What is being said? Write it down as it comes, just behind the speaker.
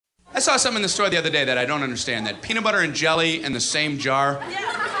saw something in the store the other day that I don't understand, that peanut butter and jelly in the same jar.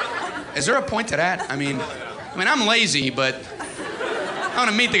 Is there a point to that? I mean, I'm lazy, but I want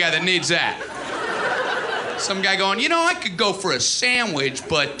to meet the guy that needs that. Some guy going, I could go for a sandwich,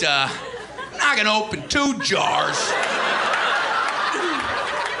 but I'm not going to open 2 jars.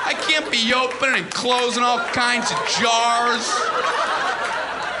 I can't be opening and closing all kinds of jars.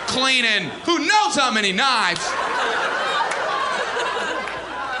 Cleaning who knows how many knives.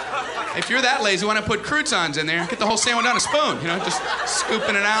 If you're that lazy, why not put croutons in there? Get the whole sandwich on a spoon, just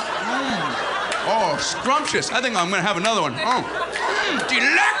scooping it out. Oh, scrumptious. I think I'm going to have another one.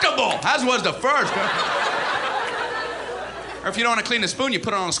 Delectable, as was the first. Or if you don't want to clean the spoon, you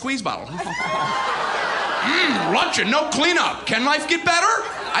put it on a squeeze bottle. Lunch and no cleanup. Can life get better?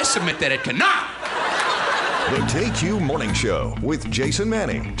 I submit that it cannot. The KQ Morning Show with Jason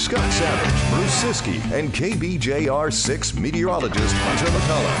Manning, Scott Savage, Bruce Siskey, and KBJR6 meteorologist Hunter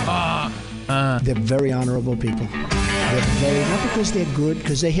McCullough. They're very honorable people. They're very, not because they're good,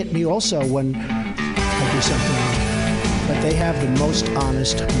 because they hit me also when I do something wrong. But they have the most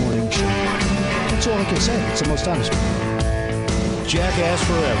honest morning show. That's all I can say. It's the most honest. Jackass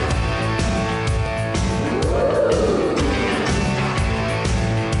forever.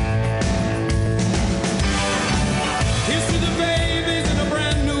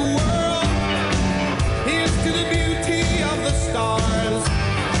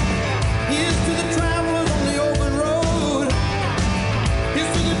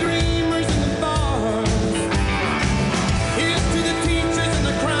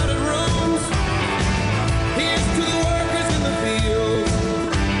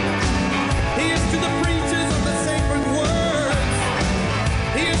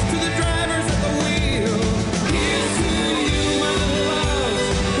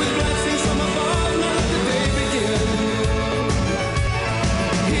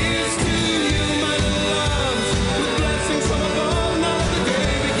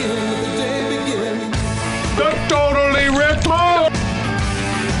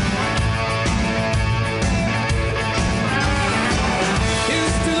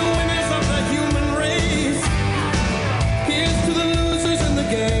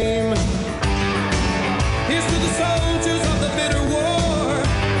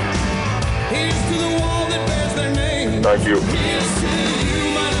 Thank you.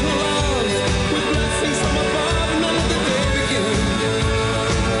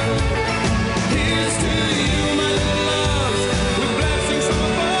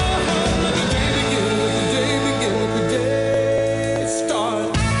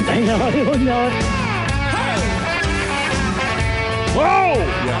 No. Whoa!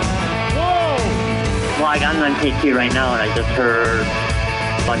 Yeah. Whoa! Well, I'm on KQ right now, and I just heard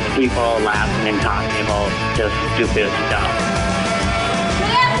a bunch of people laughing and talking about just stupid stuff.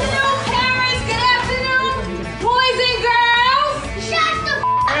 Good afternoon, parents. Good afternoon, boys and girls. Shut the f***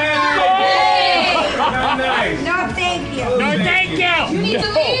 up. Hey! No, thank you. No, thank you. You need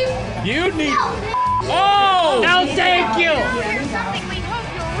to leave? You need... Oh! No, thank you. Here's something we hope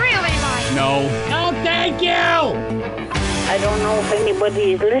you'll really like. No, thank you. I don't know if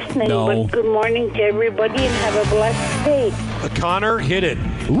anybody is listening, but good morning to everybody and have a blessed day. Connor, hit it.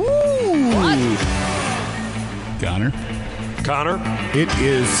 Ooh. What? Connor? It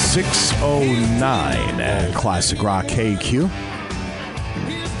is 6:09 at Classic Rock KQ.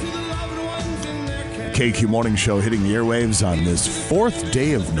 KQ Morning Show hitting the airwaves on this 4th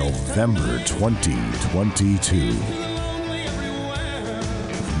day of November 2022.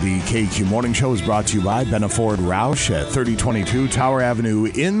 The KQ Morning Show is brought to you by Benaford Roush at 3022 Tower Avenue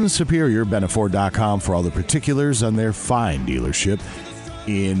in Superior. Benaford.com for all the particulars on their fine dealership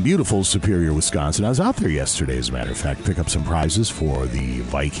in beautiful Superior, Wisconsin. I was out there yesterday, as a matter of fact, pick up some prizes for the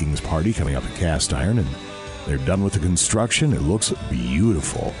Vikings party coming up at Cast Iron, and they're done with the construction. It looks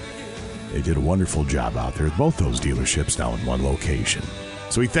beautiful. They did a wonderful job out there with both those dealerships now in one location.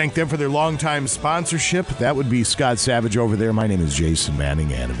 So we thank them for their longtime sponsorship. That would be Scott Savage over there. My name is Jason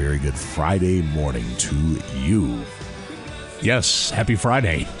Manning, and a very good Friday morning to you. Yes, happy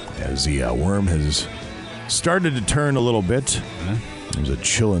Friday. As the worm has started to turn a little bit, there's a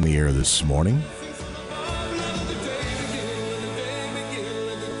chill in the air this morning.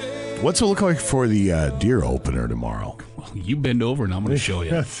 What's it look like for the deer opener tomorrow? Well, you bend over and I'm going to show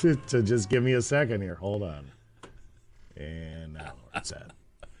you. Just give me a second here. Hold on. And now what's that?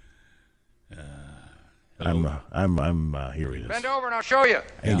 I'm here it is. Bend over and I'll show you.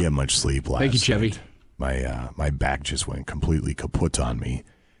 I didn't get much sleep last Thank you, Chevy. night. My back just went completely kaput on me.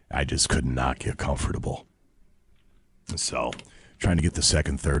 I just could not get comfortable. So, trying to get the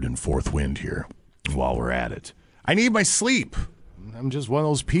second, third, and fourth wind here while we're at it. I need my sleep. I'm just one of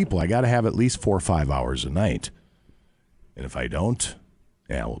those people. I got to have at least 4 or 5 hours a night. And if I don't,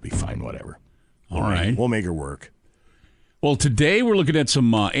 we'll be fine, whatever. All right. We'll make it work. Well, today we're looking at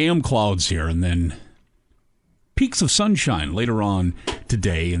some AM clouds here, and then peaks of sunshine later on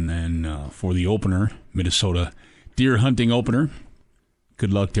today. And then for the opener, Minnesota deer hunting opener,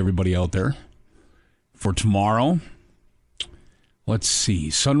 good luck to everybody out there. For tomorrow, let's see.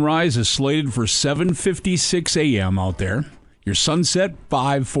 Sunrise is slated for 7:56 a.m. out there. Your sunset,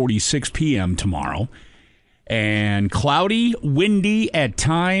 5:46 p.m. tomorrow. And cloudy, windy at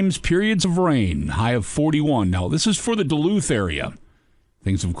times, periods of rain, high of 41. Now, this is for the Duluth area.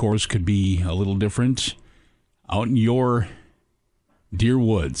 Things, of course, could be a little different out in your dear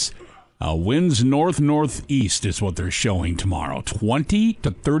woods. Winds north-northeast is what they're showing tomorrow. 20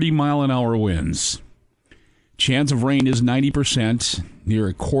 to 30 mile an hour winds. Chance of rain is 90%, near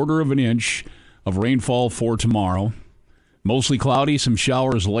a quarter of an inch of rainfall for tomorrow. Mostly cloudy, some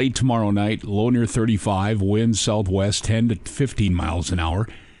showers late tomorrow night, low near 35, winds southwest 10 to 15 miles an hour.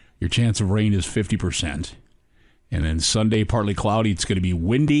 Your chance of rain is 50%. And then Sunday, partly cloudy, it's going to be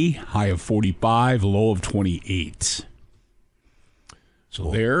windy, high of 45, low of 28.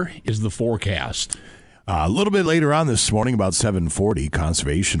 So there is the forecast. A little bit later on this morning, about 7:40,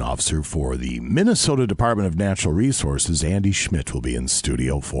 conservation officer for the Minnesota Department of Natural Resources, Andy Schmidt, will be in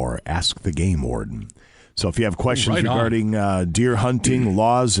studio for Ask the Game Warden. So if you have questions regarding deer hunting,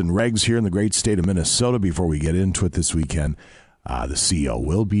 laws, and regs here in the great state of Minnesota, before we get into it this weekend, the CEO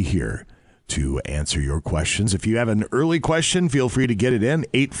will be here to answer your questions. If you have an early question, feel free to get it in.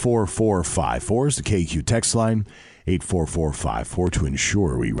 84454 is the KQ text line. 84454 to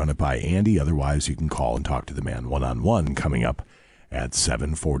ensure we run it by Andy. Otherwise, you can call and talk to the man one-on-one coming up at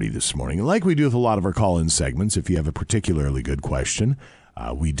 7:40 this morning. And like we do with a lot of our call-in segments, if you have a particularly good question,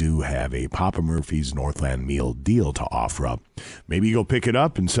 we do have a Papa Murphy's Northland meal deal to offer up. Maybe you go pick it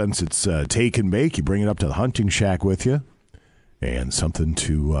up, and since it's take and bake, you bring it up to the hunting shack with you, and something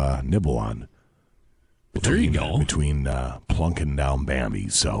to nibble on. There you go. Between plunking down Bambi.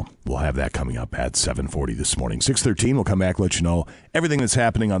 So we'll have that coming up at 7:40 this morning. 6:13, we'll come back, let you know everything that's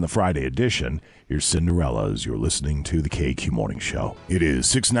happening on the Friday edition. Here's Cinderella's. You're listening to the KQ Morning Show. It is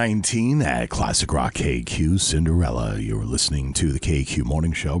 6:19 at Classic Rock KQ. Cinderella, you're listening to the KQ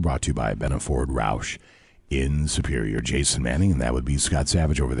Morning Show, brought to you by Benaford Roush in Superior. Jason Manning, and that would be Scott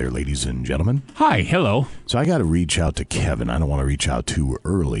Savage over there, ladies and gentlemen. Hi, hello. So I got to reach out to Kevin. I don't want to reach out too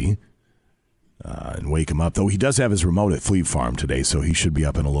early. And wake him up, though he does have his remote at Fleet Farm today, so he should be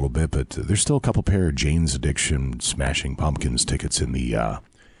up in a little bit. But there's still a couple pair of Jane's Addiction Smashing Pumpkins tickets in the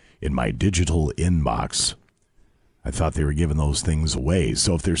in my digital inbox. I thought they were giving those things away,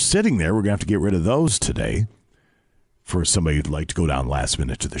 so if they're sitting there, we're gonna have to get rid of those today for somebody who'd like to go down last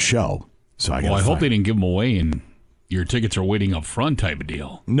minute to the show. So I hope they didn't give them away and your tickets are waiting up front type of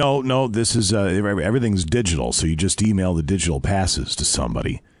deal. No, this is everything's digital, so you just email the digital passes to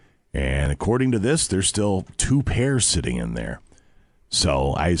somebody. And according to this, there's still 2 pairs sitting in there.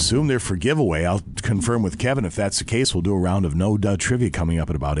 So I assume they're for giveaway. I'll confirm with Kevin if that's the case. We'll do a round of No Dud Trivia coming up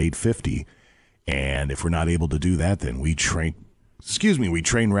at about 8:50. And if we're not able to do that, then we train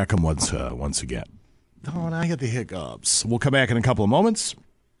wreck them once again. Oh, and I get the hiccups. We'll come back in a couple of moments.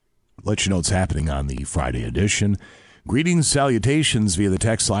 Let you know what's happening on the Friday edition. Greetings, salutations via the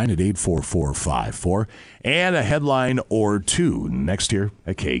text line at 84454, and a headline or two next here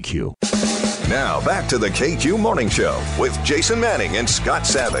at KQ. Now back to the KQ Morning Show with Jason Manning and Scott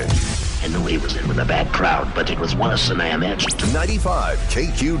Savage. I knew he was in with a bad crowd, but it was worse than I imagined. 95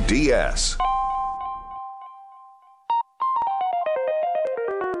 KQDS.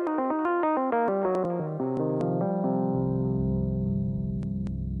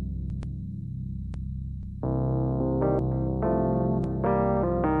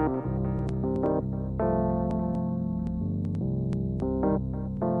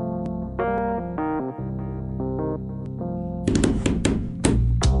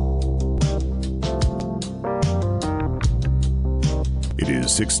 It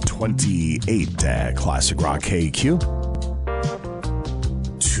is 6:28 at Classic Rock KQ.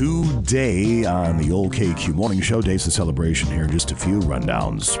 Today on the old KQ Morning Show, Days of Celebration here. Just a few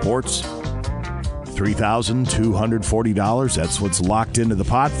rundowns. Sports, $3,240. That's what's locked into the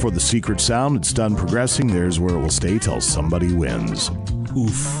pot for the secret sound. It's done progressing. There's where it will stay till somebody wins.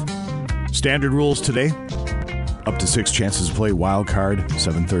 Oof. Standard rules today. Up to 6 chances to play wild card.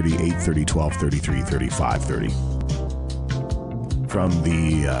 7:30, 8:30, 12:30, 3:30, 5:30. From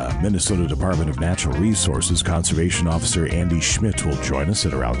the Minnesota Department of Natural Resources, Conservation Officer Andy Schmidt will join us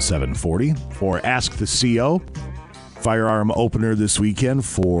at around 7:40 for Ask the CO. Firearm opener this weekend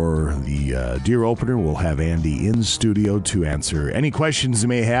for the deer opener. We'll have Andy in studio to answer any questions you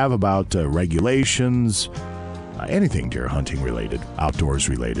may have about regulations, anything deer hunting related, outdoors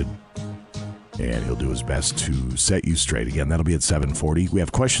related. And he'll do his best to set you straight. Again, that'll be at 7:40. We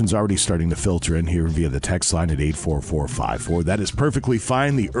have questions already starting to filter in here via the text line at 84454. That is perfectly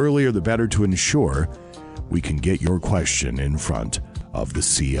fine. The earlier, the better to ensure we can get your question in front of the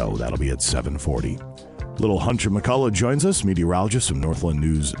CO. That'll be at 7:40. Little Hunter McCullough joins us, meteorologist from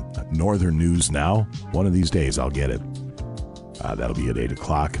Northern News Now. One of these days, I'll get it. That'll be at 8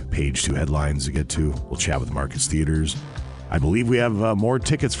 o'clock. Page 2 headlines to get to. We'll chat with Marcus Theaters. I believe we have more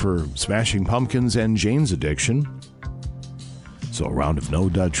tickets for Smashing Pumpkins and Jane's Addiction. So a round of No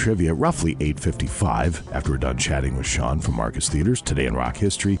Dud trivia, roughly 8:55, after we're done chatting with Sean from Marcus Theaters, Today in Rock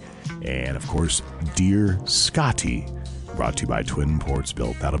History, and, of course, Dear Scotty, brought to you by Twin Ports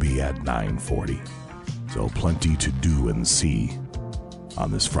Built. That'll be at 9:40. So plenty to do and see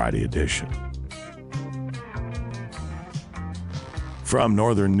on this Friday edition. From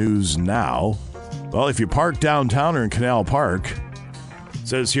Northern News Now, well, if you park downtown or in Canal Park, it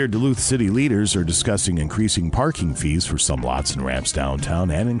says here Duluth City leaders are discussing increasing parking fees for some lots and ramps downtown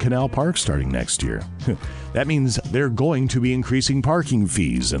and in Canal Park starting next year. That means they're going to be increasing parking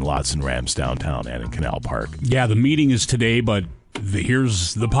fees in lots and ramps downtown and in Canal Park. Yeah, the meeting is today, but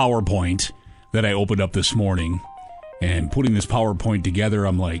here's the PowerPoint that I opened up this morning. And putting this PowerPoint together,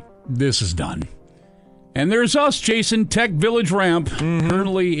 I'm like, this is done. And there's us, Jason, Tech Village Ramp,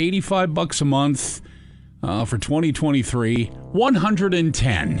 currently $85 a month for 2023,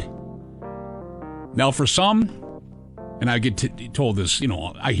 $110. Now, for some, and I get told this,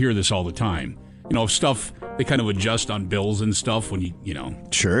 I hear this all the time, stuff, they kind of adjust on bills and stuff when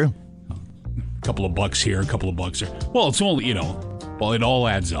Sure. A couple of bucks here, a couple of bucks there. Well, it's only, well, it all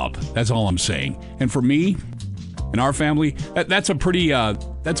adds up. That's all I'm saying. And for me and our family, that's a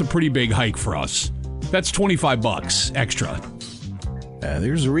pretty big hike for us. That's $25 extra.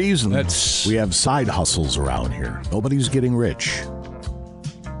 There's a reason we have side hustles around here. Nobody's getting rich.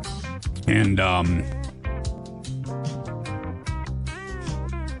 And,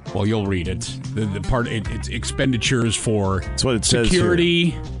 well, you'll read it. The part, it's expenditures for That's what it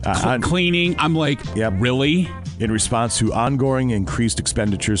security, says here. Cleaning. I'm like, yep. Really? In response to ongoing increased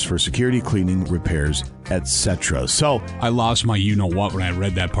expenditures for security, cleaning, repairs, etc. So I lost my you-know-what when I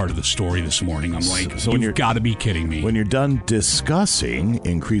read that part of the story this morning. I'm like, you've got to be kidding me. When you're done discussing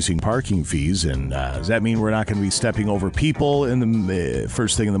increasing parking fees, and does that mean we're not going to be stepping over people in the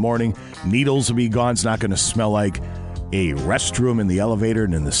first thing in the morning? Needles will be gone. It's not going to smell like a restroom in the elevator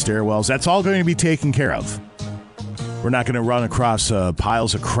and in the stairwells. That's all going to be taken care of. We're not going to run across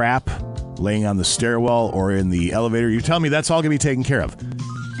piles of crap laying on the stairwell or in the elevator. You're telling me that's all going to be taken care of?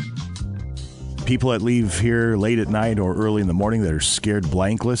 People that leave here late at night or early in the morning that are scared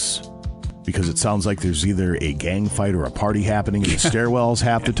blankless because it sounds like there's either a gang fight or a party happening in the stairwells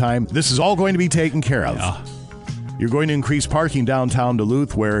half the time. This is all going to be taken care of. Yeah. You're going to increase parking downtown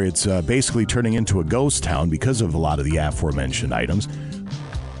Duluth, where it's basically turning into a ghost town because of a lot of the aforementioned items.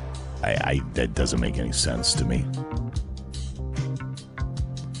 That doesn't make any sense to me.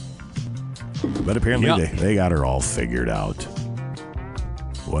 But apparently they got her all figured out.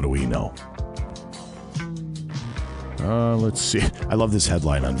 What do we know? Let's see. I love this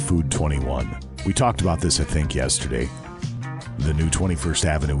headline on Food 21. We talked about this, I think, yesterday. The new 21st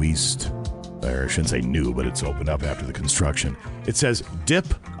Avenue East. Or I shouldn't say new, but it's opened up after the construction. It says, dip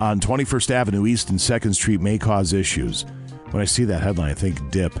on 21st Avenue East and 2nd Street may cause issues. When I see that headline, I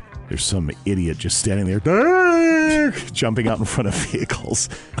think dip. There's some idiot just standing there, jumping out in front of vehicles.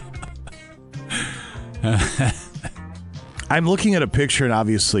 I'm looking at a picture, and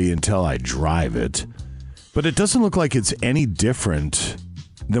obviously until I drive it, but it doesn't look like it's any different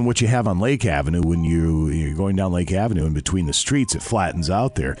than what you have on Lake Avenue when you're going down Lake Avenue in between the streets. It flattens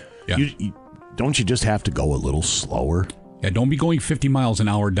out there. Yeah. Don't you just have to go a little slower? Yeah, don't be going 50 miles an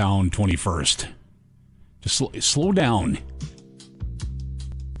hour down 21st. Just slow down.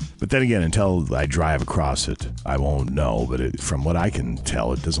 But then again, until I drive across it, I won't know. But from what I can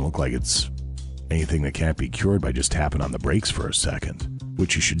tell, it doesn't look like it's anything that can't be cured by just tapping on the brakes for a second,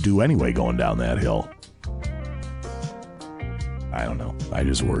 which you should do anyway going down that hill. I don't know. I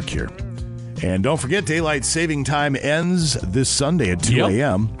just work here. And don't forget, daylight saving time ends this Sunday at 2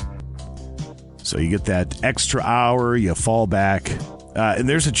 a.m. So you get that extra hour, you fall back. And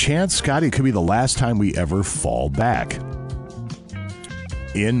there's a chance, Scotty, it could be the last time we ever fall back.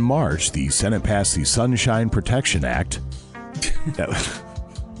 In March, the Senate passed the Sunshine Protection Act.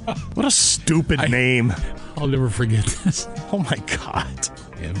 What a stupid name. I'll never forget this. Oh, my God.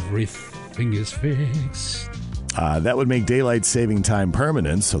 Everything is fixed. That would make daylight saving time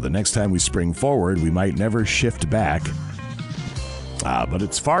permanent, so the next time we spring forward, we might never shift back. But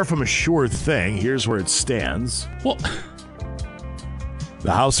it's far from a sure thing. Here's where it stands. Well,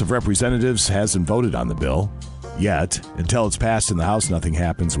 the House of Representatives hasn't voted on the bill yet. Until it's passed in the House, nothing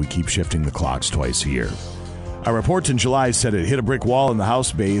happens. We keep shifting the clocks twice a year. A report in July said it hit a brick wall in the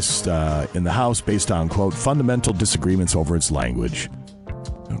House based on, quote, fundamental disagreements over its language.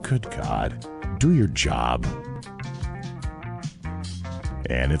 Oh, good God. Do your job.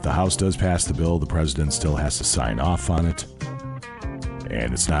 And if the House does pass the bill, the president still has to sign off on it.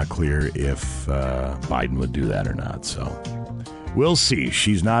 And it's not clear if Biden would do that or not. So we'll see.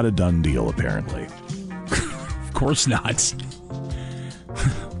 She's not a done deal, apparently. Of course not.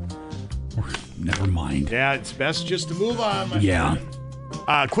 Never mind. Yeah, it's best just to move on. Yeah.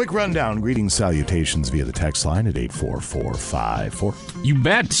 Quick rundown. Greetings, salutations via the text line at 84454. You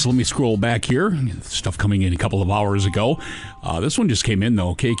bet. So let me scroll back here. Stuff coming in a couple of hours ago. This one just came in,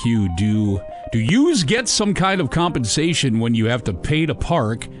 though. KQ, do yous get some kind of compensation when you have to pay to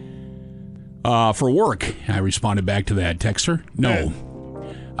park for work? I responded back to that texter. No.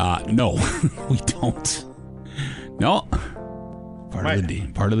 No, we don't. No.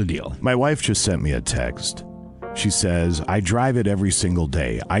 Part of the deal. My wife just sent me a text. She says, I drive it every single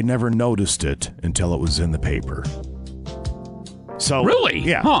day. I never noticed it until it was in the paper. So really?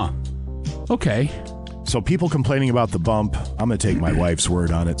 Yeah. Huh. Okay. So people complaining about the bump, I'm going to take my wife's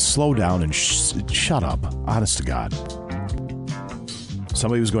word on it. Slow down and shut up. Honest to God.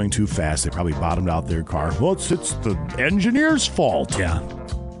 Somebody was going too fast. They probably bottomed out their car. Well, it's the engineer's fault. Yeah.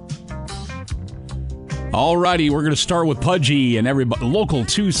 All righty, we're going to start with Pudgy and everybody. Local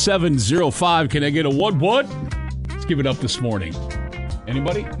 2705. Can I get a what? Let's give it up this morning.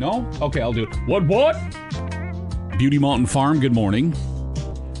 Anybody? No? Okay, I'll do it. What? Beauty Mountain Farm, good morning.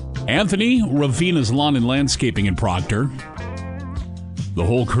 Anthony, Ravina's Lawn and Landscaping in Proctor. The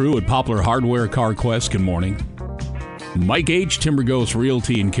whole crew at Poplar Hardware, CarQuest, good morning. Mike H., Timber Ghost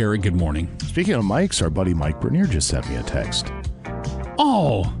Realty in Carrick, good morning. Speaking of Mike's, our buddy Mike Bernier just sent me a text.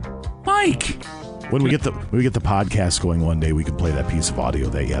 Oh, Mike. When we get the podcast going one day, we can play that piece of audio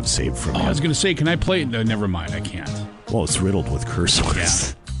that you have saved from me. I was going to say, can I play it? No, never mind, I can't. Well, it's riddled with curse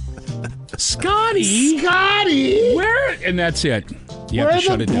words. Yeah. Scotty! Where? And that's it. You have to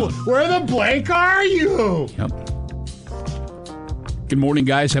shut it down. Where the blank are you? Yep. Good morning,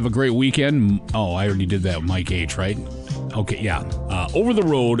 guys. Have a great weekend. Oh, I already did that with Mike H., right? Okay, yeah. Over the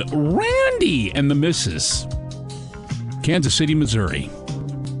road, Randy and the missus. Kansas City, Missouri.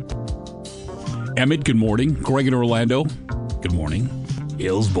 Emmett, good morning. Greg in Orlando, good morning.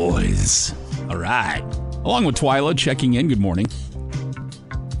 Hills Boys. All right. Along with Twyla, checking in, good morning.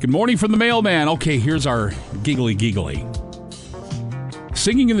 Good morning from the mailman. Okay, here's our giggly.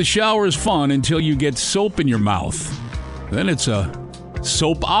 Singing in the shower is fun until you get soap in your mouth. Then it's a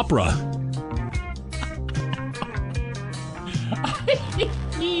soap opera.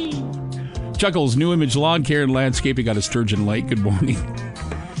 Chuckles, New Image Lawn Care and Landscaping out of Sturgeon Lake, good morning.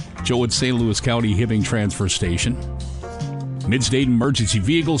 Joe at St. Louis County Hibbing Transfer Station. Mid-State Emergency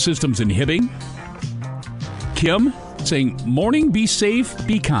Vehicle Systems in Hibbing. Kim saying, morning, be safe,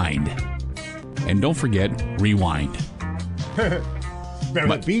 be kind. And don't forget, rewind.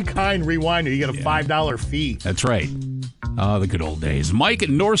 Be kind, rewind, or you get a $5 fee. That's right. The good old days. Mike at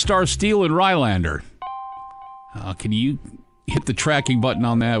North Star Steel in Rylander. Can you hit the tracking button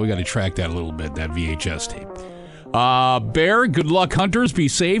on that? We got to track that a little bit, that VHS tape. Bear, good luck, hunters. Be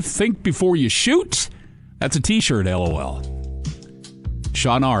safe. Think before you shoot. That's a t-shirt, LOL.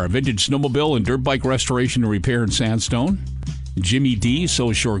 Sean R., vintage snowmobile and dirt bike restoration and repair in Sandstone. Jimmy D.,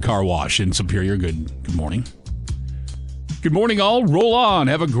 So Shore Car Wash in Superior. Good morning. Good morning, all. Roll on.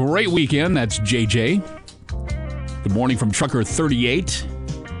 Have a great weekend. That's JJ. Good morning from Trucker 38.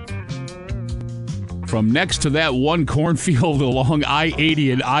 From next to that one cornfield along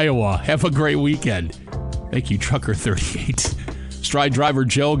I-80 in Iowa. Have a great weekend. Thank you, Trucker 38. Stride Driver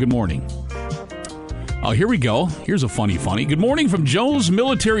Joe, good morning. Oh, here we go. Here's a funny. Good morning from Joe's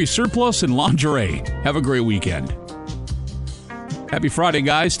Military Surplus and Lingerie. Have a great weekend. Happy Friday,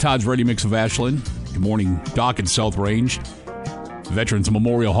 guys. Todd's Ready Mix of Ashland. Good morning, Doc in South Range. Veterans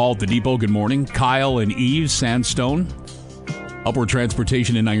Memorial Hall at the Depot, good morning. Kyle and Eve, Sandstone. Upward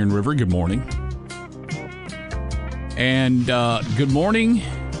Transportation in Iron River, good morning. And good morning.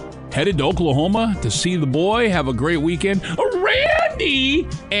 Headed to Oklahoma to see the boy. Have a great weekend. Randy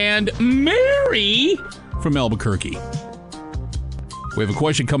and Mary from Albuquerque. We have a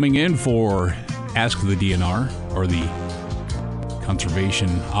question coming in for Ask the DNR, or the Conservation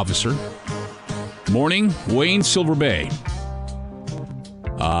Officer. Morning, Wayne, Silver Bay.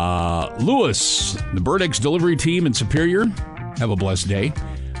 Lewis, the Burdex delivery team in Superior, have a blessed day.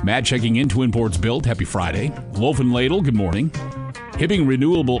 Matt checking in, Twin Ports Built, happy Friday. Loaf and Ladle, good morning. Hibbing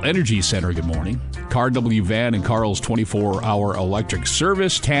Renewable Energy Center, good morning. Car W Van and Carl's 24-hour electric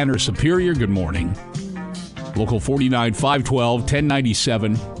service. Tanner Superior, good morning. Local 49 512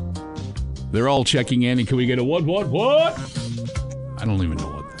 1097. They're all checking in. And can we get a what? I don't even know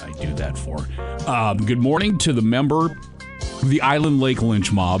what I do that for. Good morning to the member of the Island Lake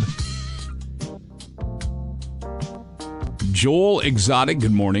Lynch Mob. Joel Exotic,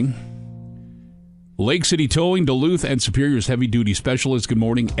 good morning. Lake City Towing, Duluth, and Superior's heavy-duty specialist, good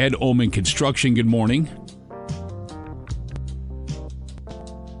morning. Ed Oman Construction, good morning.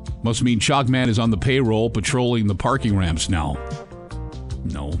 Must mean Chalkman is on the payroll patrolling the parking ramps now.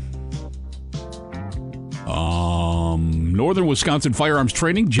 No. Northern Wisconsin Firearms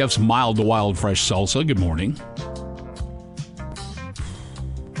Training, Jeff's Mild to Wild Fresh Salsa, good morning.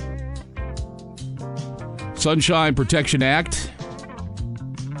 Sunshine Protection Act.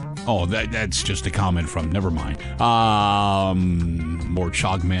 Oh, that's just a comment from, never mind. More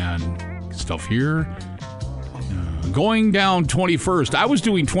Chalkman stuff here. Going down 21st. I was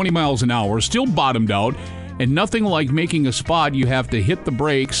doing 20 miles an hour, still bottomed out, and nothing like making a spot you have to hit the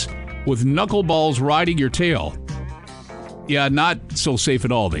brakes with knuckleballs riding your tail. Yeah, not so safe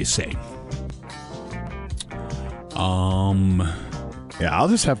at all, they say. Yeah, I'll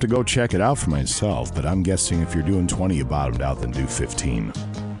just have to go check it out for myself, but I'm guessing if you're doing 20, you bottomed out, then do 15.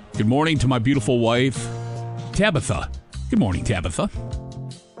 Good morning to my beautiful wife, Tabitha. Good morning, Tabitha.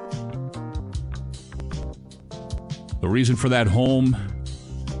 The reason for that home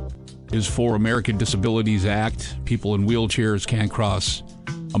is for American Disabilities Act. People in wheelchairs can't cross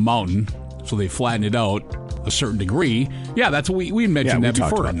a mountain, so they flatten it out a certain degree. Yeah, that's what we mentioned that before.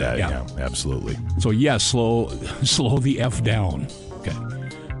 Talked about that. Yeah, absolutely. So yes, slow the F down. Okay.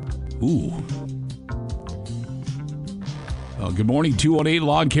 Ooh. Good morning, 218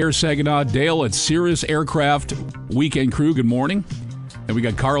 Lawn Care Saginaw. Dale at Cirrus Aircraft Weekend Crew, good morning. And we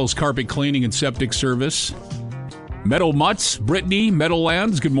got Carl's Carpet Cleaning and Septic Service. Meadow Mutts, Brittany,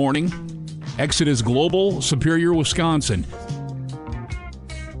 Meadowlands, good morning. Exodus Global, Superior, Wisconsin.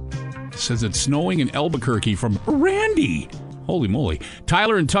 Says it's snowing in Albuquerque from Randy. Holy moly.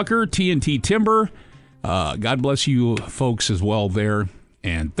 Tyler and Tucker, TNT Timber. God bless you folks as well there.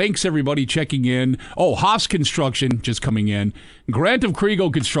 And thanks, everybody, checking in. Oh, Haas Construction just coming in. Grant of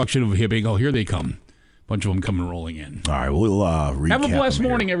Kriego Construction of Hibbing. Oh, here they come. Bunch of them coming rolling in. All right, we'll recap. Have a blessed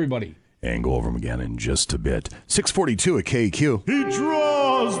morning, everybody. And go over them again in just a bit. 642 at KQ. He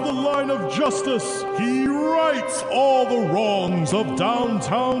draws the line of justice. He rights all the wrongs of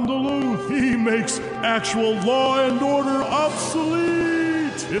downtown Duluth. He makes actual law and order obsolete.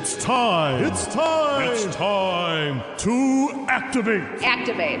 It's time. It's time. It's time to activate.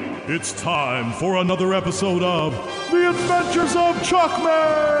 Activate. It's time for another episode of The Adventures of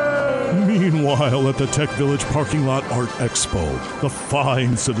Chalkman. Meanwhile, at the Tech Village Parking Lot Art Expo, the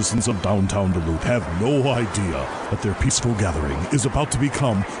fine citizens of downtown Duluth have no idea that their peaceful gathering is about to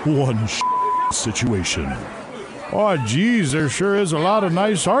become one situation. Oh, geez, there sure is a lot of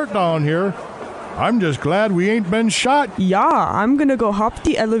nice art down here. I'm just glad we ain't been shot. Yeah, I'm gonna go hop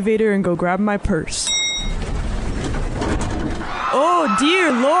the elevator and go grab my purse. Oh,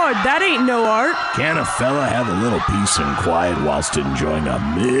 dear Lord, that ain't no art. Can a fella have a little peace and quiet whilst enjoying a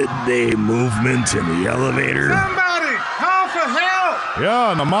midday movement in the elevator? Somebody, call for help!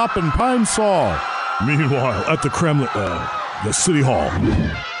 Yeah, and a mop and pine saw. Meanwhile, at the Kremlin, the City Hall.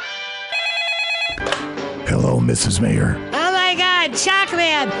 Hello, Mrs. Mayor. Oh my God,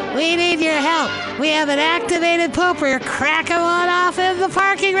 Chalkman, we need your help. We have an activated pooper cracking one off in the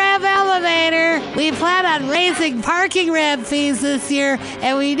parking ramp elevator. We plan on raising parking ramp fees this year,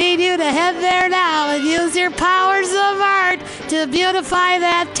 and we need you to head there now and use your powers of art to beautify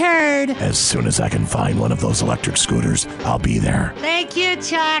that turd. As soon as I can find one of those electric scooters, I'll be there. Thank you,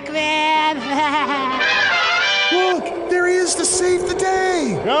 Chalkman. Look, there he is to save the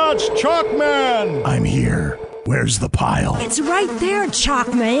day. That's Chalkman. I'm here. Where's the pile? It's right there,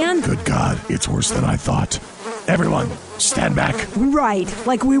 Chalkman. Good God, it's worse than I thought. Everyone, stand back. Right,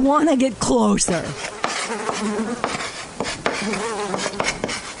 like we want to get closer.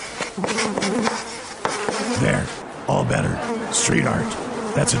 There, all better. Street art.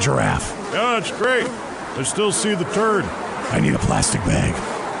 That's a giraffe. Yeah, that's great. I still see the turd. I need a plastic bag.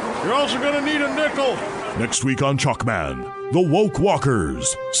 You're also gonna need a nickel. Next week on Chalkman, the Woke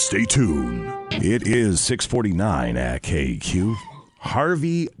Walkers. Stay tuned. It is 6:49 at KQ.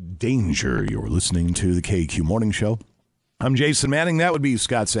 Harvey Danger. You're listening to the KQ Morning Show. I'm Jason Manning. That would be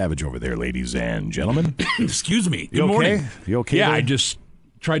Scott Savage over there, ladies and gentlemen. Excuse me. Good you okay? morning. You okay? Yeah, there? I just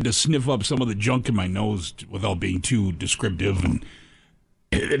tried to sniff up some of the junk in my nose without being too descriptive, and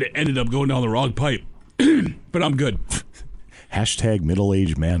it ended up going down the wrong pipe. But I'm good. Hashtag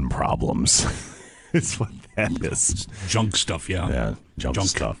middle-aged man problems. It's what that is. Junk stuff, yeah. Yeah, junk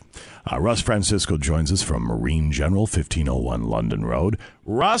stuff. Russ Francisco joins us from Marine General, 1501 London Road.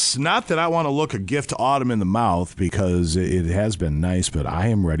 Russ, not that I want to look a gift autumn in the mouth because it has been nice, but I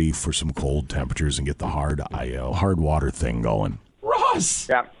am ready for some cold temperatures and get the hard water thing going. Russ!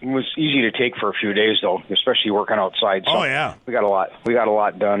 Yeah, it was easy to take for a few days, though, especially working outside. So yeah. We got a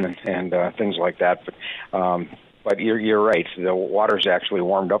lot done and things like that, But you're right. The water's actually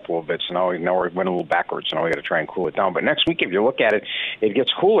warmed up a little bit, so now we went a little backwards, so now we got to try and cool it down. But next week, if you look at it, it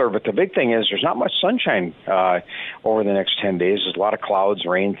gets cooler. But the big thing is there's not much sunshine over the next 10 days. There's a lot of clouds,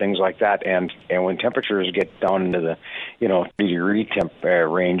 rain, things like that. And when temperatures get down into the 3-degree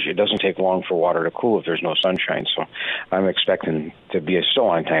range, it doesn't take long for water to cool if there's no sunshine. So I'm expecting to be still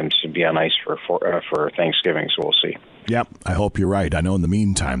on time to be on ice for Thanksgiving. So we'll see. Yep, I hope you're right. I know in the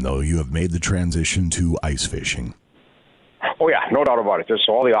meantime, though, you have made the transition to ice fishing. Oh, yeah, no doubt about it.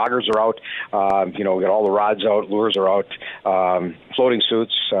 So all the augers are out. We got all the rods out, lures are out, floating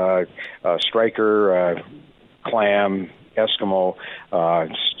suits, striker, clam, Eskimo,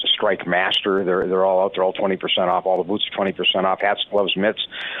 Strike Master. They're all out. They're all 20% off. All the boots are 20% off. Hats, gloves, mitts,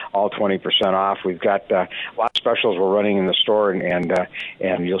 all 20% off. We've got a lot of specials we're running in the store, and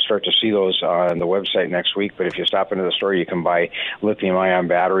you'll start to see those on the website next week. But if you stop into the store, you can buy lithium-ion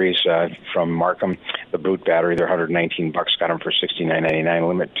batteries from Markham. The Brute battery, they're $119. Got them for $69.99.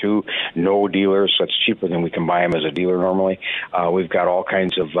 Limit 2. No dealers, so it's cheaper than we can buy them as a dealer normally. We've got all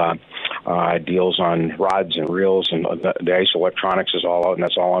kinds of deals on rods and reels, and the ice electronics is all out, and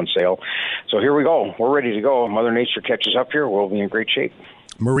that's all on sale. So here we go. We're ready to go. Mother Nature catches up here. We'll be in great shape.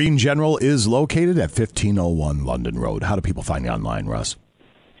 Marine General is located at 1501 London Road. How do people find you online, Russ?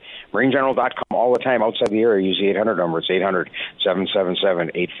 MarineGeneral.com all the time. Outside the area, use the 800 number. It's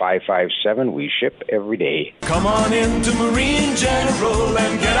 800-777-8557. We ship every day. Come on into Marine General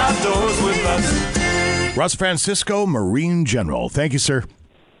and get outdoors with us. Russ Francisco, Marine General. Thank you, sir.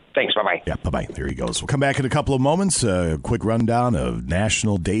 Thanks. Bye-bye. Yeah, bye-bye. There he goes. We'll come back in a couple of moments. A quick rundown of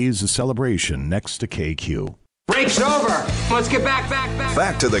National Days of Celebration next to KQ. Break's over. Let's get back.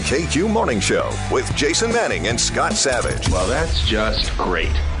 Back to the KQ Morning Show with Jason Manning and Scott Savage. Well, that's just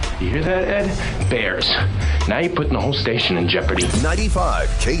great. You hear that, Ed? Bears. Now you're putting the whole station in jeopardy. 95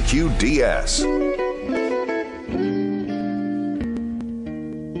 KQDS.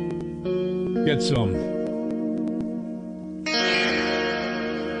 Get some.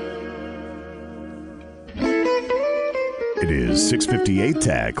 It is 6:58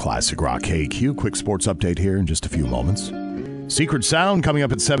 at Classic Rock KQ. Quick sports update here in just a few moments. Secret Sound coming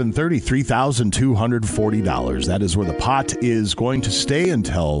up at 7:30, $3,240. That is where the pot is going to stay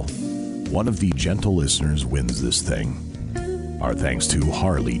until one of the gentle listeners wins this thing. Our thanks to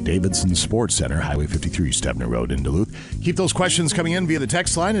Harley Davidson Sports Center, Highway 53, Stebner Road in Duluth. Keep those questions coming in via the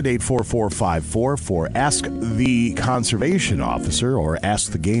text line at 84454 for Ask the Conservation Officer or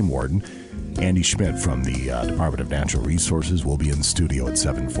Ask the Game Warden. Andy Schmidt from the Department of Natural Resources will be in studio at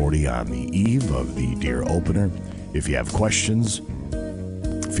 7:40 on the eve of the deer opener. If you have questions,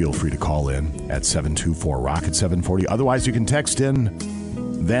 feel free to call in at 724-ROCK at 7:40. Otherwise, you can text in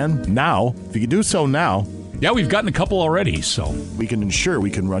now. If you can do so now. Yeah, we've gotten a couple already, so. We can ensure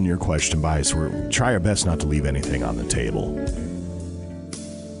we can run your question by, so we'll try our best not to leave anything on the table.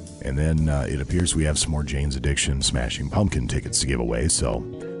 And then it appears we have some more Jane's Addiction Smashing Pumpkin tickets to give away, so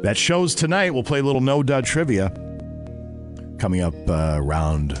that shows tonight. We'll play a little No Dud Trivia coming up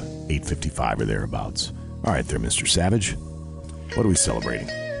around 8:55 or thereabouts. All right there, Mr. Savage. What are we celebrating?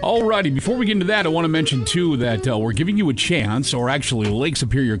 Alrighty, before we get into that, I want to mention, too, that we're giving you a chance, or actually Lake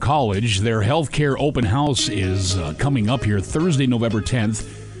Superior College, their healthcare open house is coming up here Thursday, November 10th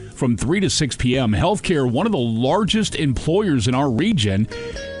from 3 to 6 p.m. Healthcare, one of the largest employers in our region,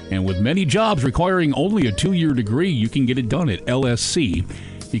 and with many jobs requiring only a 2-year degree, you can get it done at LSC.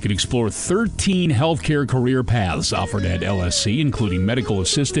 You can explore 13 healthcare career paths offered at LSC, including medical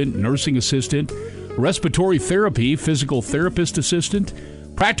assistant, nursing assistant, respiratory therapy, physical therapist assistant,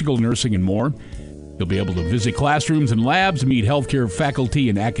 practical nursing, and more. You'll be able to visit classrooms and labs, meet healthcare faculty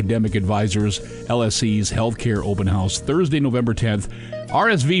and academic advisors. LSC's Healthcare Open House, Thursday, November 10th.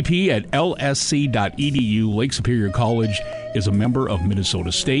 RSVP at lsc.edu. Lake Superior College is a member of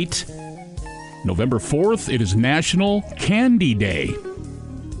Minnesota State. November 4th, it is National Candy Day.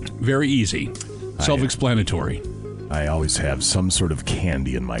 Very easy. Self-explanatory. I always have some sort of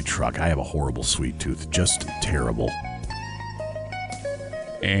candy in my truck. I have a horrible sweet tooth. Just terrible.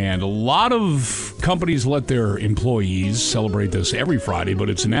 And a lot of companies let their employees celebrate this every Friday, but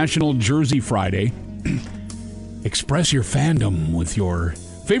it's National Jersey Friday. Express your fandom with your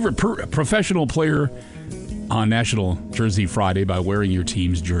favorite professional player on National Jersey Friday by wearing your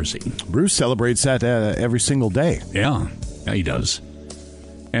team's jersey. Bruce celebrates that every single day. Yeah, he does.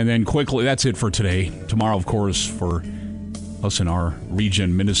 And then quickly, that's it for today. Tomorrow, of course, for us in our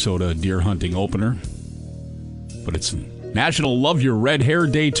region, Minnesota deer hunting opener. But it's National Love Your Red Hair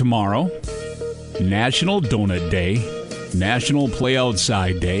Day tomorrow, National Donut Day, National Play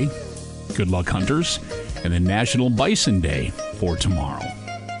Outside Day, good luck hunters, and then National Bison Day for tomorrow.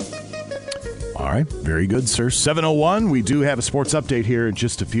 All right, very good, sir. 7:01, we do have a sports update here in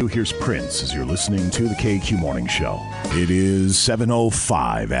just a few. Here's Prince as you're listening to the KQ Morning Show. It is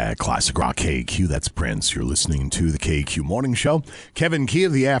 7:05 at Classic Rock KQ. That's Prince. You're listening to the KQ Morning Show. Kevin Key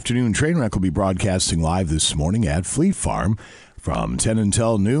of the Afternoon Trainwreck will be broadcasting live this morning at Fleet Farm. From 10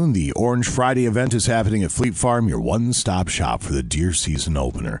 until noon, the Orange Friday event is happening at Fleet Farm, your one-stop shop for the deer season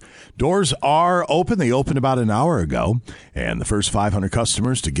opener. Doors are open. They opened about an hour ago, and the first 500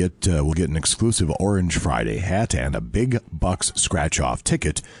 customers will get an exclusive Orange Friday hat and a Big Bucks scratch-off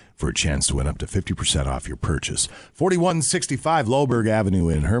ticket for a chance to win up to 50% off your purchase. 4165 Lohberg Avenue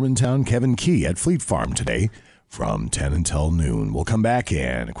in Hermantown. Kevin Key at Fleet Farm today from 10 until noon. We'll come back,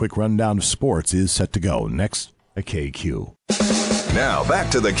 and a quick rundown of sports is set to go next at KQ. Now back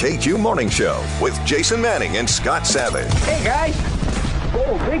to the KQ Morning Show with Jason Manning and Scott Savage. Hey, guys.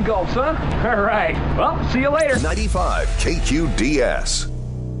 Oh, big gulps, huh? All right. Well, see you later. 95 KQDS.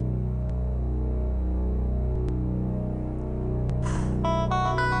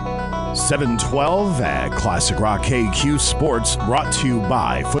 $7:12 at Classic Rock KQ Sports, brought to you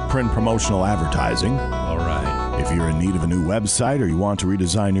by Footprint Promotional Advertising. All right. If you're in need of a new website or you want to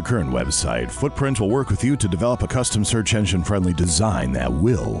redesign your current website, Footprint will work with you to develop a custom search engine-friendly design that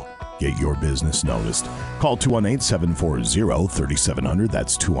will get your business noticed. Call 218-740-3700.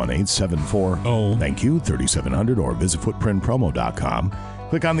 That's 218-740. Thank you, 3700, or visit footprintpromo.com.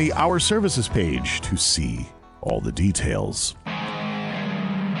 Click on the Our Services page to see all the details.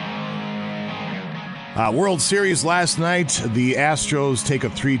 World Series last night, the Astros take a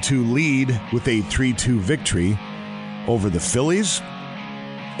 3-2 lead with a 3-2 victory over the Phillies.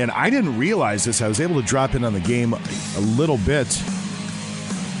 And I didn't realize this. I was able to drop in on the game a little bit.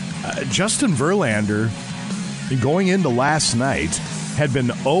 Justin Verlander, going into last night, had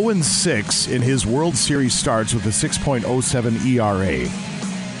been 0-6 in his World Series starts with a 6.07 ERA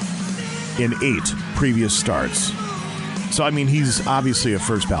in 8 previous starts. So, I mean, he's obviously a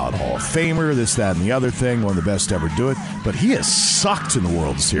first-ballot Hall of Famer, this, that, and the other thing, one of the best to ever do it. But he has sucked in the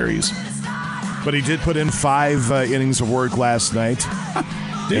World Series. But he did put in 5 innings of work last night.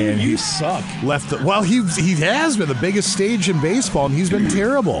 Dude, you suck. He has been the biggest stage in baseball, and he's been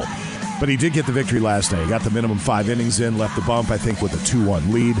terrible. But he did get the victory last night. He got the minimum 5 innings in, left the bump, I think, with a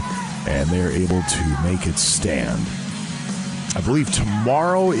 2-1 lead, and they're able to make it stand. I believe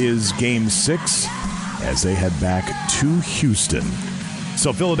tomorrow is Game 6. As they head back to Houston.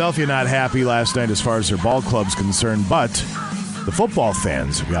 So Philadelphia not happy last night as far as their ball club's concerned, but the football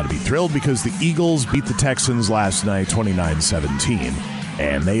fans have got to be thrilled because the Eagles beat the Texans last night 29-17,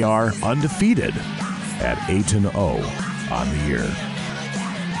 and they are undefeated at 8-0 on the year.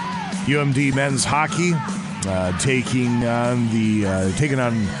 UMD men's hockey taking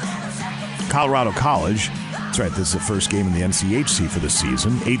on Colorado College. That's right, this is the first game in the NCHC for the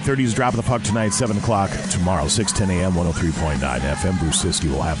season. 8:30 is Drop of the Puck tonight, 7 o'clock tomorrow, 6:10 a.m., 103.9 FM. Bruce Siskey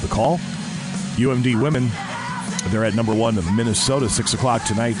will have the call. UMD women, they're at number 1 of Minnesota, 6 o'clock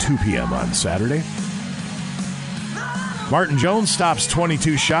tonight, 2 p.m. on Saturday. Martin Jones stops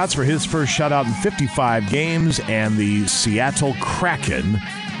 22 shots for his first shutout in 55 games, and the Seattle Kraken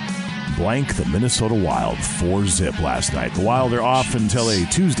blank the Minnesota Wild 4-0 last night. The Wild are off until a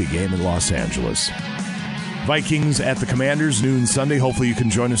Tuesday game in Los Angeles. Vikings at the Commanders, noon Sunday. Hopefully you can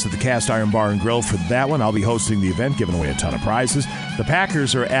join us at the Cast Iron Bar and Grill for that one. I'll be hosting the event, giving away a ton of prizes. The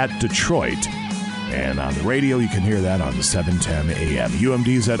Packers are at Detroit. And on the radio, you can hear that on the 7:10 a.m.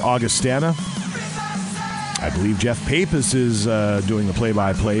 UMD's at Augustana. I believe Jeff Pappas is doing the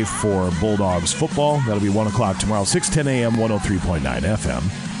play-by-play for Bulldogs football. That'll be 1 o'clock tomorrow, 6:10 a.m., 103.9 FM.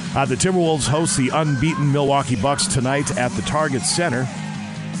 The Timberwolves host the unbeaten Milwaukee Bucks tonight at the Target Center.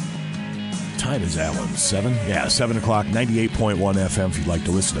 Time is that one? 7? Yeah, 7 o'clock, 98.1 FM if you'd like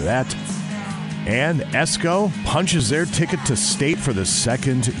to listen to that. And ESCO punches their ticket to state for the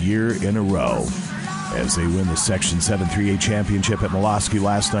 2nd year in a row as they win the Section 7 3A championship at Molosky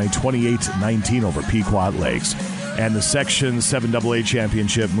last night, 28-19 over Pequot Lakes. And the Section 7 AA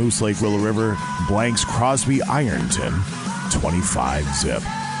championship, Moose Lake Willow River blanks Crosby Ironton, 25-0.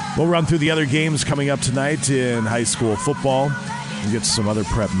 We'll run through the other games coming up tonight in high school football. We'll get some other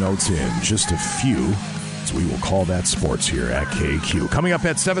prep notes in just a few. So we will call that sports here at KQ. Coming up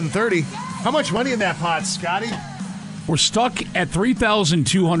at 7:30. How much money in that pot, Scotty? We're stuck at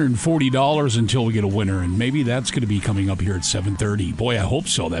 $3,240 until we get a winner, and maybe that's going to be coming up here at 7:30. Boy, I hope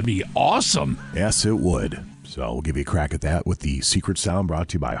so. That'd be awesome. Yes, it would. So we'll give you a crack at that with the Secret Sound brought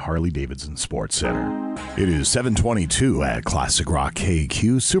to you by Harley-Davidson Sports Center. It is 7:22 at Classic Rock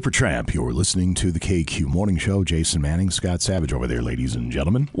KQ. Supertramp, you're listening to the KQ Morning Show. Jason Manning, Scott Savage over there, ladies and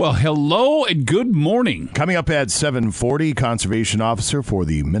gentlemen. Well, hello and good morning. Coming up at 7:40, Conservation Officer for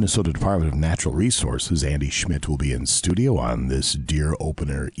the Minnesota Department of Natural Resources, Andy Schmidt, will be in studio on this deer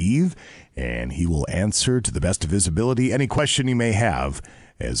opener eve, and he will answer to the best of his ability any question you may have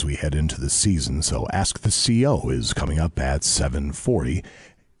as we head into the season. So Ask the CO is coming up at 7:40.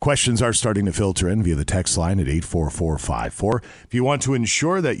 Questions are starting to filter in via the text line at 84454. If you want to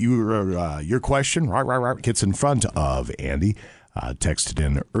ensure that your question gets in front of Andy, text it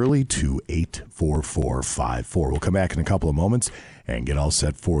in early to 84454. We'll come back in a couple of moments and get all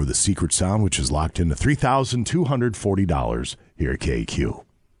set for the Secret Sound, which is locked into $3,240 here at KQ.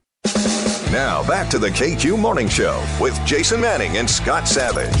 Now, back to the KQ Morning Show with Jason Manning and Scott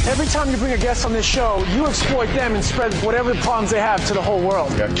Savage. Every time you bring a guest on this show, you exploit them and spread whatever problems they have to the whole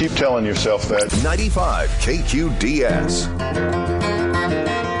world. Yeah, keep telling yourself that. 95 KQDS.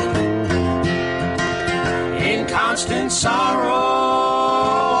 In constant sorrow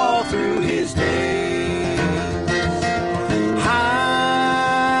all through his days,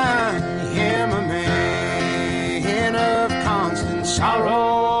 I am a man of constant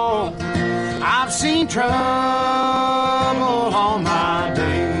sorrow. I've seen trouble all my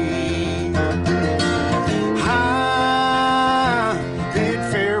days. I bid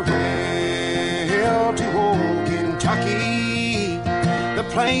farewell to old Kentucky, the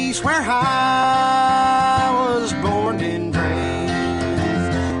place where I was born and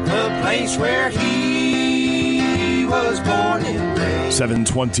raised, the place where he was born and raised.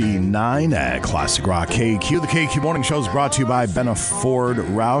 7:29 at Classic Rock KQ. The KQ Morning Show is brought to you by Benna Ford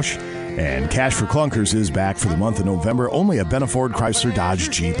Roush. And Cash for Clunkers is back for the month of November, only at Benna Ford, Chrysler, Dodge,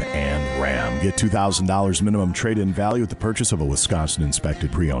 Jeep, and Ram. Get $2,000 minimum trade-in value at the purchase of a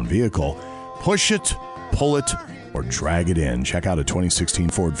Wisconsin-inspected pre-owned vehicle. Push it, pull it, or drag it in. Check out a 2016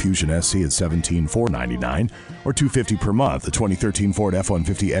 Ford Fusion SC at $17,499 or $250 per month. The 2013 Ford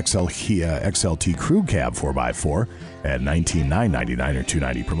F-150 XLT Crew Cab 4x4 at $19,999 or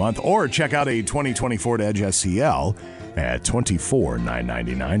 $290 per month. Or check out a 2020 Ford Edge SCL at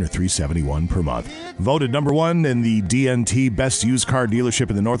 $24,999 or $371 per month. Voted number one in the DNT Best Used Car Dealership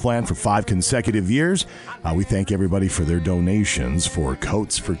in the Northland for 5 consecutive years. We thank everybody for their donations for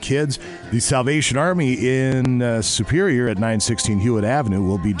coats for kids. The Salvation Army in Superior at 916 Hewitt Avenue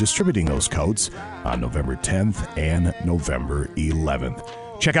will be distributing those coats on November 10th and November 11th.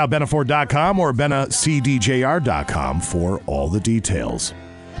 Check out BennaFord.com or BennaCDJR.com for all the details.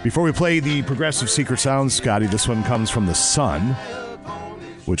 Before we play the Progressive Secret Sound, Scotty, this one comes from The Sun,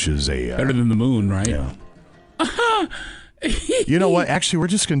 which is a... better than the moon, right? Yeah. You know what? Actually, we're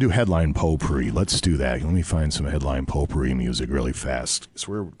just going to do headline potpourri. Let's do that. Let me find some headline potpourri music really fast.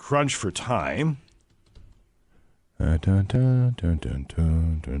 So we're crunched for time. Or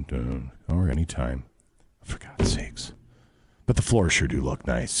any time. For God's sakes. But the floors sure do look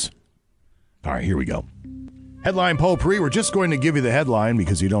nice. All right, here we go. Headline potpourri. We're just going to give you the headline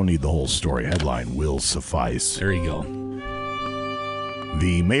because you don't need the whole story. Headline will suffice. There you go.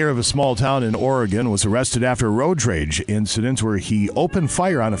 The mayor of a small town in Oregon was arrested after a road rage incident where he opened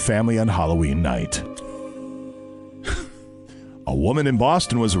fire on a family on Halloween night. A woman in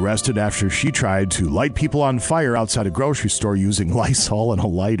Boston was arrested after she tried to light people on fire outside a grocery store using Lysol and a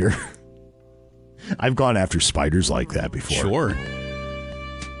lighter. I've gone after spiders like that before. Sure.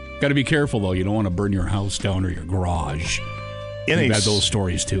 Got to be careful, though. You don't want to burn your house down or your garage. We've had those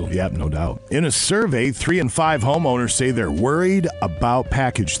stories, too. Yep, no doubt. In a survey, 3 in 5 homeowners say they're worried about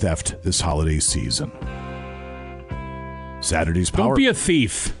package theft this holiday season. Don't be a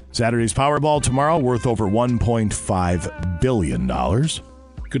thief. Saturday's Powerball tomorrow worth over $1.5 billion.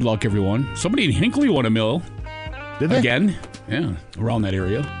 Good luck, everyone. Somebody in Hinckley won $1 million. Did they? Again? Yeah, around that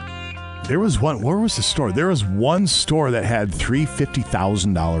area. There was one. Where was the store? There was one store that had 3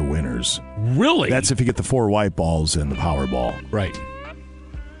 $50,000 winners. Really? That's if you get the 4 white balls and the Powerball. Right.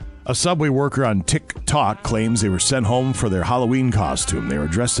 A Subway worker on TikTok claims they were sent home for their Halloween costume. They were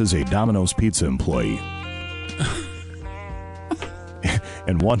dressed as a Domino's Pizza employee.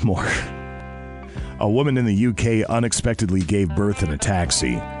 And one more. A woman in the UK unexpectedly gave birth in a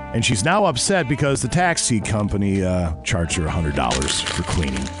taxi. And she's now upset because the taxi company charged her $100 for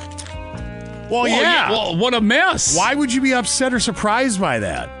cleaning. Well, yeah. Well, what a mess. Why would you be upset or surprised by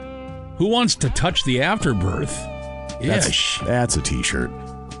that? Who wants to touch the afterbirth? That's a T-shirt.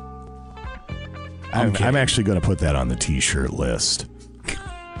 I'm actually going to put that on the T-shirt list.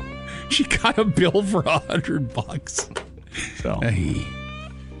 She got a bill for $100. So, hey.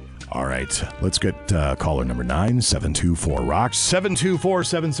 All right, let's get caller number 9, 724-ROCK,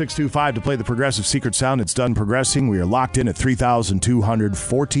 724-7625 to play the Progressive Secret Sound. It's done progressing. We are locked in at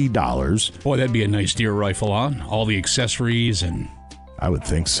 $3,240. Boy, that'd be a nice deer rifle on. All the accessories and... I would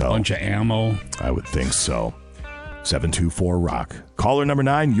think so. Bunch of ammo. I would think so. 724-ROCK. Caller number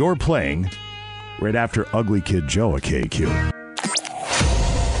 9, you're playing right after Ugly Kid Joe at KQ.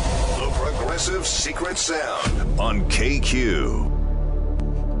 The Progressive Secret Sound on KQ.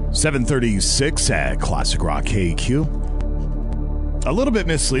 736 at Classic Rock KQ. A little bit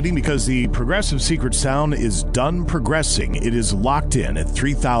misleading because the Progressive Secret Sound is done progressing. It is locked in at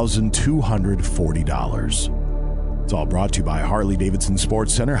 $3,240. It's all brought to you by Harley-Davidson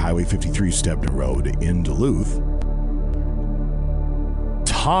Sports Center, Highway 53, Stebner Road in Duluth.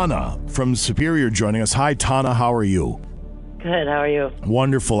 Tana from Superior joining us. Hi, Tana. How are you? Good. How are you?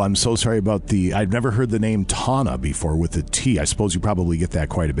 Wonderful. I'm so sorry about I've never heard the name Tana before with a T. I suppose you probably get that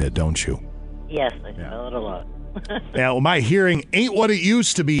quite a bit, don't you? Yes, I spell it a lot. Yeah, well, my hearing ain't what it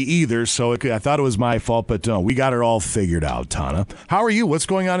used to be either, so I thought it was my fault, but no, we got it all figured out, Tana. How are you? What's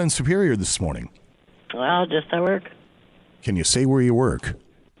going on in Superior this morning? Well, just at work. Can you say where you work?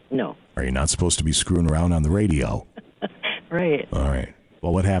 No. Are you not supposed to be screwing around on the radio? Right. All right.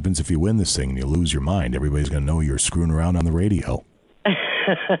 Well, what happens if you win this thing and you lose your mind? Everybody's going to know you're screwing around on the radio.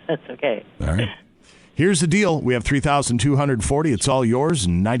 That's okay. All right. Here's the deal. We have $3,240. It's all yours.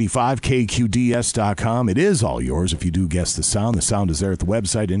 95KQDS.com. It is all yours if you do guess the sound. The sound is there at the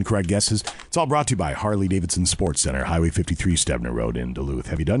website. Incorrect guesses. It's all brought to you by Harley-Davidson Sports Center, Highway 53, Stebner Road in Duluth.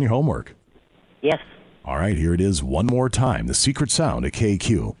 Have you done your homework? Yes. All right, here it is one more time. The secret sound at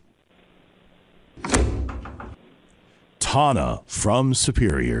KQ. Tana from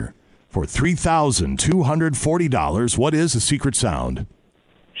Superior. For $3,240, what is the secret sound?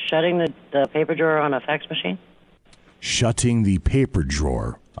 Shutting the paper drawer on a fax machine? Shutting the paper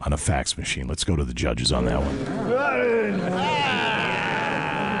drawer on a fax machine. Let's go to the judges on that one.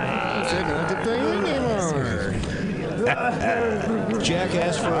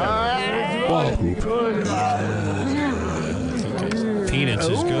 Jackass forever. Peanuts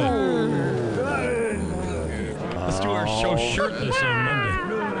is good. Let's do our show shirtless on Monday.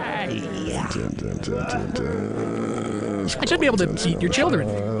 I should be able to eat your children.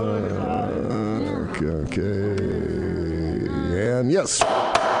 Okay. And yes.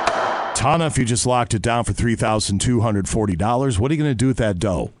 Tana, if you just locked it down for $3,240, what are you going to do with that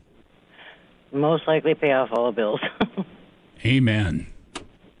dough? Most likely pay off all the bills. Amen.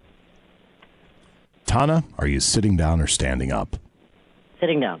 Tana, are you sitting down or standing up?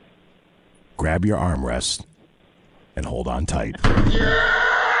 Sitting down. Grab your armrest and hold on tight. Son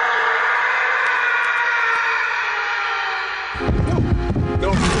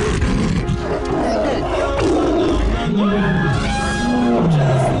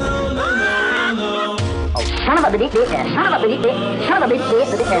of a bitch, son of a bitch, son of a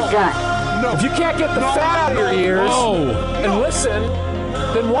bitch, the dick is done. No. If you can't get the fat out of your ears and listen,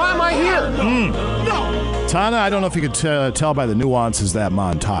 then why am I here? No. Tana, I don't know if you could tell by the nuances of that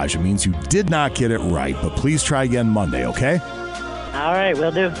montage. It means you did not get it right, but please try again Monday, okay? All right,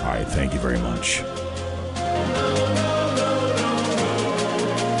 will do. All right, thank you very much.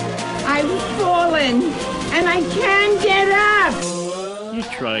 I've fallen, and I can't get up. You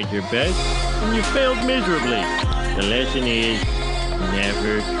tried your best, and you failed miserably. The lesson is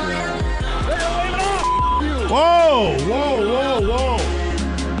never try. Whoa, whoa, whoa, whoa.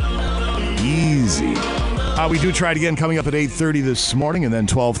 Easy. We do try it again coming up at 8:30 this morning, and then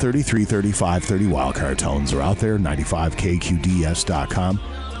 12:30, 3:30, 5:30. Wildcard tones are out there, 95KQDS.com.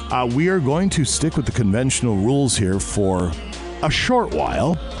 We are going to stick with the conventional rules here for a short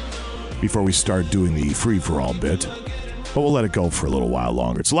while before we start doing the free-for-all bit. But we'll let it go for a little while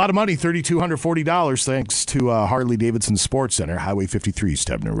longer. It's a lot of money, $3,240, thanks to Harley-Davidson Sports Center, Highway 53,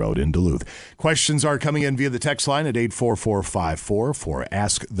 Stebner Road in Duluth. Questions are coming in via the text line at 84454 for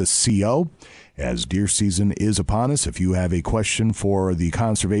Ask the CO. As deer season is upon us, if you have a question for the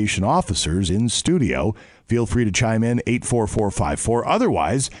conservation officers in studio, feel free to chime in, 84454.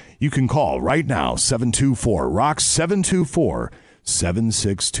 Otherwise, you can call right now, 724-ROCK,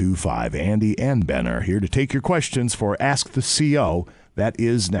 724-7625. Andy and Ben are here to take your questions for Ask the CO. That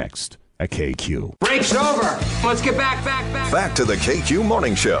is next at KQ. Break's over. Let's get back. Back to the KQ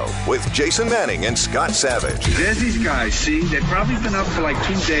Morning Show with Jason Manning and Scott Savage. There's these guys, see? They've probably been up for like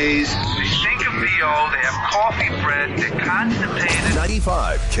 2 days. They stink VO, they have coffee bread, they're constipated.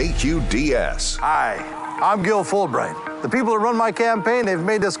 95 KQDS. Hi, I'm Gil Fulbright. The people that run my campaign, they've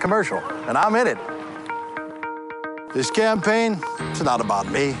made this commercial, and I'm in it. This campaign, it's not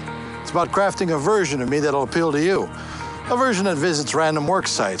about me. It's about crafting a version of me that'll appeal to you. A version that visits random work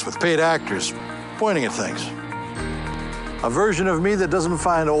sites with paid actors pointing at things. A version of me that doesn't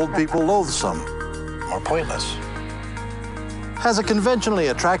find old people loathsome or pointless. Has a conventionally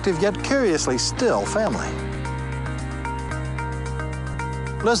attractive yet curiously still family.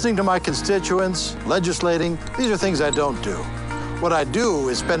 Listening to my constituents, legislating, these are things I don't do. What I do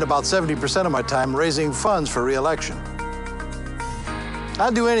is spend about 70% of my time raising funds for re-election.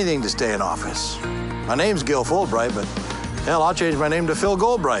 I'd do anything to stay in office. My name's Gil Fulbright, but hell, I'll change my name to Phil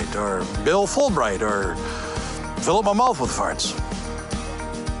Goldbright or Bill Fulbright or fill up my mouth with farts.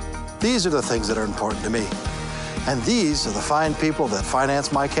 These are the things that are important to me. And these are the fine people that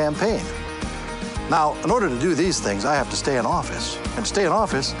finance my campaign. Now, in order to do these things, I have to stay in office. And to stay in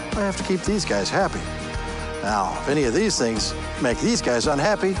office, I have to keep these guys happy. Now, if any of these things make these guys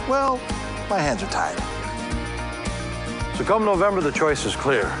unhappy, well, my hands are tied. So come November, the choice is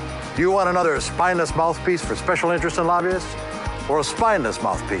clear. Do you want another spineless mouthpiece for special interest in lobbyists? Or a spineless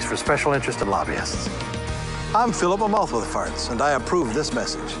mouthpiece for special interest in lobbyists? I'm Philip a Mouth with Farts, and I approve this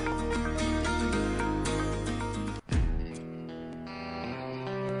message.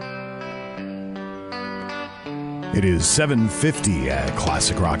 It is 7:50 at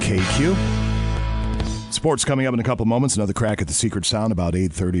Classic Rock KQ. Sports coming up in a couple moments. Another crack at the secret sound about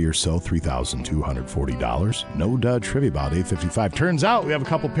 8:30 or so. $3,240. No dud trivia about 8:55. Turns out we have a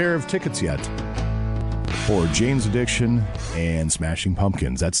couple pair of tickets yet for Jane's Addiction and Smashing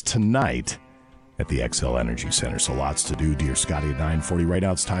Pumpkins. That's tonight at the XL Energy Center. So lots to do. Dear Scotty at 9:40. Right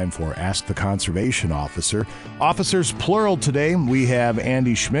now it's time for Ask the Conservation Officer. Officers plural today. We have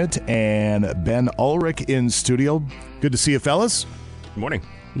Andy Schmidt and Ben Ulrich in studio. Good to see you, fellas. Good morning.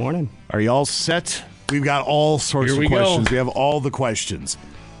 Morning. Are you all set? We've got all sorts of questions. We have all the questions.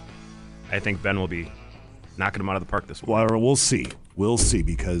 I think Ben will be knocking them out of the park this week. Well, we'll see. We'll see,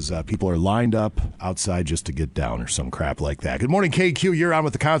 because people are lined up outside just to get down or some crap like that. Good morning, KQ. You're on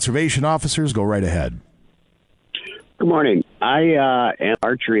with the conservation officers. Go right ahead. Good morning. I am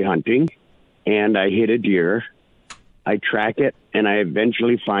archery hunting, and I hit a deer. I track it, and I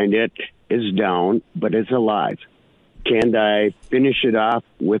eventually find it is down, but it's alive. Can I finish it off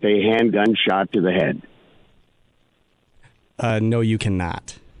with a handgun shot to the head? No, you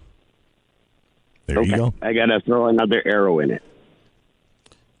cannot. There you go. I got to throw another arrow in it.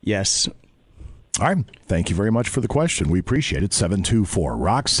 Yes. All right. Thank you very much for the question. We appreciate it.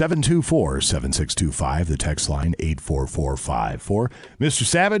 724-ROCK, 724-7625. The text line, 84454. Mr.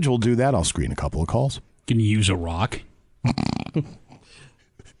 Savage will do that. I'll screen a couple of calls. Can you use a rock?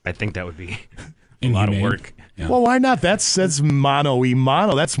 I think that would be a lot of work. Yeah. Well, why not? That's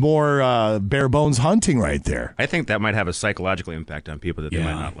mono-y-mono. That's more bare bones hunting right there. I think that might have a psychological impact on people that they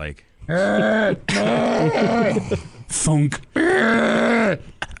might not like. Thunk.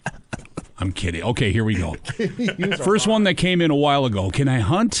 I'm kidding. Okay, here we go. First one that came in a while ago. Can I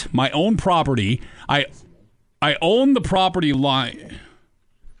hunt my own property? I own the property line.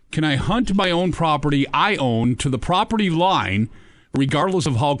 Can I hunt my own property I own to the property line, regardless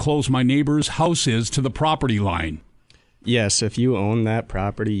of how close my neighbor's house is to the property line? Yes, if you own that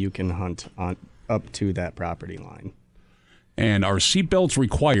property, you can hunt on up to that property line. And are seatbelts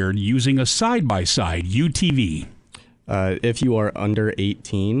required using a side-by-side UTV? If you are under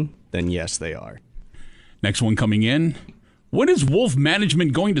 18, then yes, they are. Next one coming in. When is wolf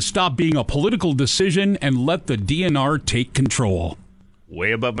management going to stop being a political decision and let the DNR take control?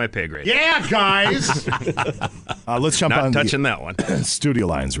 Way above my pay grade. Yeah, guys. Let's jump on touching that one. Studio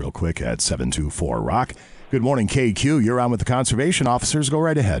lines real quick at 724-ROCK. Good morning, KQ. You're on with the conservation officers. Go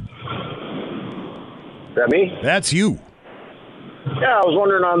right ahead. Is that me? That's you. Yeah, I was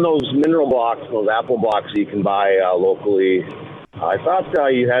wondering on those mineral blocks, those apple blocks that you can buy locally. I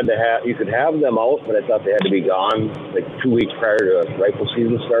thought you could have them out, but I thought they had to be gone like 2 weeks prior to rifle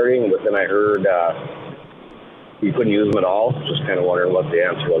season starting. But then I heard you couldn't use them at all. Just kind of wondering what the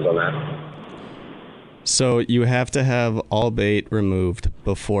answer was on that. So you have to have all bait removed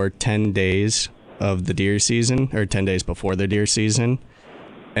before 10 days of the deer season, or 10 days before the deer season.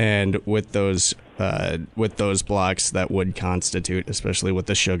 And with those blocks, that would constitute, especially with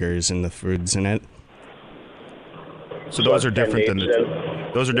the sugars and the foods in it. So those are different than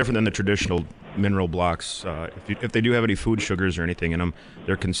the traditional mineral blocks. If they do have any food sugars or anything in them,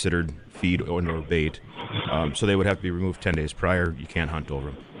 they're considered feed or bait. So they would have to be removed 10 days prior. You can't hunt over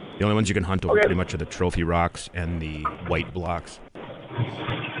them. The only ones you can hunt over pretty much are the trophy rocks and the white blocks.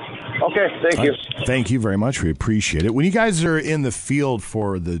 Okay, thank you. Thank you very much. We appreciate it. When you guys are in the field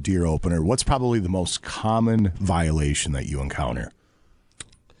for the deer opener, what's probably the most common violation that you encounter?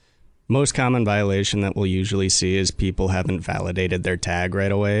 Most common violation that we'll usually see is people haven't validated their tag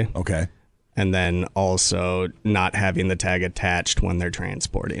right away. Okay. And then also not having the tag attached when they're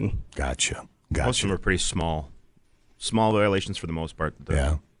transporting. Gotcha. Most of them are pretty small violations for the most part.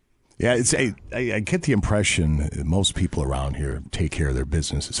 Yeah. Yeah, I get the impression most people around here take care of their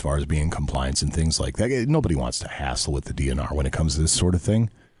business as far as being in compliance and things like that. Nobody wants to hassle with the DNR when it comes to this sort of thing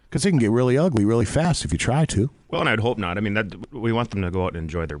because it can get really ugly really fast if you try to. Well, and I'd hope not. I mean, we want them to go out and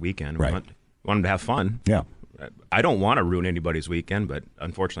enjoy their weekend. We want them to have fun. Yeah. I don't want to ruin anybody's weekend, but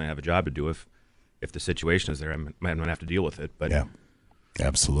unfortunately I have a job to do. If the situation is there, I'm going to have to deal with it. But yeah.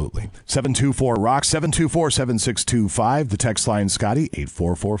 Absolutely. 724-ROCK, 724-7625. The text line, Scotty,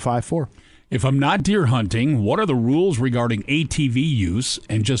 84454. If I'm not deer hunting, what are the rules regarding ATV use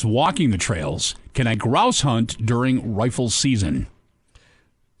and just walking the trails? Can I grouse hunt during rifle season?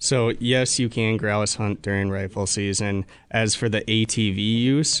 So, yes, you can grouse hunt during rifle season. As for the ATV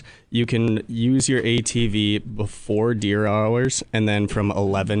use, you can use your ATV before deer hours and then from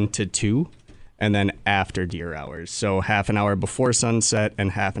 11 to 2. And then after deer hours. So half an hour before sunset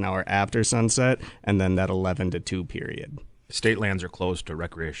and half an hour after sunset, and then that 11 to 2 period. State lands are closed to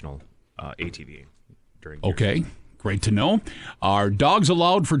recreational ATV during deer Okay, season. Great to know. Are dogs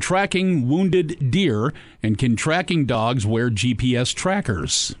allowed for tracking wounded deer, and can tracking dogs wear GPS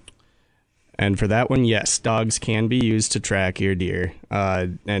trackers? And for that one, yes, dogs can be used to track your deer,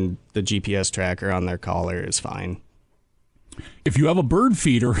 and the GPS tracker on their collar is fine. If you have a bird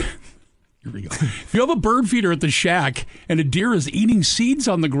feeder... Here we go. If you have a bird feeder at the shack and a deer is eating seeds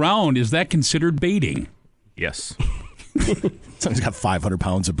on the ground, is that considered baiting? Yes. Someone's got 500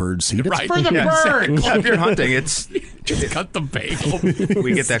 pounds of bird seed. Right. It's for the bird. Exactly. If you're hunting, it's just cut the bagel.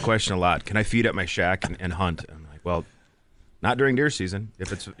 We get that question a lot. Can I feed at my shack and hunt? I'm like, well, not during deer season.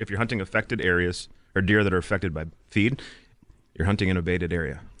 If you're hunting affected areas or deer that are affected by feed, you're hunting in a baited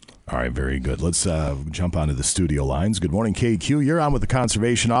area. All right, very good. Let's jump onto the studio lines. Good morning, KQ. You're on with the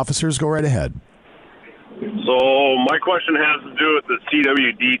conservation officers. Go right ahead. So my question has to do with the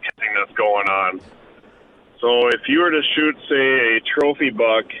CWD testing that's going on. So if you were to shoot, say, a trophy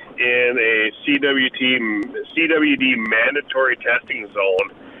buck in a CWD mandatory testing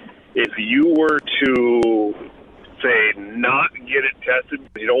zone, if you were to, say, not get it tested,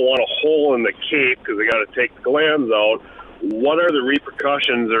 you don't want a hole in the cape because they got to take the glands out, what are the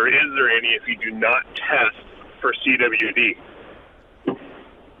repercussions, or is there any, if you do not test for CWD?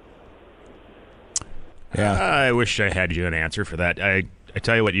 Yeah, I wish I had you an answer for that. I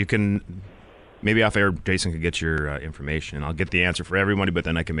tell you what, you can, maybe off air, Jason could get your information, and I'll get the answer for everybody, but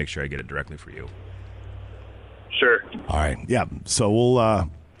then I can make sure I get it directly for you. Sure. All right, yeah, so we'll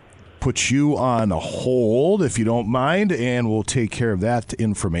put you on a hold, if you don't mind, and we'll take care of that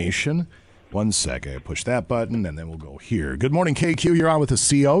information. 1 second. I push that button, and then we'll go here. Good morning, KQ. You're on with the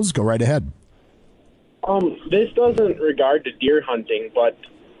COs. Go right ahead. This doesn't regard to deer hunting, but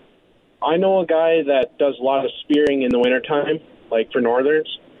I know a guy that does a lot of spearing in the wintertime, like for northerns.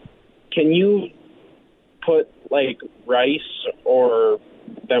 Can you put, like, rice or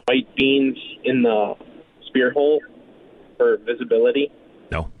the white beans in the spear hole for visibility?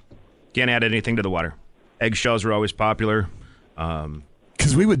 No. Can't add anything to the water. Eggshells were always popular.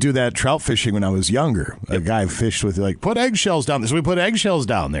 Because we would do that trout fishing when I was younger. A guy fished with, like, put eggshells down there. So we put eggshells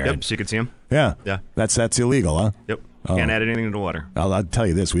down there. Yep, so you could see them. Yeah. Yeah. That's illegal, huh? Yep. Can't add anything to the water. I'll tell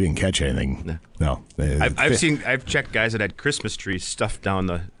you this, we didn't catch anything. No. I've checked guys that had Christmas trees stuffed down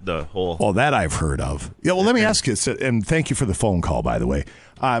the hole. Well, that I've heard of. Yeah, well, let me ask you, and thank you for the phone call, by the way.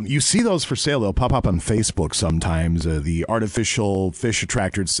 You see those for sale. They'll pop up on Facebook sometimes. The artificial fish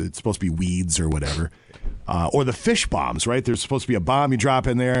attractor, it's supposed to be weeds or whatever. Or the fish bombs, right? There's supposed to be a bomb you drop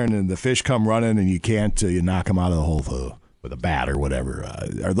in there, and then the fish come running, and you can't, you knock them out of the hole with a bat or whatever.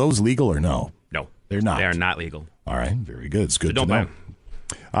 Are those legal or no? No. They're not. They are not legal. All right, very good. It's good so don't to know.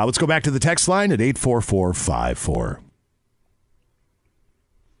 Buy them. Let's go back to the text line at 84454.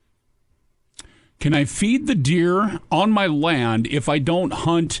 Can I feed the deer on my land if I don't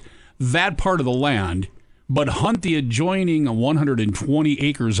hunt that part of the land, but hunt the adjoining 120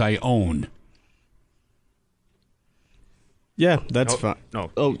 acres I own? Yeah, that's fine. No.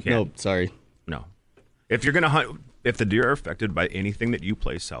 Oh, no, sorry. No. If you're going to hunt, if the deer are affected by anything that you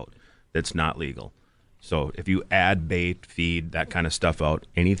place out, that's not legal. So if you add bait, feed, that kind of stuff out,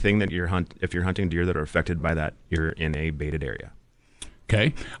 anything that if you're hunting deer that are affected by that, you're in a baited area.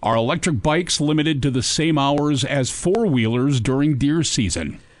 Okay. Are electric bikes limited to the same hours as four-wheelers during deer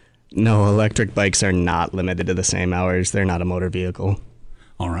season? No, electric bikes are not limited to the same hours. They're not a motor vehicle.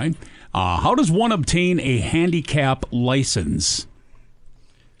 All right. How does one obtain a handicap license?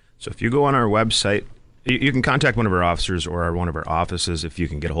 So if you go on our website, you can contact one of our officers or one of our offices if you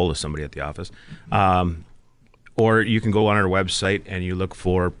can get a hold of somebody at the office. Or you can go on our website and you look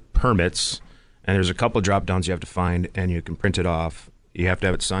for permits, and there's a couple of drop downs you have to find, and you can print it off. You have to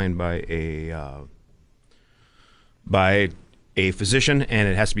have it signed by a physician, and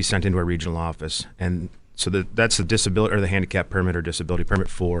it has to be sent into a regional office. And so that's the disability or the handicap permit or disability permit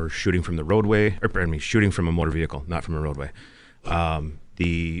for shooting from the roadway, or pardon me, shooting from a motor vehicle, not from a roadway.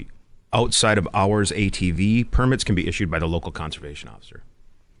 The outside of hours ATV permits can be issued by the local conservation officer.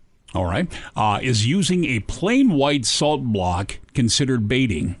 All right. Is using a plain white salt block considered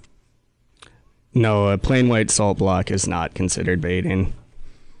baiting? No, a plain white salt block is not considered baiting.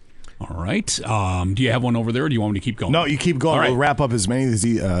 All right. Do you have one over there, or do you want me to keep going? No, you keep going. All right. We'll wrap up as many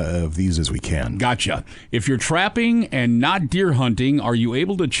of these as we can. Gotcha. If you're trapping and not deer hunting, are you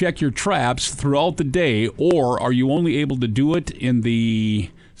able to check your traps throughout the day, or are you only able to do it in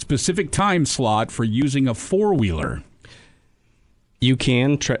the specific time slot for using a four-wheeler? You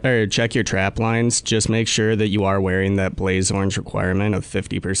can check your trap lines. Just make sure that you are wearing that blaze orange requirement of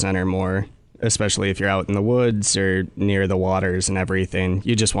 50% or more, especially if you're out in the woods or near the waters and everything.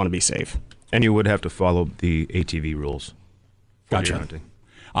 You just want to be safe. And you would have to follow the ATV rules for Gotcha. deer hunting.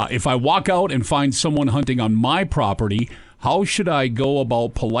 If I walk out and find someone hunting on my property, how should I go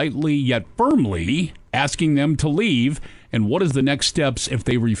about politely yet firmly asking them to leave? And what is the next steps if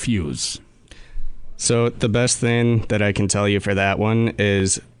they refuse? So the best thing that I can tell you for that one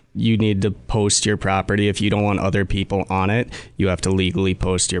is you need to post your property. If you don't want other people on it, you have to legally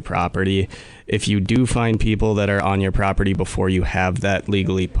post your property. If you do find people that are on your property before you have that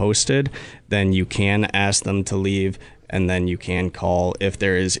legally posted, then you can ask them to leave, and then you can call if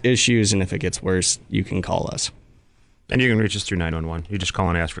there is issues, and if it gets worse, you can call us. And you can reach us through 911. You just call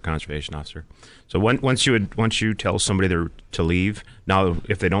and ask for conservation officer. So once you tell somebody they're to leave, now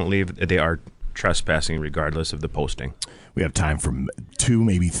if they don't leave, they are trespassing regardless of the posting. We have time for 2,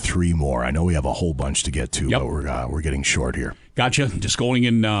 maybe 3 more. I know we have a whole bunch to get to, Yep. but we're getting short here. Gotcha. Just going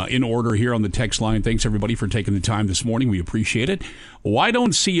in order here on the text line. Thanks, everybody, for taking the time this morning. We appreciate it. Why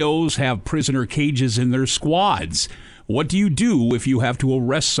don't COs have prisoner cages in their squads? What do you do if you have to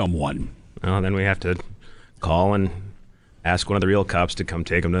arrest someone? Well, then we have to call and ask one of the real cops to come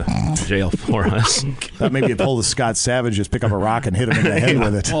take them to jail for us. Thought maybe you pull the Scott Savage, just pick up a rock and hit him in the head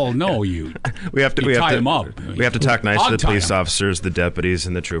with it. Oh no, we have to tie him up. We have to talk nice to the police him. officers, the deputies,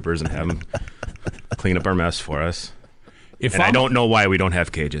 and the troopers, and have them clean up our mess for us. If I don't know why we don't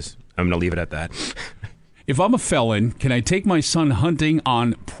have cages. I'm going to leave it at that. If I'm a felon, can I take my son hunting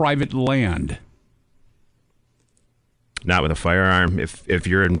on private land? Not with a firearm. If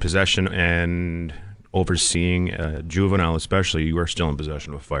you're in possession and overseeing a juvenile especially, you are still in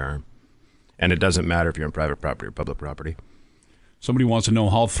possession of a firearm. And it doesn't matter if you're in private property or public property. Somebody wants to know,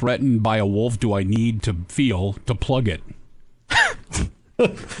 how threatened by a wolf do I need to feel to plug it?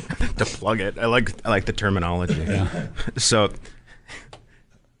 To plug it. I like the terminology. Yeah. So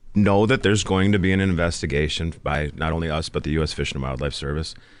know that there's going to be an investigation by not only us, but the U.S. Fish and Wildlife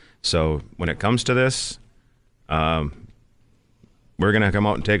Service. So when it comes to this, we're going to come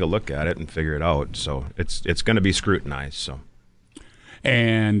out and take a look at it and figure it out. So it's going to be scrutinized. So,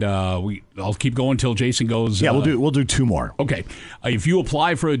 and I'll keep going until Jason goes. Yeah, we'll do 2 more. Okay. If you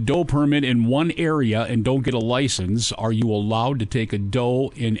apply for a doe permit in one area and don't get a license, are you allowed to take a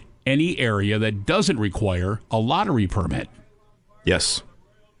doe in any area that doesn't require a lottery permit? Yes.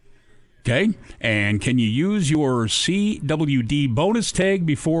 Okay. And can you use your CWD bonus tag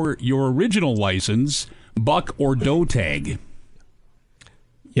before your original license, buck or doe tag?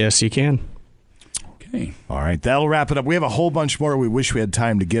 Yes, you can. Okay. All right, that'll wrap it up. We have a whole bunch more we wish we had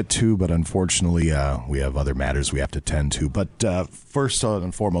time to get to, but unfortunately, we have other matters we have to tend to. But first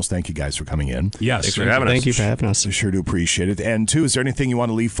and foremost, thank you guys for coming in. Yes. Thanks for having us. Thank you for having us. I sure do appreciate it. And 2, is there anything you want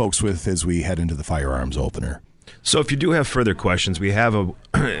to leave folks with as we head into the firearms opener? So if you do have further questions, we have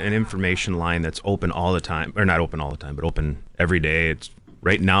an information line that's open all the time, or not open all the time, but open every day. It's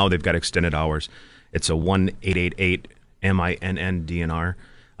right now they've got extended hours. It's a 1-888-MINN-DNR.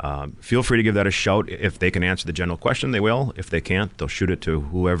 Feel free to give that a shout. If they can answer the general question, they will. If they can't, they'll shoot it to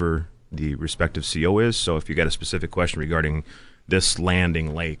whoever the respective CO is. So if you got a specific question regarding this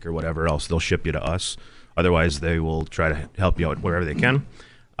landing lake or whatever else, they'll ship you to us. Otherwise, they will try to help you out wherever they can.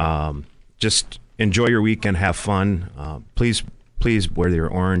 Just enjoy your weekend, have fun. Please wear your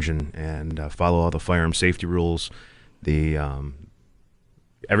orange and follow all the firearm safety rules.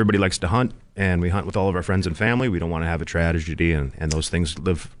 Everybody likes to hunt, and we hunt with all of our friends and family. We don't want to have a tragedy, and those things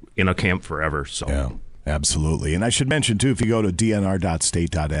live in a camp forever. So yeah. Absolutely. And I should mention, too, if you go to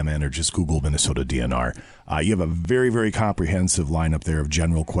dnr.state.mn or just Google Minnesota DNR, you have a very, very comprehensive lineup there of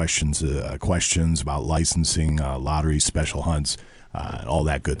general questions about licensing, lottery, special hunts, all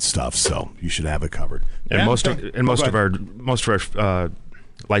that good stuff. So you should have it covered. And most of our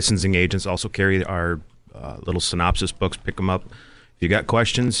licensing agents also carry our little synopsis books. Pick them up. If you got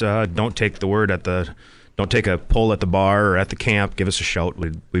questions, don't take a poll at the bar or at the camp. Give us a shout.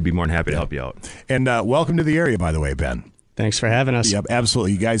 We'd be more than happy to help you out. And welcome to the area, by the way, Ben. Thanks for having us. Yep,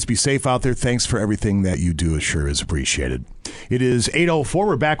 absolutely. You guys be safe out there. Thanks for everything that you do. It sure is appreciated. It is 8:04.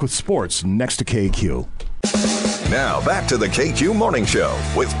 We're back with sports next to KQ. Now back to the KQ Morning Show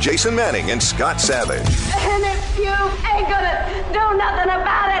with Jason Manning and Scott Savage. And if you ain't gonna do nothing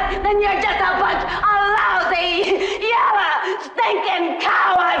about it, then you're just a bunch of lousy, yellow, stinking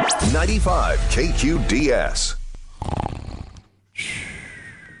cowards. 95 KQDS.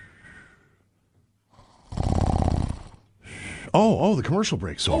 Oh, the commercial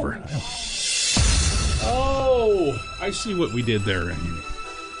break's over. Oh, I see what we did there.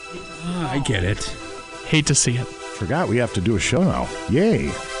 I get it. Hate to see it. Forgot we have to do a show now.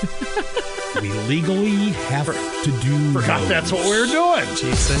 Yay. We legally have to do Forgot that's what we're doing.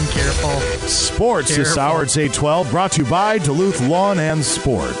 Jason, careful. Sports this hour. It's 8:12. Brought to you by Duluth Lawn and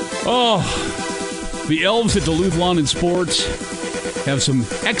Sport. Oh, the elves at Duluth Lawn and Sports have some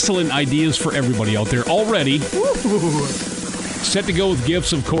excellent ideas for everybody out there already. Woo. Set to go with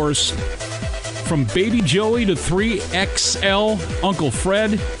gifts, of course. From Baby Joey to 3XL, Uncle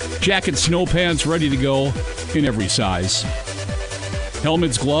Fred, jacket, snow pants ready to go in every size.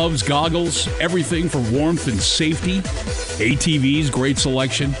 Helmets, gloves, goggles, everything for warmth and safety. ATVs, great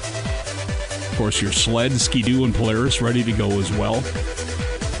selection. Of course, your sled, Ski-Doo, and Polaris ready to go as well.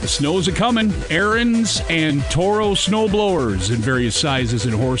 The snows are coming. Ariens and Toro snow blowers in various sizes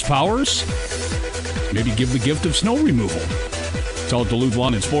and horsepowers. Maybe give the gift of snow removal. It's all Duluth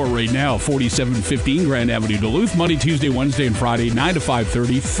Lawn and Sport right now, 4715 Grand Avenue, Duluth. Monday, Tuesday, Wednesday, and Friday, 9 to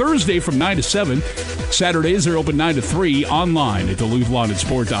 5:30. Thursday from 9 to 7. Saturdays, they're open 9 to 3. Online at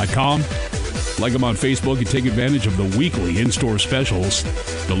DuluthLawnandSport.com. Like them on Facebook and take advantage of the weekly in-store specials.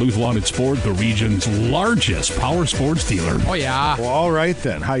 Duluth Lawn and Sport, the region's largest power sports dealer. Oh, yeah. Well, all right,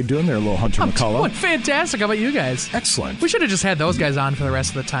 then. How you doing there, little Hunter McCullough? Doing fantastic. How about you guys? Excellent. We should have just had those guys on for the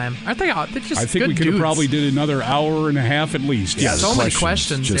rest of the time. Aren't they? They're just I think good we could have dudes. probably did another hour and a half at least. Yeah, so many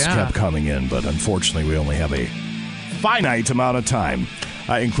questions just kept coming in, but unfortunately we only have a finite amount of time,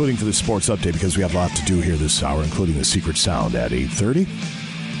 including for the sports update, because we have a lot to do here this hour, including the secret sound at 8:30.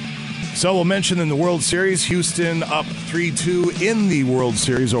 So we'll mention in the World Series, Houston up 3-2 in the World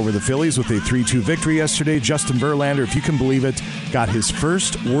Series over the Phillies with a 3-2 victory yesterday. Justin Verlander, if you can believe it, got his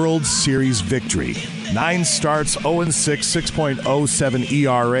first World Series victory. 9 starts, 0-6, 6.07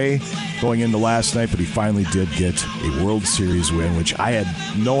 ERA going into last night, but he finally did get a World Series win, which I had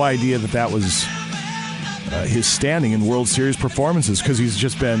no idea that was his standing in World Series performances, because he's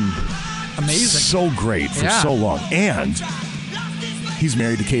just been amazing, so great for so long. And he's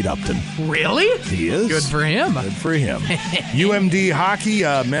married to Kate Upton. Really? He is. Good for him. Good for him. UMD hockey,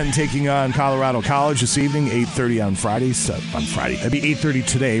 men taking on Colorado College this evening, 8:30 on Friday. That'd be 8:30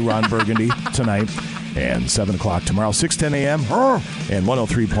 today, Ron Burgundy tonight, and 7 o'clock tomorrow, 6:10 a.m. and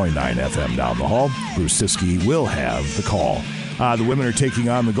 103.9 FM down the hall. Bruce Siskey will have the call. The women are taking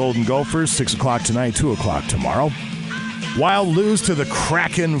on the Golden Gophers, 6 o'clock tonight, 2 o'clock tomorrow. Wild lose to the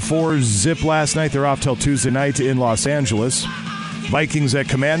Kraken 4-zip last night. They're off till Tuesday night in Los Angeles. Vikings at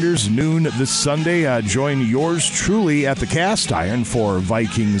Commanders, noon this Sunday. Join yours truly at the Cast Iron for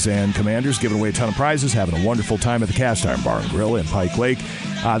Vikings and Commanders, giving away a ton of prizes, having a wonderful time at the Cast Iron Bar and Grill in Pike Lake.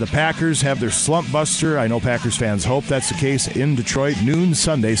 The Packers have their Slump Buster. I know Packers fans hope that's the case in Detroit, noon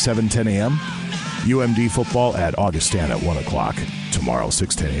Sunday, 7:10 a.m. UMD football at Augustana at 1 o'clock tomorrow,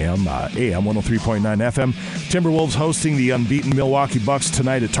 6:10 a.m. AM 103.9 FM. Timberwolves hosting the unbeaten Milwaukee Bucks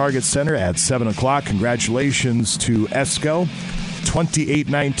tonight at Target Center at 7 o'clock. Congratulations to ESCO.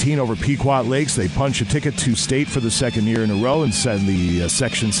 28-19 over Pequot Lakes. They punch a ticket to state for the second year in a row and send the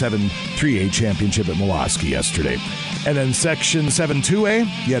Section 7 3A championship at Mulaski yesterday. And then Section 7 2A,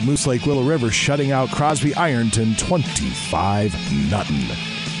 you had Moose Lake Willow River shutting out Crosby Ironton 25-0.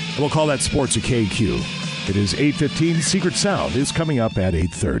 We'll call that sports at KQ. It is 8:15. Secret Sound is coming up at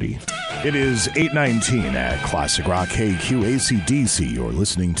 8:30. It is 8:19 at Classic Rock KQ AC/DC. You're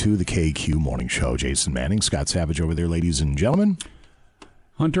listening to the KQ Morning Show. Jason Manning, Scott Savage over there, ladies and gentlemen.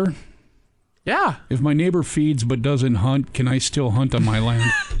 Hunter? Yeah. If my neighbor feeds but doesn't hunt, can I still hunt on my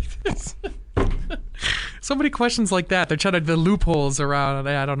land? So many questions like that. They're trying to the loopholes around.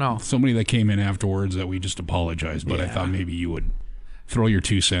 I don't know. So many that came in afterwards that we just apologized, but I thought maybe you would throw your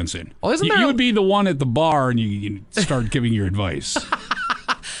 2 cents in. Well, isn't you, there you would be the one at the bar and you start giving your advice.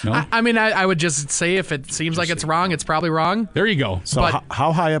 No? I mean, I would just say if it seems like it's wrong, it's probably wrong. There you go. So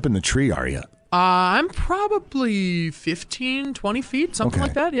how high up in the tree are you? I'm probably 15, 20 feet, something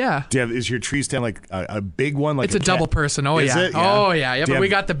like that, yeah. Is your tree stand like a big one? Like it's a double person, oh yeah. It? Oh yeah, but we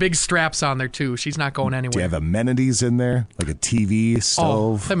got the big straps on there too. She's not going anywhere. Do you have amenities in there? Like a TV,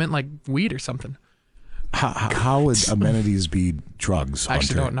 stove? I meant like weed or something. How would amenities be drugs? I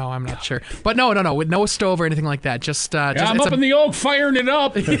actually don't know. I'm not sure. But no, with no stove or anything like that. Just I'm up in the oak firing it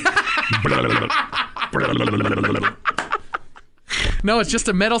up. No, it's just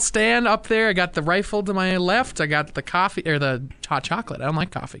a metal stand up there. I got the rifle to my left. I got the coffee or the hot chocolate. I don't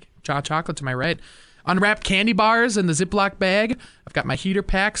like coffee. Hot chocolate to my right. Unwrapped candy bars in the Ziploc bag. I've got my heater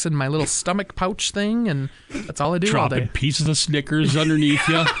packs and my little stomach pouch thing, and that's all I do all day. Dropping pieces of Snickers underneath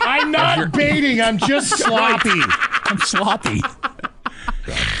you. I'm not baiting. I'm just sloppy. I'm sloppy.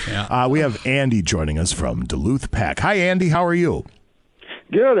 Yeah. We have Andy joining us from Duluth Pack. Hi, Andy. How are you?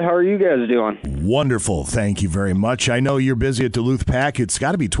 Good. How are you guys doing? Wonderful. Thank you very much. I know you're busy at Duluth Pack. It's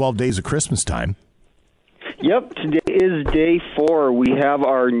got to be 12 days of Christmas time. Yep. Today is day 4. We have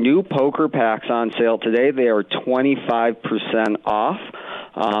our new poker packs on sale today. They are 25% off.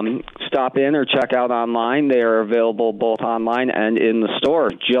 Stop in or check out online. They are available both online and in the store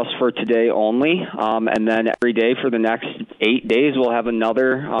just for today only. And then every day for the next 8 days, we'll have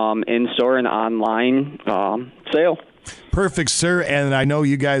another in-store and online sale. Perfect, sir. And I know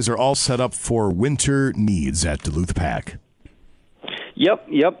you guys are all set up for winter needs at Duluth Pack. Yep.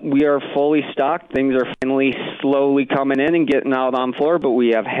 We are fully stocked. Things are finally slowly coming in and getting out on floor, but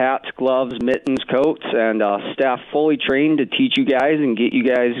we have hats, gloves, mittens, coats, and staff fully trained to teach you guys and get you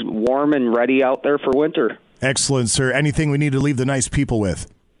guys warm and ready out there for winter. Excellent, sir. Anything we need to leave the nice people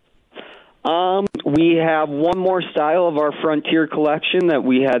with? We have one more style of our Frontier collection that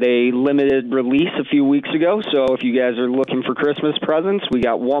we had a limited release a few weeks ago. So if you guys are looking for Christmas presents, we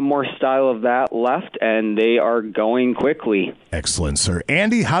got one more style of that left, and they are going quickly. Excellent, sir.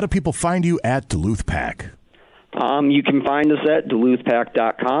 Andy, how do people find you at Duluth Pack? You can find us at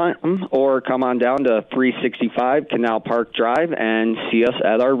DuluthPack.com or come on down to 365 Canal Park Drive and see us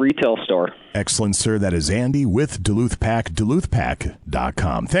at our retail store. Excellent, sir. That is Andy with Duluth Pack,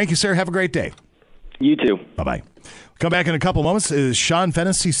 DuluthPack.com. Thank you, sir. Have a great day. You too. Bye-bye. Come back in a couple moments. Is Sean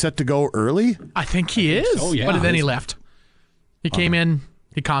Fennessy set to go early? I think he is. Oh, yeah. But then he left. He came in,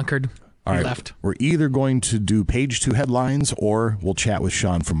 he conquered, All right. left. We're either going to do page 2 headlines or we'll chat with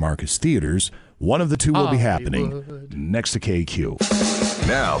Sean from Marcus Theaters. One of the two will be happening next to KQ.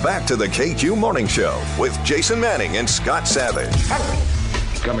 Now back to the KQ Morning Show with Jason Manning and Scott Savage.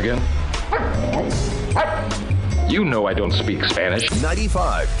 Come again? You know I don't speak Spanish.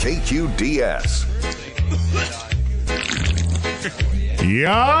 95 KQDS.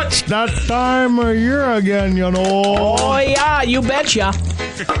 Yeah, it's that time of year again, you know. Oh, yeah, you betcha.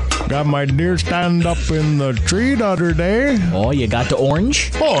 Got my deer stand up in the tree the other day. Oh, you got the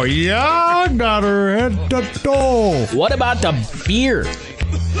orange? Oh, yeah, got her head to toe. What about the beer?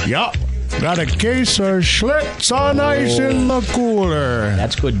 Yeah, got a case of Schlitz on ice in the cooler.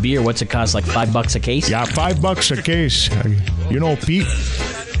 That's good beer. What's it cost, like $5 a case? Yeah, $5 a case. You know Pete?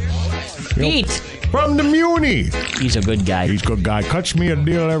 Pete? From the Muni. He's a good guy. He's a good guy. Cuts me a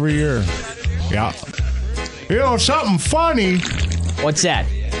deal every year. Yeah. You know, something funny. What's that?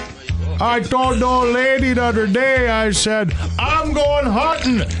 I told the old lady the other day, I said, I'm going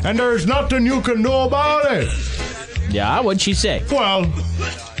hunting, and there's nothing you can do about it. Yeah, what'd she say? Well,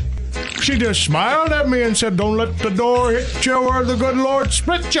 she just smiled at me and said, don't let the door hit you or the good Lord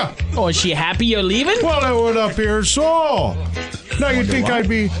split you. Oh, is she happy you're leaving? Well, it would appear so. Now you think I'd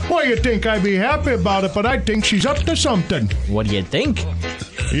be happy about it, but I think she's up to something. What do you think?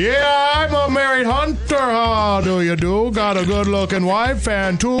 Yeah, I'm a married hunter. How do you do? Got a good-looking wife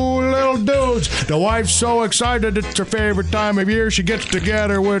and 2 little dudes. The wife's so excited it's her favorite time of year. She gets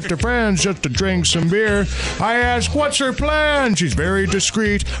together with her friends just to drink some beer. I ask, what's her plan? She's very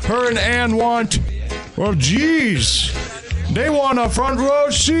discreet. Her and Ann want, well, geez, they want a front row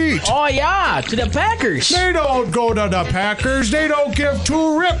seat. Oh, yeah, to the Packers. They don't go to the Packers. They don't give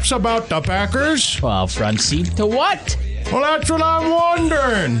 2 rips about the Packers. Well, front seat to what? Well, that's what I'm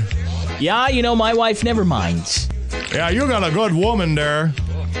wondering. Yeah, you know, my wife never minds. Yeah, you got a good woman there.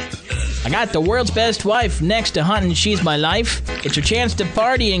 I got the world's best wife next to hunting. She's my life. It's her chance to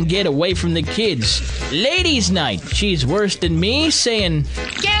party and get away from the kids. Ladies' night. She's worse than me, saying,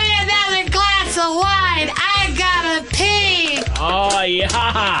 Give me another glass of wine. I gotta pee. Oh,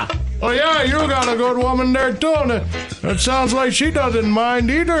 yeah. Oh, yeah, you got a good woman there, too. It sounds like she doesn't mind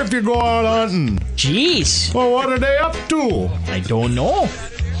either if you go out hunting. Jeez. Well, what are they up to? I don't know.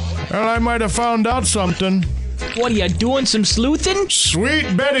 Well, I might have found out something. What, are you doing some sleuthing?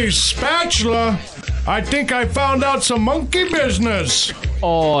 Sweet Betty's spatula. I think I found out some monkey business.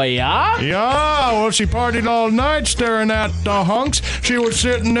 Oh, yeah? Yeah, well, she partied all night staring at the hunks. She was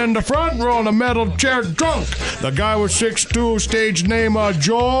sitting in the front row in a metal chair drunk. The guy was 6'2", stage name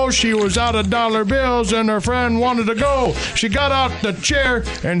Joe. She was out of dollar bills and her friend wanted to go. She got out the chair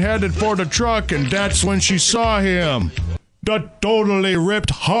and headed for the truck, and that's when she saw him. The totally ripped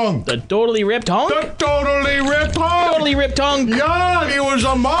hunk. The totally ripped hunk? The totally ripped hunk. Totally ripped hunk. Yeah, he was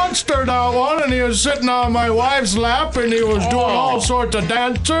a monster, that one, and he was sitting on my wife's lap, and he was doing all sorts of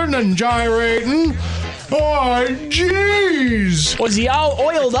dancing and gyrating. Oh, jeez. Was he all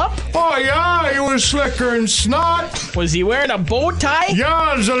oiled up? Oh, yeah, he was slicker than snot. Was he wearing a bow tie?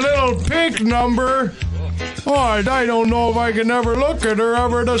 Yeah, it's a little pink number. Oh, I don't know if I can ever look at her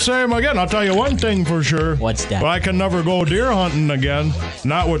ever the same again. I'll tell you one thing for sure. What's that? Well, I can never go deer hunting again.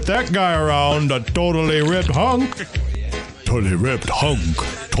 Not with that guy around, the totally ripped hunk. Totally ripped hunk.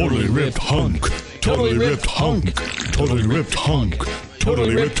 Totally ripped hunk. Totally ripped hunk. Totally ripped hunk.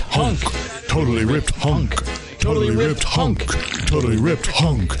 Totally ripped hunk. Totally ripped hunk. Totally ripped hunk. Totally ripped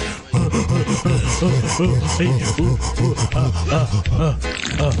hunk.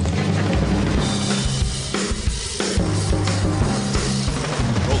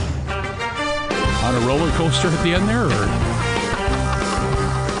 On a roller coaster at the end there, or?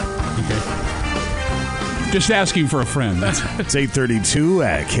 Okay. Just asking for a friend. It's 8:32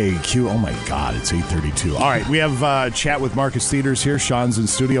 at KQ. Oh my God, it's 8:32. All right, we have chat with Marcus Theaters here. Sean's in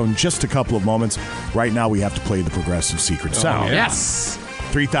studio in just a couple of moments. Right now, we have to play the Progressive Secret Sound. Yes.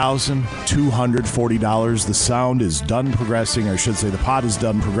 $3,240. The sound is done progressing, or I should say the pot is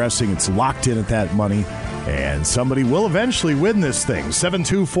done progressing. It's locked in at that money, and somebody will eventually win this thing.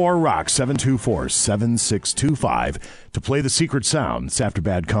 724-ROCK, 724-7625 to play the secret sound. It's After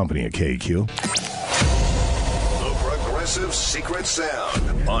Bad Company at KQ. The Progressive Secret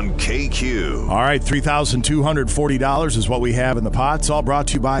Sound on KQ. All right, $3,240 is what we have in the pot. It's all brought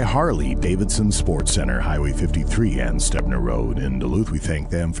to you by Harley Davidson Sports Center, Highway 53 and Stebner Road in Duluth. We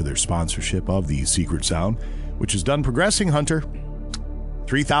thank them for their sponsorship of the Secret Sound, which is done progressing, Hunter.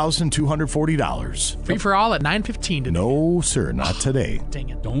 $3,240. Free for all at 9:15 today. No, sir, not today. Dang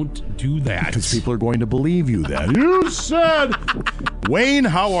it. Don't do that. Because people are going to believe you then. You said. Wayne,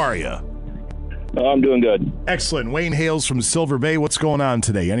 how are you? I'm doing good. Excellent. Wayne hails from Silver Bay. What's going on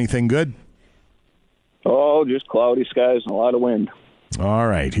today? Anything good? Oh, just cloudy skies and a lot of wind. All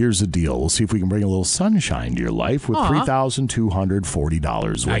right, here's the deal. We'll see if we can bring a little sunshine to your life with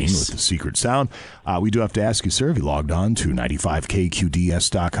 $3,240, Wayne, with the Secret Sound. We do have to ask you, sir, have you logged on to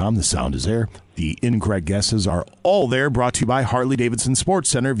 95KQDS.com? The sound is there. The incorrect guesses are all there, brought to you by Harley Davidson Sports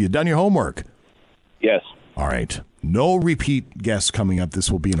Center. Have you done your homework? Yes. All right. No repeat guess coming up.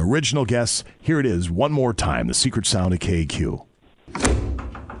 This will be an original guess. Here it is one more time, the Secret Sound of KQ.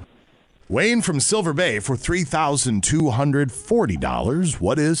 Wayne from Silver Bay for $3,240.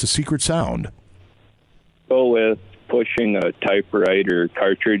 What is a secret sound? Go with pushing a typewriter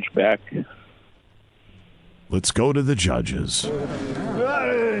cartridge back. Let's go to the judges.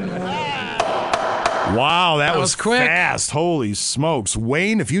 Wow, that was quick. Fast. Holy smokes.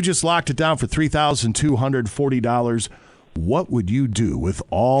 Wayne, if you just locked it down for $3,240, what would you do with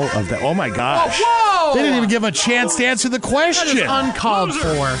all of that? Oh, my gosh. Whoa! They didn't even give him a chance to answer the question. That is uncalled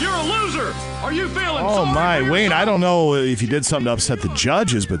for. You're a loser. Are you feeling Oh, my. Wayne, I don't know if you did something to upset the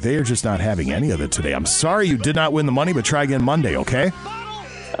judges, but they are just not having any of it today. I'm sorry you did not win the money, but try again Monday, okay?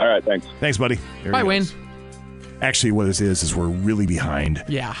 All right, thanks. Thanks, buddy. There Bye, he Wayne. goes. Actually, what this is we're really behind.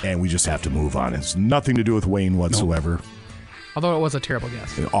 Yeah. And we just have to move on. It's nothing to do with Wayne whatsoever. Although it was a terrible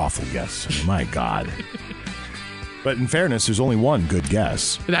guess. An awful guess. I mean, my God. But in fairness, there's only one good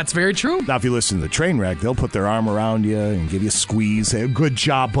guess. That's very true. Now, if you listen to the train wreck, they'll put their arm around you and give you a squeeze. Say, good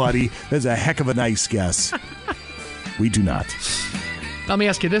job, buddy. That's a heck of a nice guess. We do not. Let me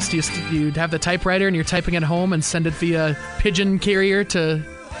ask you this. Do you have the typewriter and you're typing at home and send it via pigeon carrier to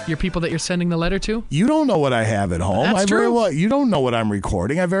your people that you're sending the letter to? You don't know what I have at home. That's true. You don't know what I'm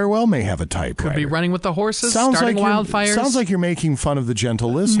recording. I very well may have a typewriter. Could be running with the horses, starting wildfires. Sounds like you're making fun of the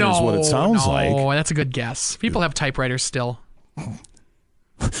gentle listeners, what it sounds like. No, that's a good guess. People have typewriters still.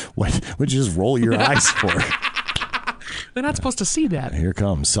 What would you just roll your eyes for? They're not supposed to see that. Here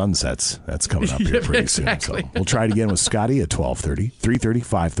comes Sunsets. That's coming up here pretty exactly. soon. So we'll try it again with Scotty at 12:30, 3:30,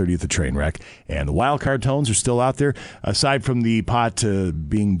 5:30 at the train wreck. And the wild card tones are still out there. Aside from the pot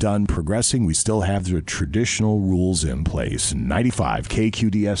being done progressing, we still have the traditional rules in place.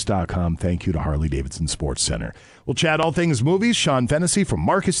 95KQDS.com. Thank you to Harley Davidson Sports Center. We'll chat all things movies. Sean Fennessy from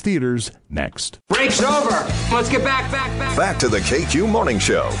Marcus Theaters next. Break's over. Let's get back. Back to the KQ Morning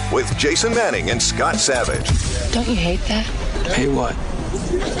Show with Jason Manning and Scott Savage. Don't you hate that? Hey, what?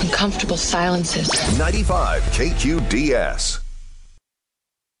 Uncomfortable silences. 95 KQDS.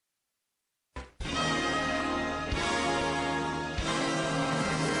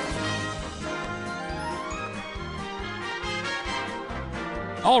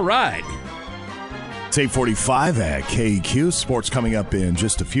 All right. It's 8:45 at KQ. Sports coming up in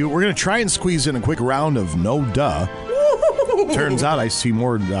just a few. We're going to try and squeeze in a quick round of No Duh. Turns out I see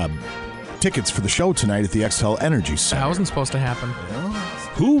more tickets for the show tonight at the XL Energy Center. That wasn't supposed to happen.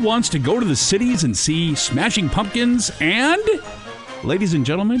 Who wants to go to the cities and see Smashing Pumpkins and, ladies and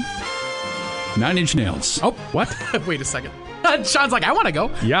gentlemen, 9 Inch Nails? Oh, what? Wait a second. Sean's like, I want to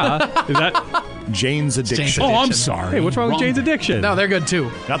go. Yeah. Is that Jane's Addiction? Oh, I'm sorry. Hey, what's wrong with Jane's Addiction? No, they're good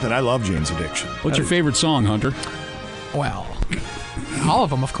too. Not that I love Jane's Addiction. What's your favorite song, Hunter? Well, all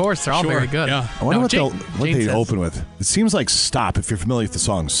of them, of course. They're all very good. Yeah. I wonder No, what Jane they says. open with. It seems like Stop, if you're familiar with the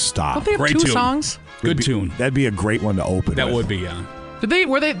song Stop. Don't they have Great two tune. songs? Good tune. That'd be a great one to open That with. would be, yeah.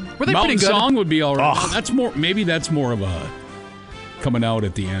 Were they Mountain pretty good? Song would be all right. Oh. That's more. Maybe that's more of a coming out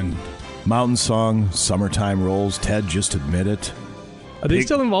at the end. Mountain Song, Summertime Rolls, Ted, just admit it. Are they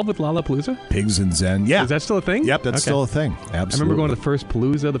still involved with Lollapalooza? Pigs and Zen. Yeah. Is that still a thing? Yep, that's still a thing. Absolutely. I remember going to the first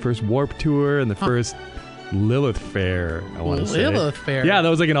Palooza, the first Warp Tour, and the first Lilith Fair, I want to say. Lilith Fair. Yeah, that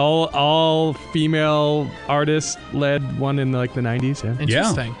was like an all female artist led one in like the 90s. Yeah.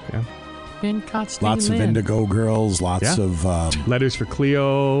 Interesting. Yeah. In Cotstein Lots of Land. Indigo Girls, lots of... Letters for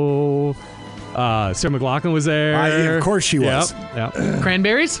Cleo. Sarah McLachlan was there. of course she was. Yep.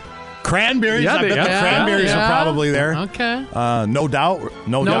 Cranberries? Cranberries? Yeah, I bet the yeah, Cranberries yeah. are probably there. Okay. No Doubt.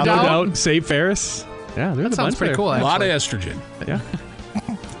 No No Doubt. No Doubt. doubt. Save Ferris. Yeah, there's That a sounds bunch pretty there. cool, A actually. lot of estrogen. Yeah.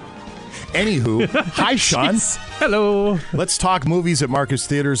 Anywho, hi, Sean. Hello. Let's talk movies at Marcus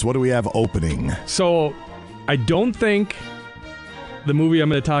Theaters. What do we have opening? So, I don't think the movie I'm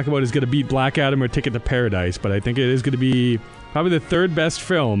going to talk about is going to beat Black Adam or Ticket to Paradise, but I think it is going to be probably the third best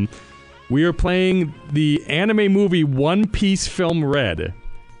film. We are playing the anime movie One Piece Film Red.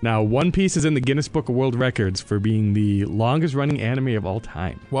 Now, One Piece is in the Guinness Book of World Records for being the longest running anime of all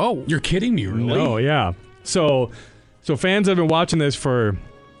time. Whoa. You're kidding me, really? No, yeah. So fans have been watching this for,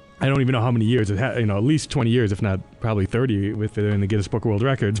 I don't even know how many years. At least 20 years, if not probably 30, with it in the Guinness Book of World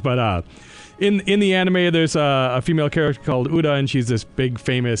Records. But in the anime, there's a female character called Uda, and she's this big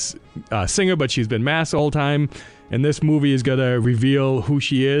famous singer, but she's been masked the whole time. And this movie is gonna reveal who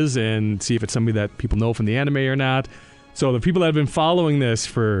she is and see if it's somebody that people know from the anime or not. So the people that have been following this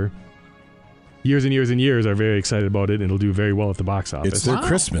for years and years and years are very excited about it, and it'll do very well at the box office. It's their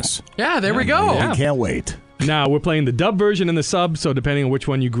Christmas. Yeah, there we go. I can't wait. Now, we're playing the dub version and the sub, so depending on which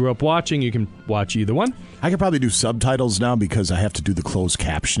one you grew up watching, you can watch either one. I could probably do subtitles now because I have to do the closed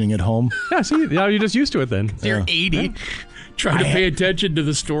captioning at home. Yeah, see, now you're just used to it then. You're 80. Try to pay attention to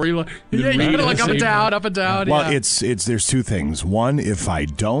the storyline. Yeah, you gotta look up and down, up and down. Well, yeah. it's there's two things. One, if I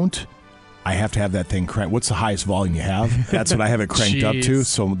don't, I have to have that thing cranked. What's the highest volume you have? That's what I have it cranked up to. Jeez.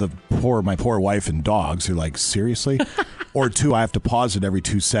 So my poor wife and dogs are like, seriously? Or two, I have to pause it every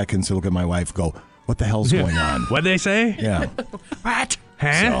 2 seconds to look at my wife, go, what the hell's going on? What'd they say? Yeah. What?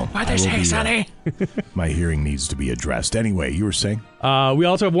 Huh? So What'd I they will say, be, Sonny? my hearing needs to be addressed. Anyway, you were saying? We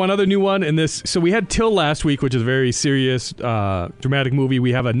also have one other new one in this. So we had Till last week, which is a very serious, dramatic movie.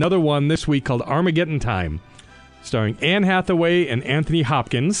 We have another one this week called Armageddon Time, starring Anne Hathaway and Anthony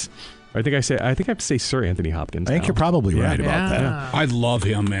Hopkins. I think I have to say Sir Anthony Hopkins. I think you're probably right about that. I love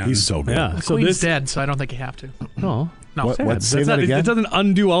him, man. He's so good. Yeah. So Queen's this dead, so I don't think you have to. No. No. What, say that again? It doesn't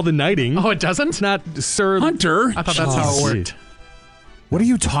undo all the knighting. Oh, it doesn't? It's not Sir Hunter. I thought that's how it worked. What are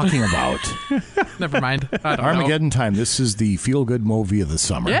you talking about? Never mind. I don't Armageddon Time. This is the feel-good movie of the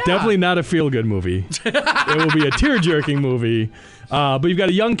summer. Yeah. Definitely not a feel-good movie. It will be a tear-jerking movie. But you've got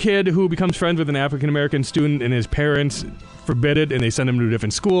a young kid who becomes friends with an African-American student, and his parents forbid it, and they send him to a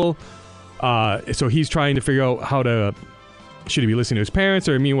different school. So he's trying to figure out how to... Should he be listening to his parents?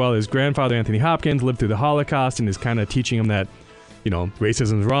 Or meanwhile, his grandfather, Anthony Hopkins, lived through the Holocaust and is kind of teaching him that,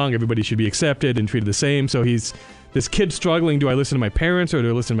 racism is wrong, everybody should be accepted and treated the same. So he's... This kid struggling, do I listen to my parents or do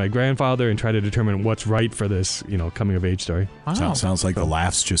I listen to my grandfather and try to determine what's right for this, coming of age story? Wow. Sounds like the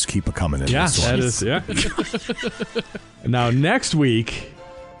laughs just keep a coming in. Yeah, this one. that is, yeah. Now, next week,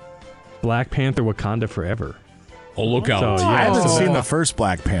 Black Panther Wakanda Forever. Oh, look out. So, I haven't so- seen the first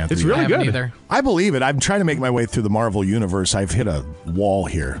Black Panther. It's yet. really I haven't good. either. I believe it. I'm trying to make my way through the Marvel Universe. I've hit a wall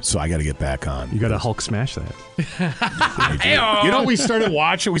here, so I got to get back on. You got to Hulk smash that. We started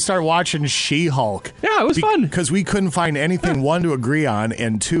watching She-Hulk. Yeah, it was fun. Because we couldn't find anything, one, to agree on,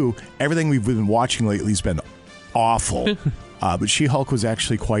 and two, everything we've been watching lately has been awful. But She-Hulk was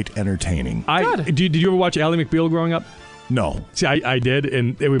actually quite entertaining. Did you ever watch Ally McBeal growing up? No. See, I did,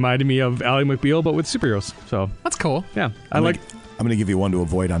 and it reminded me of Ally McBeal, but with superheroes. So that's cool. Yeah, I'm going to give you one to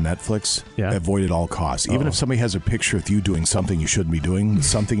avoid on Netflix. Yeah. Avoid at all costs. Even if somebody has a picture of you doing something you shouldn't be doing,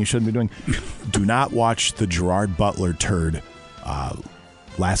 do not watch the Gerard Butler turd,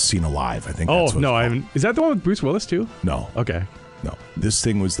 Last Seen Alive. I think. That's what no, it's I haven't. Is that the one with Bruce Willis too? No. Okay. No. This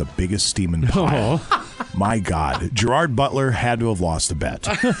thing was the biggest steaming pile. My God. Gerard Butler had to have lost a bet.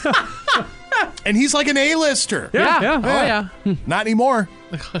 And he's like an A-lister. Yeah. Not anymore.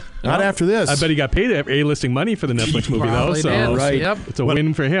 Not after this. I bet he got paid A-listing money for the Netflix movie, though. So it's a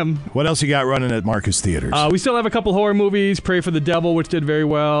win for him. What else you got running at Marcus Theaters? We still have a couple horror movies. Pray for the Devil, which did very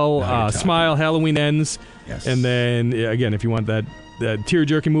well. Smile, Halloween Ends. Yes. And then, again, if you want that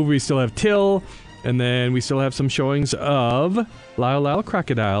tear-jerking movie, we still have Till. And then we still have some showings of Lyle Lyle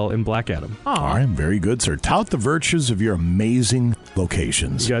Crocodile and Black Adam. All right, very good, sir. Tout the virtues of your amazing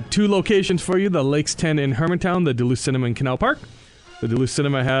locations. We got 2 locations for you, the Lakes 10 in Hermantown, the Duluth Cinema in Canal Park. The Duluth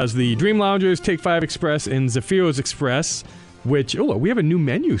Cinema has the Dream Loungers, Take 5 Express, and Zephyros Express, which, we have a new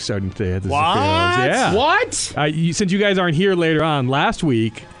menu starting today at the Zephyros. Yeah. What? Since you guys aren't here later on, last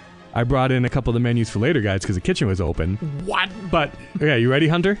week, I brought in a couple of the menus for later guys because the kitchen was open. What? But, okay, you ready,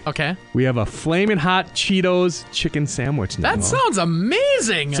 Hunter? Okay. We have a Flamin' Hot Cheetos chicken sandwich now. That sounds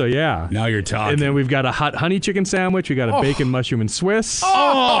amazing. So, yeah. Now you're talking. And then we've got a hot honey chicken sandwich. We got a bacon, mushroom, and Swiss.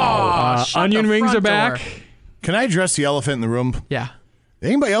 Onion rings are back. Can I address the elephant in the room? Yeah.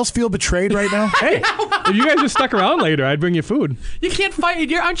 Anybody else feel betrayed right now? Hey, if you guys just stuck around later, I'd bring you food. You can't fire.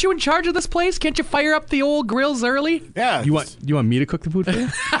 Aren't you in charge of this place? Can't you fire up the old grills early? Yeah. You want me to cook the food for you?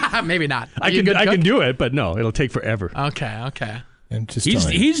 Maybe not. I can do it, but no, it'll take forever. Okay. And just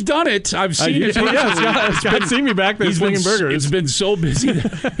he's done it. I've seen it. Scott seen me back there slinging burgers. It's been so busy.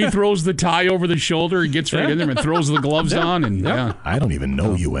 He throws the tie over the shoulder and gets right in there and throws the gloves on. And I don't even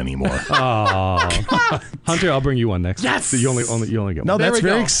know you anymore. Hunter, I'll bring you one next. Yes. You only get one. No, that's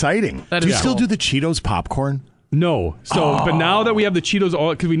very exciting. That do you is still cool. do the Cheetos popcorn? No. So, but now that we have the Cheetos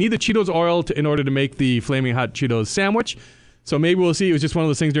oil, because we need the Cheetos oil in order to make the Flaming Hot Cheetos sandwich. So maybe we'll see. It was just one of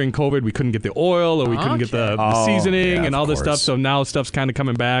those things during COVID. We couldn't get the oil or we couldn't get the seasoning and all this stuff. So now stuff's kind of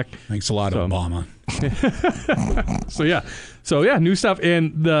coming back. Thanks a lot, Obama. So yeah, new stuff.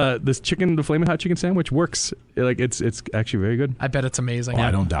 And the Flamin' Hot chicken sandwich works. It's actually very good. I bet it's amazing.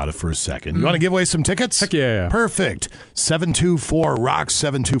 I don't doubt it for a second. You want to give away some tickets? Heck yeah. Perfect. 724-ROCK,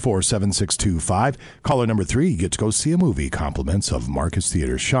 724-7625. Caller number 3, you get to go see a movie. Compliments of Marcus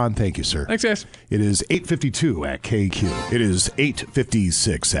Theater. Sean, thank you, sir. Thanks, guys. It is 8:52 at KQ. It is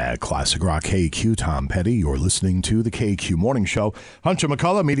 8:56 at Classic Rock KQ. Tom Petty, you're listening to the KQ Morning Show. Hunter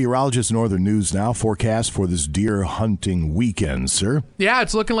McCullough, meteorologist, Northern News Now. Forecast for this deer hunting weekend, sir. Yeah,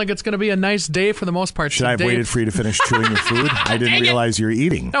 it's looking like it's going to be a nice day for the most part. Should I have waited for you to finish chewing your food? I didn't realize you were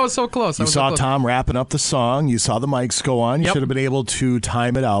eating. That was so close. You saw Tom wrapping up the song. You saw the mics go on. You should have been able to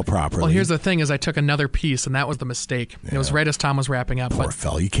time it out properly. Well, here's the thing: is I took another piece, and that was the mistake. Yeah. It was right as Tom was wrapping up. Poor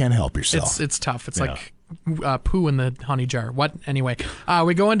fella, you can't help yourself. It's tough. It's like poo in the honey jar. What? Anyway,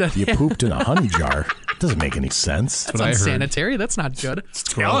 we go into. You pooped in a honey jar. Doesn't make any sense. That's unsanitary. That's not good. It's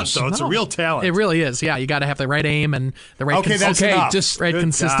talent, though. It's a real talent. It really is. Yeah, you got to have the right aim and the right consistency.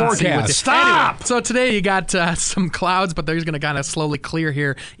 Forecast. Stop. Anyway, so today you got some clouds, but they're going to kind of slowly clear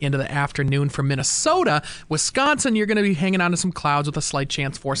here into the afternoon for Minnesota. Wisconsin, you're going to be hanging on to some clouds with a slight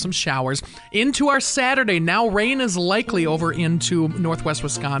chance for some showers. Into our Saturday, now rain is likely over into northwest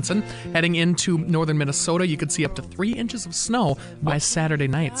Wisconsin. Heading into northern Minnesota, you could see up to 3 inches of snow by Saturday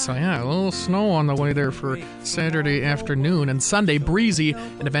night. So yeah, a little snow on the way there for Saturday afternoon, and Sunday breezy,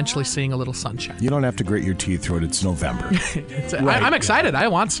 and eventually seeing a little sunshine. You don't have to grit your teeth through it. It's November. I'm excited. I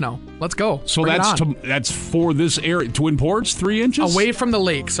want snow. Let's go. So that's for this area. Twin Ports, 3 inches? Away from the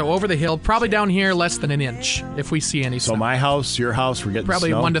lake, so over the hill. Probably down here, less than an inch, if we see any snow. So my house, your house, we're getting probably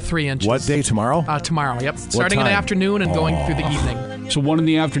snow? 1 to 3 inches. What day, tomorrow? Tomorrow, yep. Starting in the afternoon and going through the evening. So 1 in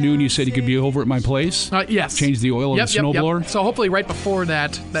the afternoon, you said you could be over at my place? Yes. Change the oil of the snowblower? Yep. So hopefully right before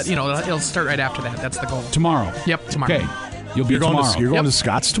that, it'll start right after that. That's the goal. Tomorrow? Yep, tomorrow. Okay. You're tomorrow. You're going to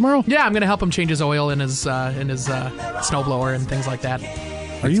Scott's tomorrow? Yeah, I'm going to help him change his oil in his snowblower and things like that.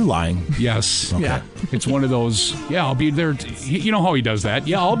 Are you lying? Yes. Okay. Yeah. It's one of those, I'll be there. You know how he does that.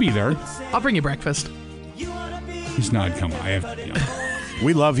 Yeah, I'll be there. I'll bring you breakfast. He's not coming.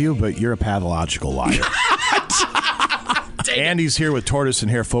 We love you, but you're a pathological liar. Andy's here with Tortoise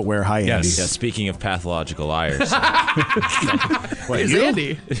and Hair Footwear. Hi, Andy. Yes, speaking of pathological liars. Wait, Is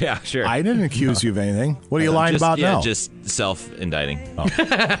Andy? Yeah, sure. I didn't accuse you of anything. What are you lying about now? Just self-indicting. Oh.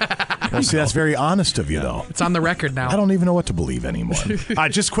 Well, see, that's very honest of you, though. It's on the record now. I don't even know what to believe anymore.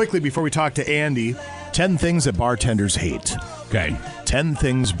 Just quickly before we talk to Andy, 10 things that bartenders hate. Okay. 10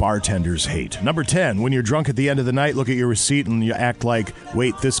 things bartenders hate. Number 10, when you're drunk at the end of the night, look at your receipt and you act like,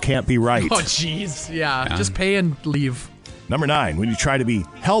 wait, this can't be right. Oh, jeez. Yeah, just pay and leave. Number 9, when you try to be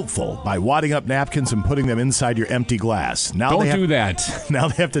helpful by wadding up napkins and putting them inside your empty glass. Now Don't do that. Now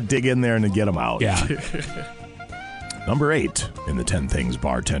they have to dig in there and get them out. Yeah. Number 8, in the 10 things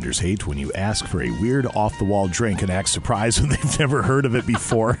bartenders hate, when you ask for a weird off-the-wall drink and act surprised when they've never heard of it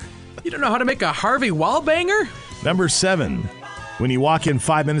before. You don't know how to make a Harvey Wallbanger? Number 7, when you walk in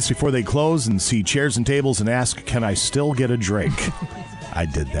 5 minutes before they close and see chairs and tables and ask, can I still get a drink? I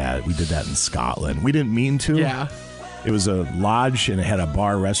did that. We did that in Scotland. We didn't mean to. Yeah. It was a lodge, and it had a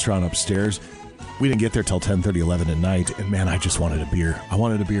bar restaurant upstairs. We didn't get there till 10:30, 11 at night, and man, I just wanted a beer. I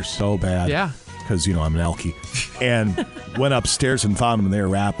wanted a beer so bad. Yeah. Because, I'm an Elkie. And went upstairs and found them, and they were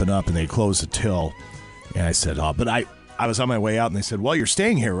wrapping up, and they closed the till. And I said, but I was on my way out, and they said, well, you're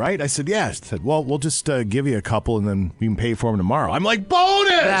staying here, right? I said, yeah. I said, well, we'll just give you a couple, and then you can pay for them tomorrow. I'm like,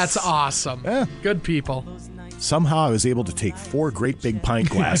 bonus! That's awesome. Yeah. Good people. Somehow I was able to take 4 great big pint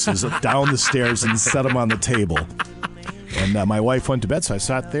glasses down the stairs and set them on the table. And my wife went to bed, so I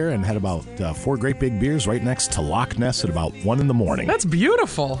sat there and had about 4 great big beers right next to Loch Ness at about 1 in the morning. That's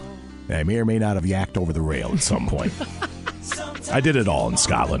beautiful. I may or may not have yacked over the rail at some point. I did it all in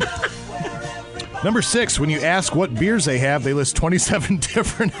Scotland. Number 6, when you ask what beers they have, they list 27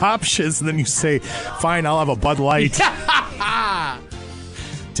 different options, and then you say, fine, I'll have a Bud Light.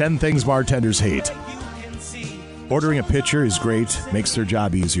 10 things bartenders hate. Ordering a pitcher is great, makes their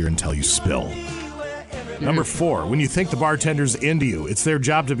job easier until you spill. Number 4, when you think the bartender's into you, it's their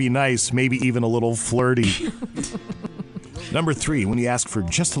job to be nice, maybe even a little flirty. Number 3, when you ask for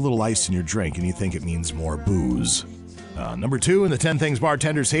just a little ice in your drink and you think it means more booze. Number 2, in the 10 things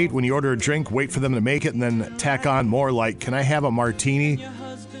bartenders hate, when you order a drink, wait for them to make it, and then tack on more like, can I have a martini?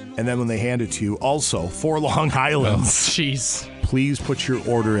 And then when they hand it to you, also 4 Long Islands. Oh, jeez. Please put your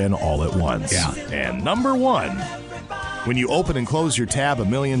order in all at once. Yeah. And number 1, when you open and close your tab a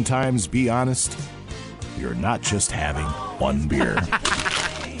million times, be honest, you're not just having one beer.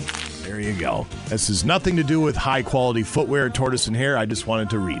 There you go. This has nothing to do with high-quality footwear at Tortoise and Hare. I just wanted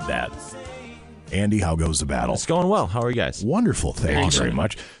to read that. Andy, how goes the battle? It's going well. How are you guys? Wonderful. Thank you very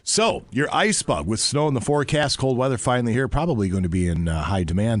much. So, your ice bug, with snow in the forecast, cold weather finally here, probably going to be in high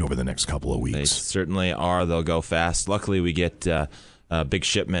demand over the next couple of weeks. They certainly are. They'll go fast. Luckily, we get big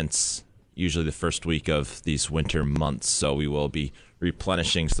shipments usually the first week of these winter months, so we will be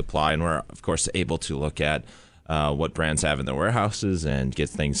replenishing supply, and we're, of course, able to look at what brands have in their warehouses and get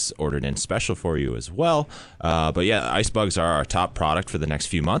things ordered in special for you as well. But yeah, Ice Bugs are our top product for the next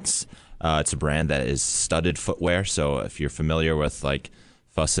few months. It's a brand that is studded footwear, so if you're familiar with like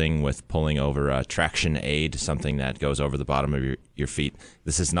fussing with pulling over traction aid, something that goes over the bottom of your feet,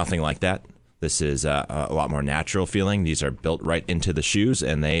 this is nothing like that. This is a lot more natural feeling. These are built right into the shoes,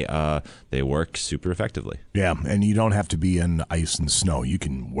 and they work super effectively. Yeah, and you don't have to be in ice and snow. You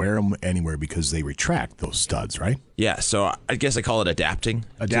can wear them anywhere because they retract, those studs, right? Yeah, so I guess I call it adapting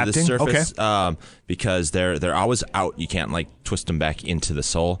to the surface. Okay. Because they're always out. You can't like twist them back into the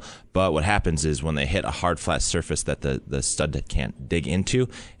sole. But what happens is when they hit a hard, flat surface that the stud can't dig into,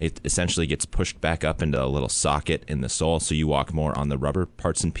 it essentially gets pushed back up into a little socket in the sole, so you walk more on the rubber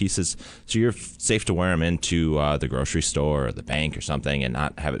parts and pieces. So you're safe to wear them into the grocery store or the bank or something and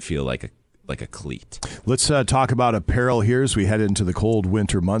not have it feel like a cleat. Let's talk about apparel here as we head into the cold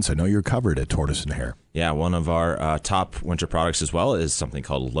winter months. I know you're covered at Tortoise and Hare. Yeah, one of our top winter products as well is something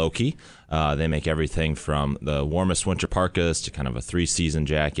called Loki. They make everything from the warmest winter parkas to kind of a 3-season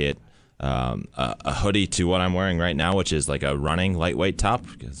jacket, a hoodie to what I'm wearing right now, which is like a running lightweight top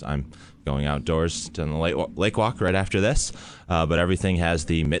because I'm going outdoors to the lake walk right after this. But everything has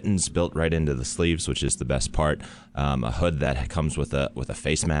the mittens built right into the sleeves, which is the best part. A hood that comes with a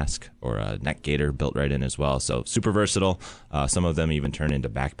face mask or a neck gaiter built right in as well. So super versatile. Some of them even turn into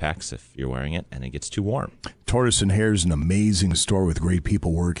backpacks if you're wearing it and it gets too warm. Tortoise and Hare is an amazing store with great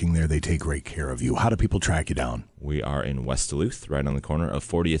people working there. They take great care of you. How do people track you down? We are in West Duluth, right on the corner of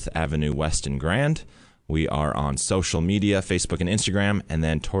 40th Avenue West and Grand. We are on social media, Facebook and Instagram, and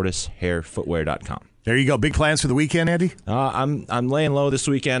then tortoiseharefootwear.com. There you go. Big plans for the weekend, Andy? I'm laying low this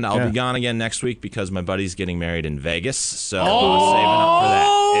weekend. I'll be gone again next week because my buddy's getting married in Vegas, so saving up for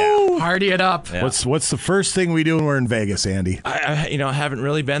that. Yeah. Party it up. Yeah. What's the first thing we do when we're in Vegas, Andy? I haven't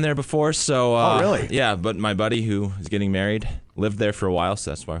really been there before, so really? Yeah, but my buddy who is getting married lived there for a while,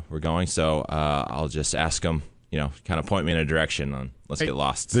 so that's why we're going. So I'll just ask him, kind of point me in a direction on let's get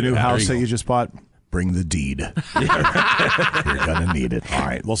lost. The new house that you just bought, bring the deed. You're going to need it. All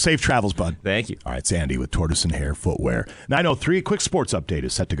right. Well, safe travels, bud. Thank you. All right, it's Andy with Tortoise and Hare Footwear. 9:03, quick sports update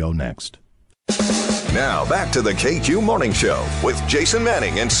is set to go next. Now back to the KQ Morning Show with Jason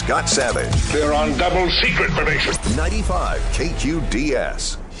Manning and Scott Savage. They're on double secret probation. 95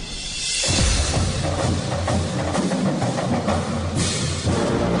 KQDS.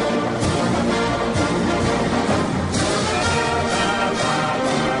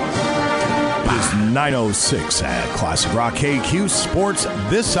 It is 9:06 at Classic Rock KQ Sports.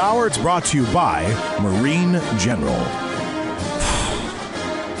 This hour, it's brought to you by Marine General.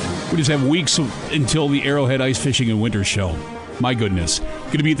 We just have weeks until the Arrowhead Ice Fishing and Winter Show. My goodness.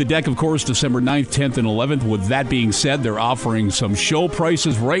 Going to be at the deck, of course, December 9th, 10th, and 11th. With that being said, they're offering some show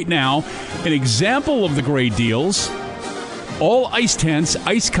prices right now. An example of the great deals. All ice tents,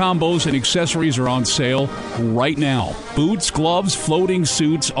 ice combos, and accessories are on sale right now. Boots, gloves, floating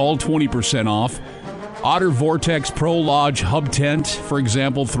suits, all 20% off. Otter Vortex Pro Lodge Hub Tent, for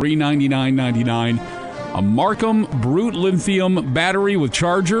example, $399.99. A Markham Brute Lithium battery with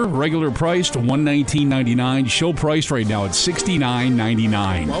charger, regular priced $119.99. Show price right now at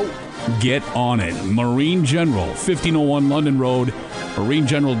 $69.99. Get on it. Marine General, 1501 London Road,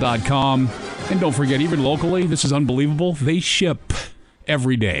 marinegeneral.com. And don't forget, even locally, this is unbelievable, they ship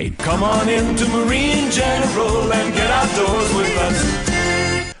every day. Come on into Marine General and get outdoors with us.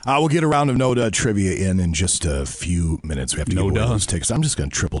 We'll get a round of No Duh trivia in just a few minutes. We have to give away those tickets. I'm just going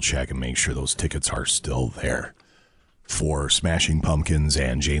to triple check and make sure those tickets are still there for Smashing Pumpkins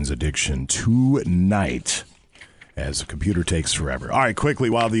and Jane's Addiction tonight, as the computer takes forever. All right,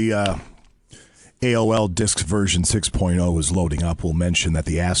 quickly, while the AOL Discs version 6.0 is loading up, we'll mention that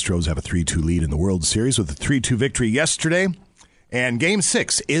the Astros have a 3-2 lead in the World Series with a 3-2 victory yesterday, and Game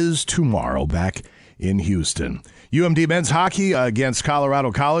 6 is tomorrow back in Houston. UMD men's hockey against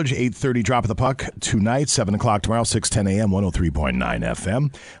Colorado College, 8:30 drop of the puck tonight, 7 o'clock tomorrow, 6:10 a.m., 103.9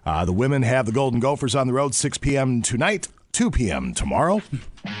 FM. The women have the Golden Gophers on the road, 6 p.m. tonight, 2 p.m. tomorrow.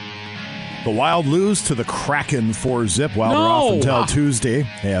 The Wild lose to the Kraken 4-0 while they're off until Tuesday.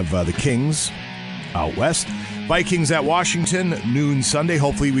 They have the Kings out west. Vikings at Washington, noon Sunday.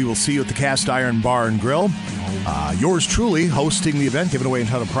 Hopefully we will see you at the Cast Iron Bar and Grill. Yours truly hosting the event, giving away a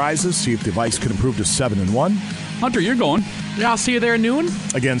ton of prizes. See if the Vikes can improve to 7-1. Hunter, you're going. Yeah, I'll see you there at noon.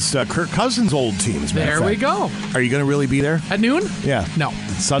 Against Kirk Cousins' old teams, man. There we go. Are you going to really be there? At noon? Yeah. No.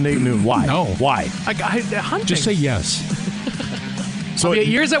 Sunday at noon. Why? No. Why? Hunting. Just say yes. So I'll be at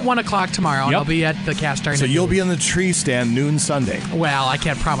yours at 1 o'clock tomorrow, and I'll be at the Cast Iron. So you'll be in the tree stand noon Sunday. Well, I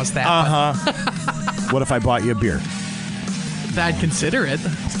can't promise that. What if I bought you a beer? I'd consider it.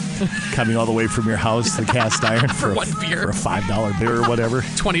 Coming all the way from your house to the Cast Iron for one beer. For a $5 beer or whatever.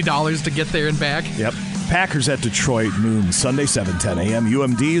 $20 to get there and back. Yep. Packers at Detroit, noon Sunday, 7:10 a.m.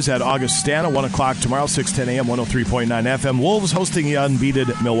 UMD's at Augustana, 1 o'clock tomorrow, 6:10 a.m., 103.9 FM. Wolves hosting the unbeaten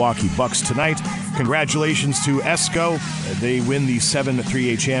Milwaukee Bucks tonight. Congratulations to Esco. They win the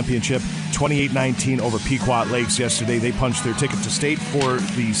 7-3A championship, 28-19 over Pequot Lakes yesterday. They punched their ticket to state for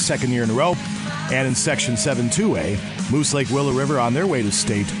the second year in a row. And in Section 7-2A, Moose Lake Willow River on their way to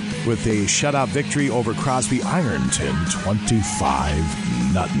state with a shutout victory over Crosby Ironton,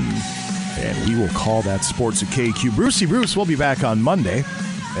 25-0. And we will call that Sports at KQ. Brucey Bruce will be back on Monday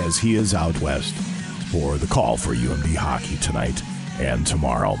as he is out west for the call for UMD hockey tonight and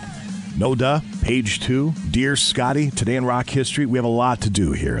tomorrow. No Duh, page 2, Dear Scotty, today in rock history. We have a lot to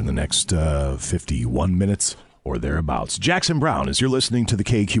do here in the next 51 minutes or thereabouts. Jackson Brown, as you're listening to the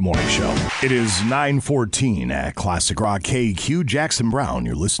KQ Morning Show. It is 9:14 at Classic Rock KQ. Jackson Brown,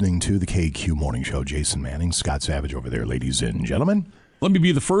 you're listening to the KQ Morning Show. Jason Manning, Scott Savage over there, ladies and gentlemen. Let me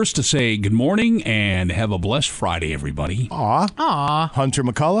be the first to say good morning and have a blessed Friday, everybody. Aw. Hunter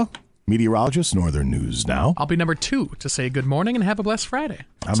McCullough, meteorologist, Northern News Now. I'll be number 2 to say good morning and have a blessed Friday.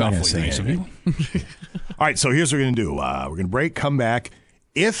 I'm not going to say anything. All right, so here's what we're going to do. We're going to break, come back.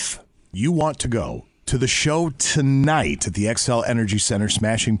 If you want to go to the show tonight at the XL Energy Center,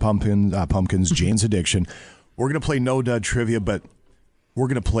 Smashing Pumpkins, Jane's Addiction, we're going to play No Duh trivia, but we're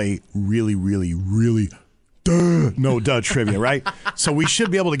going to play really, really, really No Duh trivia, right? So we should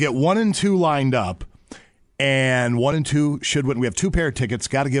be able to get 1 and 2 lined up, and 1 and 2 should win. We have 2 pair of tickets,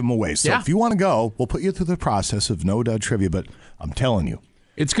 got to give them away. So if you want to go, we'll put you through the process of No Duh trivia, but I'm telling you.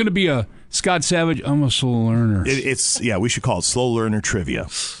 It's going to be a Scott Savage, I'm a slow learner. We should call it Slow Learner Trivia.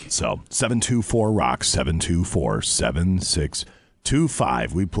 So 724-ROCK,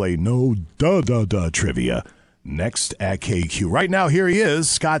 724-7625. We play No Duh trivia next at KQ. Right now, here he is,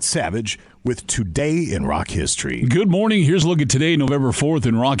 Scott Savage, with Today in Rock History. Good morning. Here's a look at today, November 4th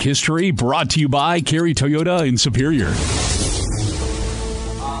in rock history, brought to you by Carey Toyota in Superior.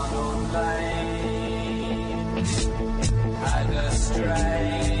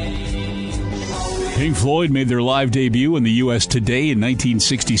 Pink Floyd made their live debut in the U.S. today in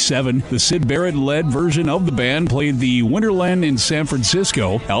 1967. The Syd Barrett-led version of the band played the Winterland in San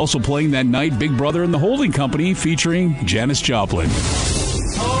Francisco. Also playing that night, Big Brother and the Holding Company featuring Janis Joplin.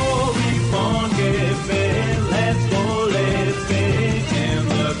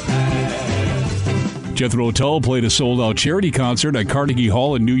 Jethro Tull played a sold-out charity concert at Carnegie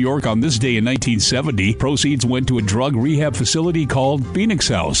Hall in New York on this day in 1970. Proceeds went to a drug rehab facility called Phoenix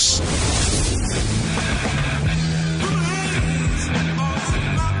House.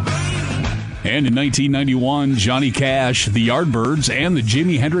 And in 1991, Johnny Cash, the Yardbirds, and the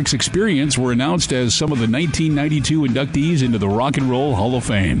Jimi Hendrix Experience were announced as some of the 1992 inductees into the Rock and Roll Hall of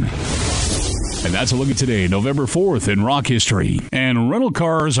Fame. And that's a look at today, November 4th in rock history. And rental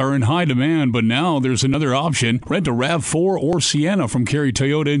cars are in high demand, but now there's another option. Rent a RAV4 or Sienna from Cary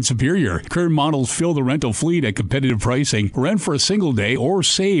Toyota in Superior. Current models fill the rental fleet at competitive pricing. Rent for a single day or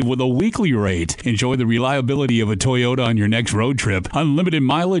save with a weekly rate. Enjoy the reliability of a Toyota on your next road trip. Unlimited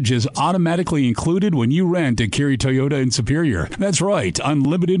mileage is automatically included when you rent at Cary Toyota in Superior. That's right,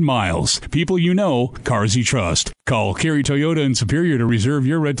 unlimited miles. People you know, cars you trust. Call Cary Toyota in Superior to reserve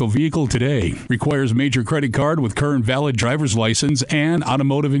your rental vehicle today. Requires major credit card with current valid driver's license and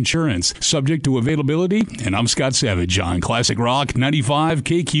automotive insurance. Subject to availability. And I'm Scott Savage on Classic Rock 95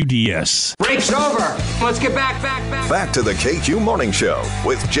 KQDS. Break's over. Let's get back. Back to the KQ Morning Show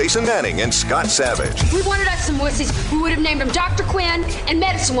with Jason Manning and Scott Savage. We wanted us some wussies. We would have named them Dr. Quinn and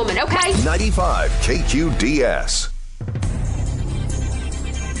Medicine Woman, okay? 95 KQDS.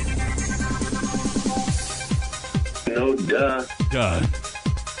 No duh.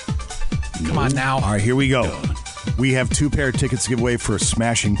 Come on now. All right, here we go. We have 2 pair of tickets to give away for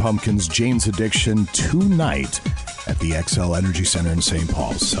Smashing Pumpkins Jane's Addiction tonight at the XL Energy Center in St.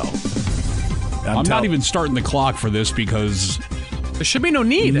 Paul. So I'm not even starting the clock for this because there should be no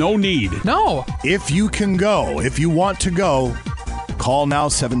need. No need. No. If you can go, if you want to go, call now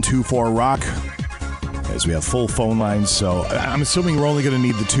 724-ROCK. As we have full phone lines, so I'm assuming we're only going to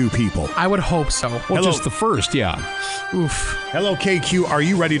need the 2 people. I would hope so. Well, Hello. just the first, yeah. Oof. Hello, KQ. Are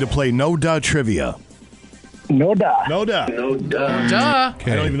you ready to play No Duh Trivia? No duh. No duh. No duh. Duh. I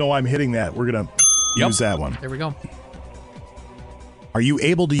don't even know why I'm hitting that. We're going to use that one. There we go. Are you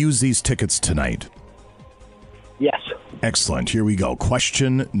able to use these tickets tonight? Yes. Excellent. Here we go.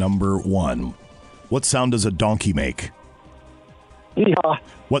 Question number 1. What sound does a donkey make? Yeehaw.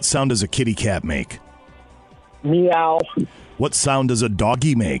 What sound does a kitty cat make? Meow. What sound does a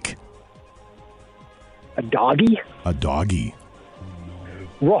doggy make? A doggy? A doggy.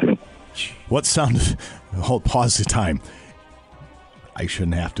 Ruff. What sound... Hold, pause the time. I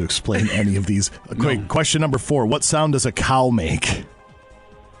shouldn't have to explain any of these. Quick, question number 4. What sound does a cow make?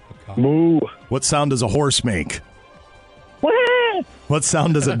 Moo. What sound does a horse make? What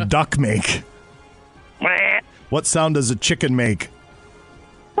sound does a duck make? What sound does a chicken make?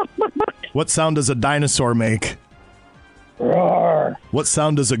 What sound does a dinosaur make? Roar. What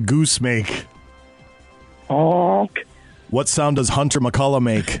sound does a goose make? Honk. What sound does Hunter McCullough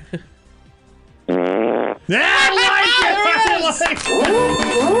make? I like it!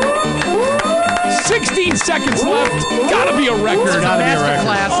 16 seconds left. Gotta be a record. Gotta be a record.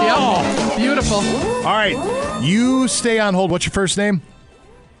 Masterclass, yep. Beautiful. All right, you stay on hold. What's your first name?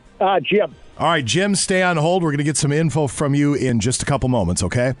 Jim. All right, Jim, stay on hold. We're going to get some info from you in just a couple moments,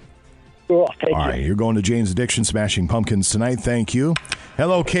 okay? Cool. Thank All you. right, you're going to Jane's Addiction Smashing Pumpkins tonight. Thank you.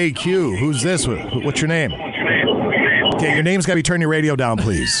 Hello, KQ. Who's this? What's your name? Okay, your name's got to be turn your radio down,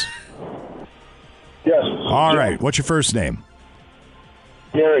 please. Yes. All right, what's your first name?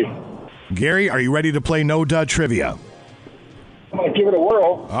 Gary. Gary, are you ready to play No Duh Trivia? I'm going to give it a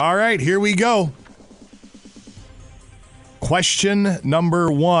whirl. All right, here we go. Question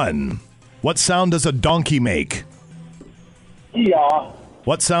number 1. What sound does a donkey make? Yeah.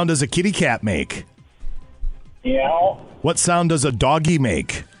 What sound does a kitty cat make? Meow. What sound does a doggy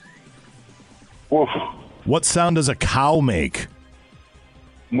make? Woof. What sound does a cow make?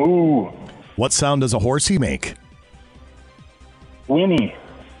 Moo. What sound does a horsey make? Winnie.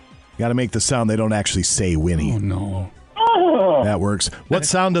 Got to make the sound they don't actually say whinny. Oh, no. Oh. That works. What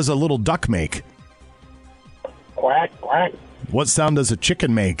sound does a little duck make? Quack, quack. What sound does a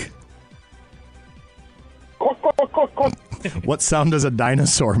chicken make? Quack, quack, quack, quack. What sound does a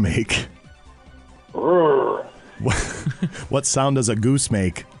dinosaur make? Roar. What sound does a goose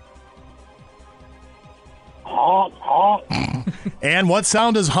make? Honk, honk. And what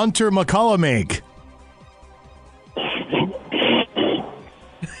sound does Hunter McCullough make?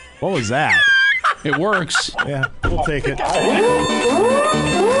 What was that? It works. Yeah, we'll take it. I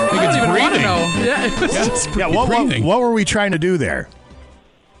think it's breathing. Yeah, it was just Yeah, what were we trying to do there?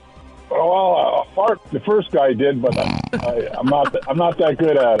 Well, a the first guy did, but I'm not that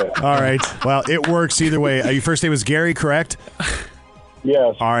good at it. All right. Well, it works either way. Your first name was Gary, correct?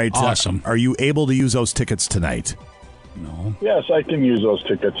 Yes. All right. Awesome. Are you able to use those tickets tonight? No. Yes, I can use those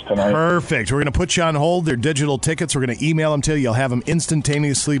tickets tonight. Perfect. We're going to put you on hold. They're digital tickets. We're going to email them to you. You'll have them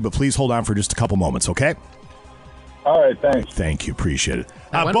instantaneously, but please hold on for just a couple moments, okay? All right, thanks. Thank you. Appreciate it.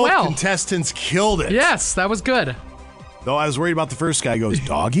 Went Both well. contestants killed it. Yes, that was good. Though I was worried about the first guy. Goes,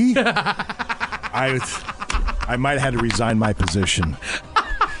 doggy? I might have had to resign my position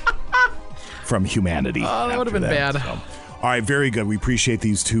from humanity. Oh, that would have been bad. So. All right, very good. We appreciate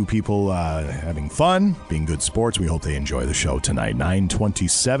these two people having fun, being good sports. We hope they enjoy the show tonight.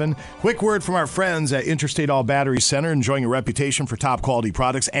 9:27. Quick word from our friends at Interstate All Battery Center, enjoying a reputation for top quality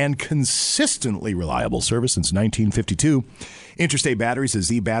products and consistently reliable service since 1952. Interstate Batteries is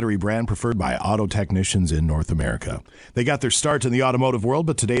the battery brand preferred by auto technicians in North America. They got their start in the automotive world,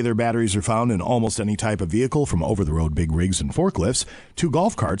 but today their batteries are found in almost any type of vehicle, from over-the-road big rigs and forklifts to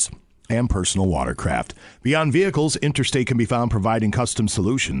golf carts and personal watercraft. Beyond vehicles, Interstate can be found providing custom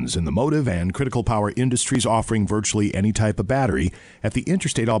solutions in the motive and critical power industries, offering virtually any type of battery at the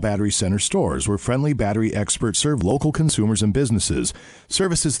Interstate All Battery Center stores, where friendly battery experts serve local consumers and businesses.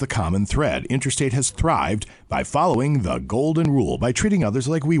 Service is the common thread. Interstate has thrived by following the golden rule, by treating others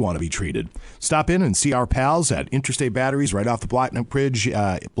like we want to be treated. Stop in and see our pals at Interstate Batteries right off the Blotnick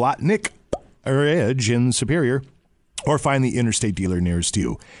Ridge in Superior. Or find the Interstate dealer nearest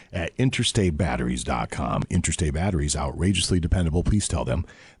you at interstatebatteries.com. Interstate Batteries, outrageously dependable. Please tell them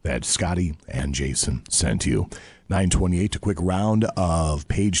that Scotty and Jason sent you. 9:28, a quick round of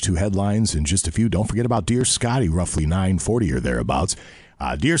page 2 headlines in just a few. Don't forget about Dear Scotty, roughly 9:40 or thereabouts.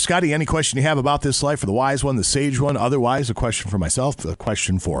 Dear Scotty, any question you have about this life, for the wise one, the sage one, otherwise, a question for myself, a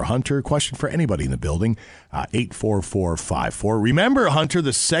question for Hunter, a question for anybody in the building, 84454. Remember, Hunter,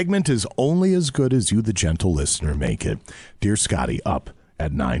 the segment is only as good as you, the gentle listener, make it. Dear Scotty, up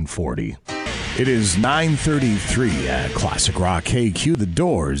at 9:40. It is 9:33 at Classic Rock KQ, The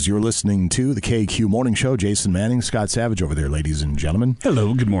Doors. You're listening to the KQ Morning Show. Jason Manning, Scott Savage over there, ladies and gentlemen.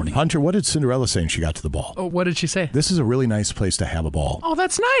 Hello, good morning. Hunter, what did Cinderella say when she got to the ball? Oh, what did she say? This is a really nice place to have a ball. Oh,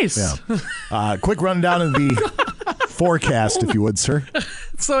 that's nice. Yeah. Quick rundown of the forecast, if you would, sir.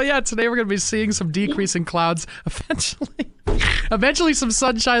 So, yeah, today we're going to be seeing some decreasing clouds eventually some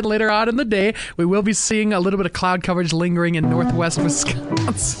sunshine later on in the day. We will be seeing a little bit of cloud coverage lingering in northwest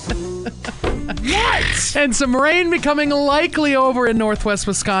Wisconsin. What? And some rain becoming likely over in northwest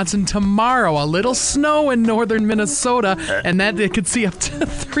Wisconsin tomorrow. A little snow in northern Minnesota, and that they could see up to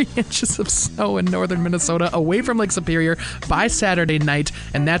 3 inches of snow in northern Minnesota away from Lake Superior by Saturday night,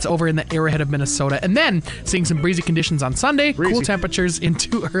 and that's over in the Arrowhead of Minnesota. And then seeing some breezy conditions on Sunday, cool temperatures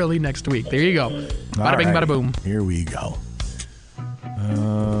into early next week. There you go. Bada bing, bada boom. Here we go.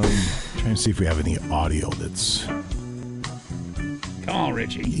 Trying to see if we have any audio that's... Come on,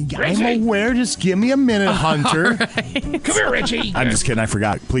 Richie. I'm aware. Just give me a minute, Hunter. Right. Come here, Richie. I'm just kidding. I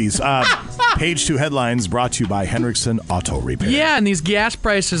forgot. Please. Page 2 headlines brought to you by Henriksen Auto Repair. Yeah, and these gas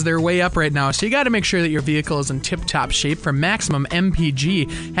prices, they're way up right now, so you got to make sure that your vehicle is in tip-top shape for maximum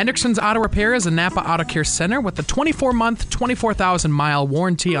MPG. Henriksen's Auto Repair is a Napa Auto Care Center with a 24-month, 24,000-mile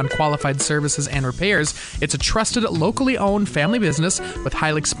warranty on qualified services and repairs. It's a trusted, locally owned family business with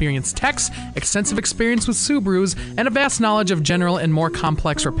highly experienced techs, extensive experience with Subarus, and a vast knowledge of general and more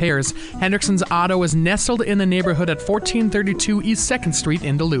complex repairs. Henriksen's Auto is nestled in the neighborhood at 1432 East 2nd Street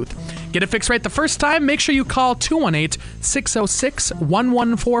in Duluth. Get it fixed right the first time? Make sure you call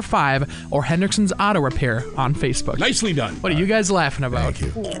 218-606-1145 or Henriksen's Auto Repair on Facebook. Nicely done. What are you guys laughing about?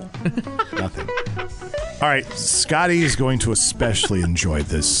 Thank you. Nothing. All right, Scotty is going to especially enjoy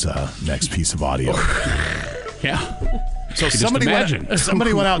this next piece of audio. Yeah. So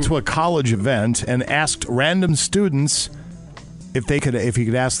somebody went out to a college event and asked random students if he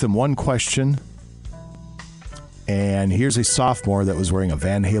could ask them one question. And here's a sophomore that was wearing a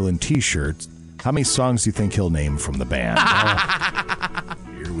Van Halen t-shirt. How many songs do you think he'll name from the band?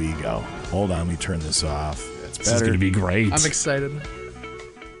 Here we go. Hold on, let me turn this off. That's better. This is going to be great. I'm excited.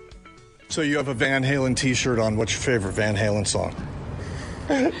 So you have a Van Halen t-shirt on. What's your favorite Van Halen song?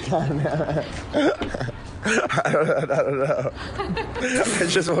 I don't know. I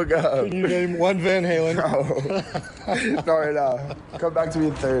just woke up. Can you name one Van Halen? No, right now. Come back to me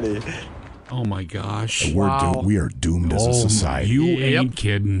in 30. Oh, my gosh. We are doomed as a society. You ain't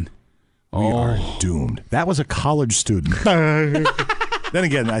kidding. We are doomed. That was a college student. Then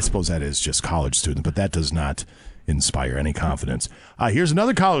again, I suppose that is just college student, but that does not inspire any confidence. Here's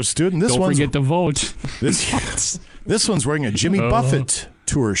another college student. Don't forget to vote. This one's wearing a Jimmy Buffett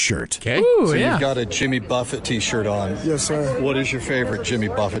tour shirt. Okay. Ooh, So yeah. you've got a Jimmy Buffett T-shirt on. Yes, sir. What is your favorite Jimmy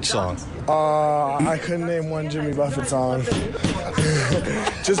Buffett song? I couldn't name one Jimmy Buffett song.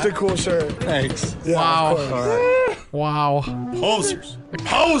 Just a cool shirt. Thanks. Yeah, Wow. of course. All right. Wow. Posers.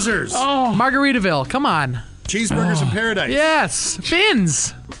 Posers. Oh, Margaritaville. Come on. Cheeseburgers in paradise. Yes.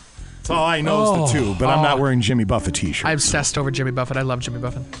 Fins. That's all I know is the two, but I'm not wearing Jimmy Buffett T-shirts. I obsessed over Jimmy Buffett. I love Jimmy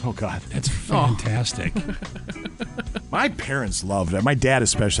Buffett. Oh, God. That's fantastic. My parents loved it. My dad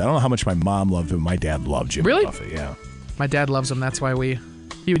especially. I don't know how much my mom loved him. My dad loved Jimmy Really? Buffett, yeah. My dad loves him. That's why I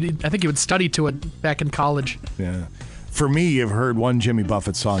think he would study to it back in college. Yeah. For me, you've heard one Jimmy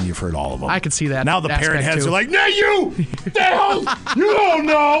Buffett song, you've heard all of them. I could see that. Now the parent aspect, heads too. are like, "No, you! The hell? You don't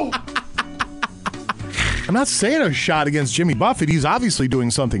know!" I'm not saying a shot against Jimmy Buffett. He's obviously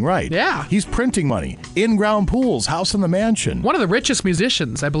doing something right. Yeah. He's printing money. In-ground pools, house in the mansion. One of the richest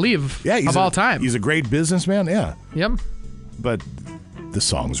musicians, I believe, of all time. He's a great businessman, yeah. Yep. But the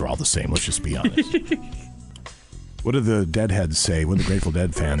songs are all the same, let's just be honest. What did the Deadheads say, what did the Grateful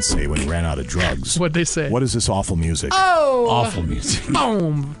Dead fans say when he ran out of drugs? What'd they say? What is this awful music? Oh! Awful music.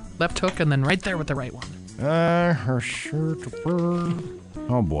 Boom! Left hook and then right there with the right one. Her shirt.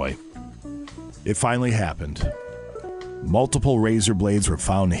 Oh, boy. It finally happened. Multiple razor blades were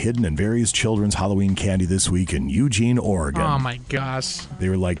found hidden in various children's Halloween candy this week in Eugene, Oregon. Oh, my gosh. They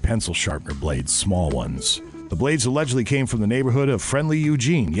were like pencil sharpener blades, small ones. The blades allegedly came from the neighborhood of Friendly,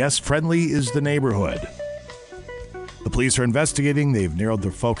 Eugene. Yes, Friendly is the neighborhood. The police are investigating. They've narrowed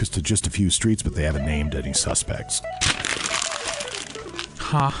their focus to just a few streets, but they haven't named any suspects.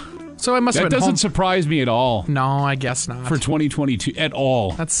 Huh. So it must have That been doesn't home. surprise me at all. No, I guess not. For 2022, at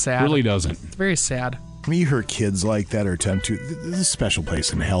all. That's sad. Really doesn't. It's very sad. I mean, you hear kids like that or attempt to. There's a special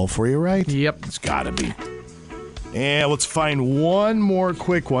place in hell for you, right? Yep. It's got to be. And let's find one more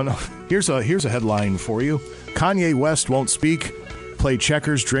quick one. Here's a headline for you. Kanye West won't speak, play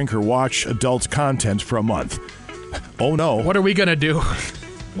checkers, drink, or watch adult content for a month. Oh, no. What are we going to do?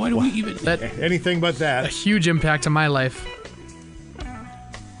 Why do we even... Anything but that. A huge impact on my life.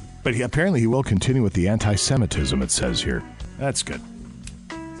 But apparently he will continue with the anti-Semitism, it says here. That's good.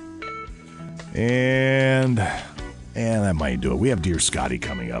 And that might do it. We have Dear Scotty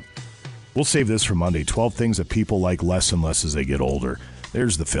coming up. We'll save this for Monday. 12 things that people like less and less as they get older.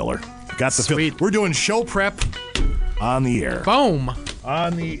 There's the filler. Got the filler. We're doing show prep on the air. Boom.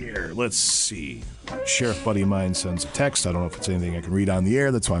 On the air. Let's see. Sheriff buddy of mine sends a text. I don't know if it's anything I can read on the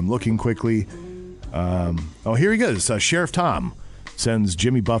air. That's why I'm looking quickly. Here he goes. Sheriff Tom sends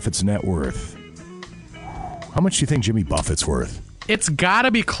Jimmy Buffett's net worth. How much do you think Jimmy Buffett's worth? It's got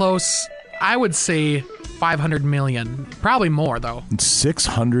to be close. I would say 500 million. Probably more, though. It's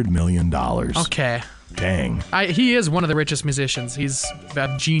 $600 million. Okay. Dang. He is one of the richest musicians. He's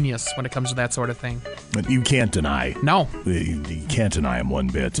a genius when it comes to that sort of thing. But you can't deny. No. You can't deny him one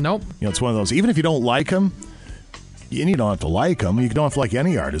bit. Nope. You know, it's one of those, even if you don't like him, and you don't have to like him, you don't have to like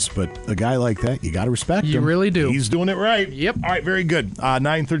any artist, but a guy like that, you got to respect him. You really do. He's doing it right. Yep. All right, very good.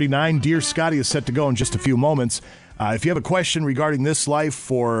 9:39, Dear Scotty is set to go in just a few moments. If you have a question regarding this life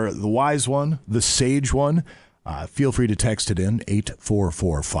for the wise one, the sage one, feel free to text it in,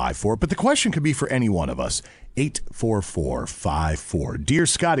 84454. But the question could be for any one of us, 84454. Dear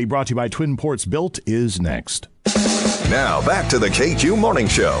Scotty, brought to you by Twin Ports Built, is next. Now back to the KQ Morning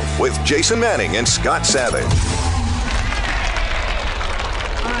Show with Jason Manning and Scott Savage.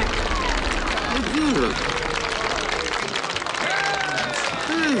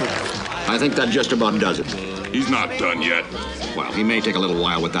 I think that just about does it. He's not done yet. Well, he may take a little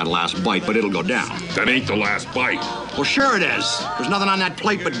while with that last bite, but it'll go down. That ain't the last bite. Well, sure it is. There's nothing on that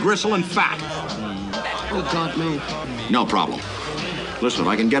plate but gristle and fat. Oh, God, no. No problem. Listen, if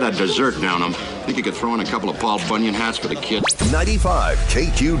I can get a dessert down him, I think you could throw in a couple of Paul Bunyan hats for the kids. 95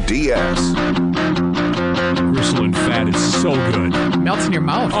 KQDS. Gristle and fat is so good. Melts in your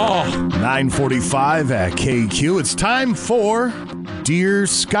mouth. Oh. 9:45 at KQ. It's time for Dear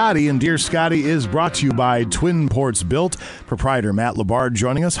Scotty, and Dear Scotty is brought to you by Twin Ports Built. Proprietor Matt Labard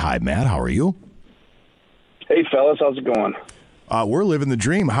joining us. Hi, Matt. How are you? Hey, fellas. How's it going? We're living the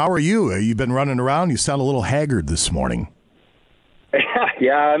dream. How are you? You've been running around. You sound a little haggard this morning.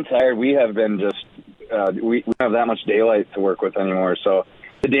 Yeah, I'm tired. We have been just we don't have that much daylight to work with anymore. So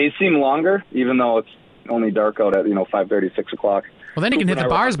the days seem longer, even though it's only dark out at 5:30, 6 o'clock. Well, then you can hit the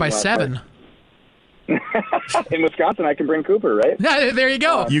bars by 7. In Wisconsin, I can bring Cooper, right? There you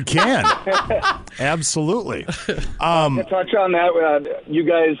go. You can. Absolutely. To touch on that, you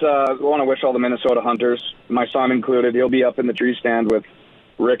guys want to wish all the Minnesota hunters, my son included. He'll be up in the tree stand with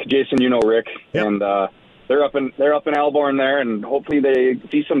Rick. Jason, you know Rick, yep. And they're up in Alborn there, and hopefully they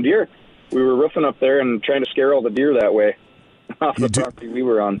see some deer. We were roofing up there and trying to scare all the deer that way. off the property we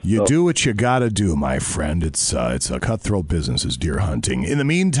were on. You do what you got to do, my friend. It's a cutthroat business, is deer hunting. In the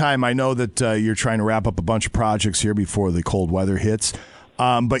meantime, I know that you're trying to wrap up a bunch of projects here before the cold weather hits.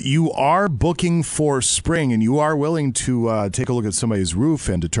 But you are booking for spring, and you are willing to take a look at somebody's roof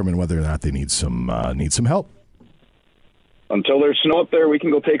and determine whether or not they need some help. Until there's snow up there, we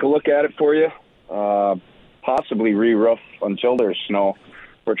can go take a look at it for you. Possibly re-roof until there's snow.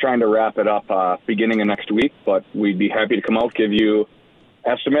 We're trying to wrap it up beginning of next week, but we'd be happy to come out, give you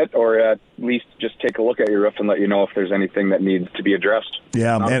estimate, or at least just take a look at your roof and let you know if there's anything that needs to be addressed.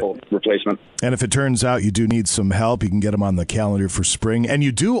 Yeah, replacement. And if it turns out you do need some help, you can get them on the calendar for spring. And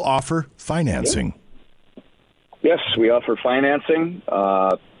you do offer financing. Yes, we offer financing.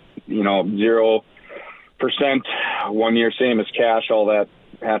 0% 1 year, same as cash, all that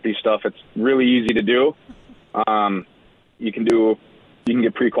happy stuff. It's really easy to do. You can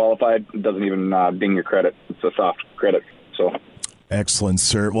get pre-qualified. It doesn't even ding your credit. It's a soft credit. So. Excellent,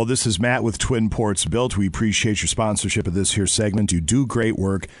 sir. Well, this is Matt with Twin Ports Built. We appreciate your sponsorship of this here segment. You do great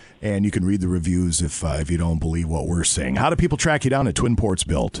work, and you can read the reviews if you don't believe what we're saying. How do people track you down at Twin Ports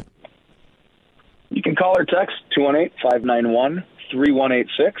Built? You can call or text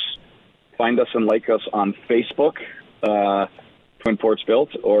 218-591-3186. Find us and like us on Facebook, Twin Ports Built,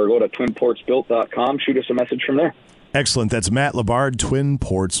 or go to twinportsbuilt.com. Shoot us a message from there. Excellent. That's Matt Labard, Twin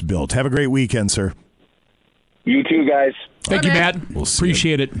Ports Built. Have a great weekend, sir. You too, guys. Thank you, Matt. We'll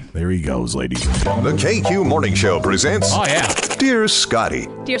appreciate it. There he goes, ladies. The KQ Morning Show presents Dear Scotty.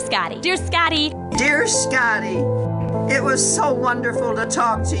 Dear Scotty. Dear Scotty. Dear Scotty, it was so wonderful to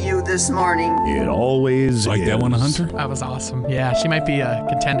talk to you this morning. It always like is. That one, Hunter? That was awesome. Yeah, she might be a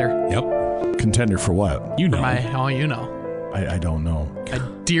contender. Yep. Contender for what? You know. You know. I don't know.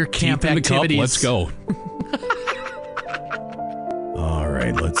 Deer camp Deep in the cup, activities. let's go. All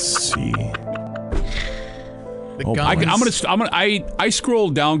right, let's see. I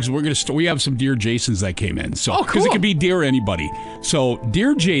scrolled down because we have some Dear Jasons that came in. So because it could be Dear anybody. So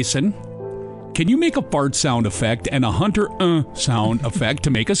Dear Jason, can you make a fart sound effect and a Hunter sound effect to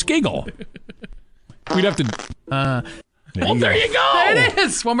make us giggle? We'd have to. There you go. There it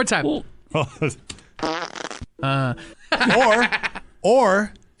is. One more time.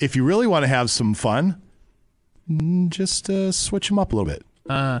 Or if you really want to have some fun, just switch them up a little bit.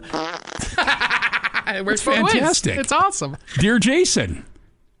 It works It's fantastic. It's awesome. Dear Jason,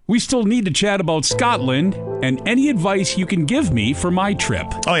 we still need to chat about Scotland and any advice you can give me for my trip.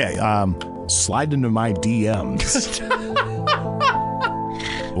 Oh, yeah. Slide into my DMs.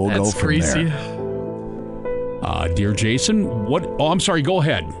 We'll go from greasy. there. Dear Jason, what? Oh, I'm sorry. Go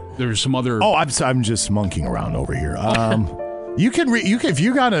ahead. There's some other. Oh, I'm just monkeying around over here. You can if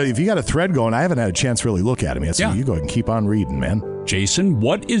you got a thread going. I haven't had a chance to really look at them yet. So you go ahead and keep on reading, man. Jason,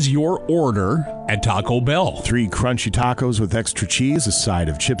 what is your order at Taco Bell? 3 crunchy tacos with extra cheese, a side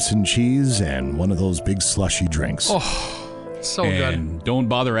of chips and cheese, and one of those big slushy drinks. Oh, so good. And don't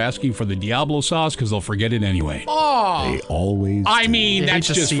bother asking for the Diablo sauce because they'll forget it anyway. Oh, they always. I mean, you that's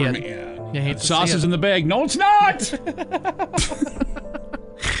hate to just see for it. me. You hate to sauce see is it. in the bag. No, it's not.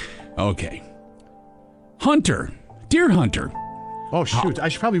 Okay, Hunter, dear Hunter. Oh shoot! I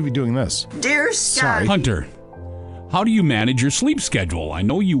should probably be doing this. Dear Scotty. Hunter, how do you manage your sleep schedule? I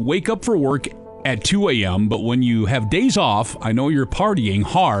know you wake up for work at 2 a.m., but when you have days off, I know you're partying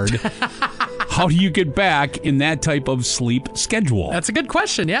hard. How do you get back in that type of sleep schedule? That's a good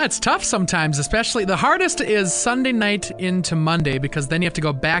question. Yeah, it's tough sometimes, especially the hardest is Sunday night into Monday because then you have to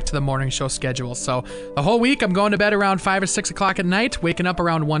go back to the morning show schedule. So the whole week I'm going to bed around 5 or 6 o'clock at night, waking up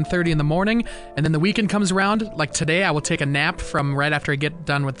around 1:30 in the morning, and then the weekend comes around. Like today, I will take a nap from right after I get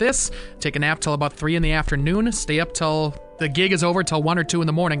done with this, take a nap till about 3 in the afternoon, stay up till the gig is over till 1 or 2 in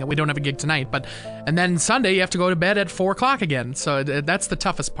the morning. We don't have a gig tonight, and then Sunday you have to go to bed at 4 o'clock again. So that's the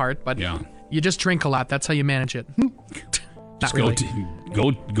toughest part, but yeah. You just drink a lot. That's how you manage it. Just really.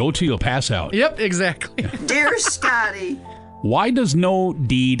 go till you'll pass out. Yep, exactly. Dear Scotty. Why does no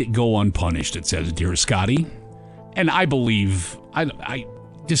deed go unpunished? It says, Dear Scotty. And I believe, I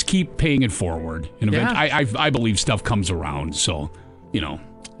just keep paying it forward. And I believe stuff comes around. So,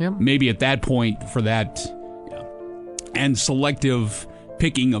 maybe at that point for that, and selective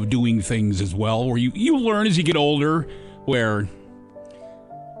picking of doing things as well, where you learn as you get older, where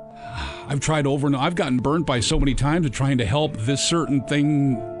I've tried over and I've gotten burnt by so many times of trying to help this certain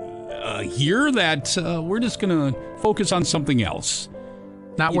thing here that we're just going to focus on something else.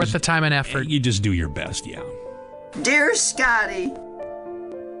 Not worth the time and effort. You just do your best, yeah. Dear Scotty.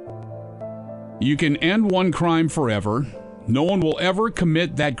 You can end one crime forever. No one will ever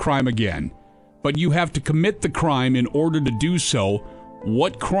commit that crime again. But you have to commit the crime in order to do so,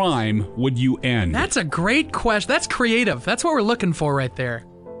 what crime would you end? That's a great question. That's creative. That's what we're looking for right there.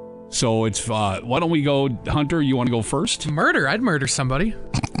 So it's, why don't we go, Hunter, you want to go first? Murder. I'd murder somebody.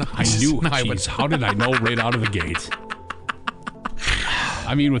 I knew. No, I Jeez, how did I know right out of the gate?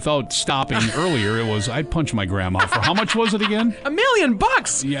 I mean, without stopping earlier, I'd punch my grandma for, how much was it again? $1 million.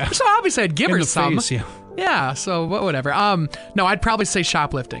 Yeah. So obviously I'd give In her the some. face, yeah. Yeah, so whatever. No, I'd probably say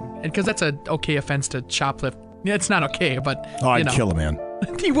shoplifting. Because that's an okay offense to shoplift. Yeah, it's not okay, but, I'd kill a man.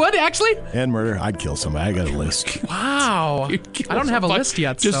 You would, actually? And murder, I'd kill somebody. I got a list. Wow. I don't have a list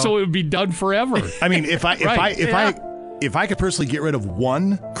yet. Just so it would be done forever. I mean, if I could personally get rid of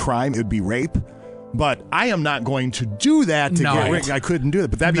one crime, it would be rape. But I am not going to do that to get rid. I couldn't do it,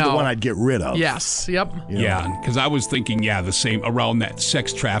 but that'd be the one I'd get rid of. Yes. Yep. You know? Yeah, because I was thinking, the same around that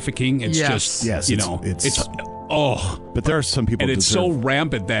sex trafficking. It's just, it's but there are some people, and it's so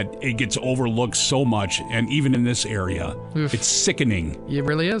rampant that it gets overlooked so much, and even in this area, it's sickening. It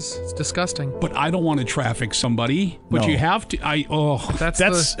really is. It's disgusting. But I don't want to traffic somebody. But you have to.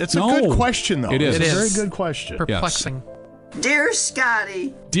 It's a good question, though. It is. It's a very good question. Perplexing. Yes. Dear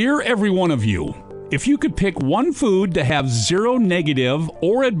Scotty. Dear every one of you, if you could pick one food to have zero negative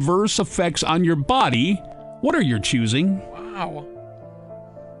or adverse effects on your body, what are you choosing?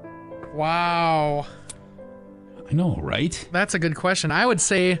 Wow. I know, right? That's a good question. I would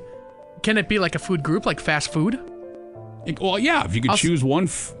say, can it be like a food group, like fast food? Well, yeah, if you could choose one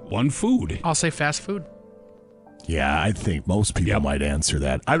food. I'll say fast food. Yeah, I think most people might answer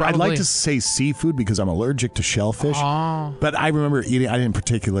that. I'd like to say seafood because I'm allergic to shellfish. Oh. But I remember eating, I didn't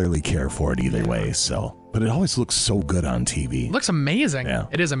particularly care for it either way. So, but it always looks so good on TV. It looks amazing. Yeah.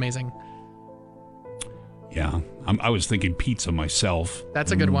 It is amazing. Yeah, I was thinking pizza myself.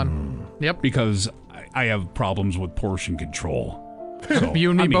 That's a good one. Yep. Because I have problems with portion control. So, you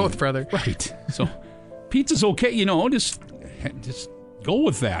and me both, brother. Right. So pizza's okay, just go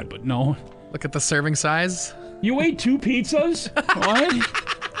with that. But no. Look at the serving size. You ate 2 pizzas? What?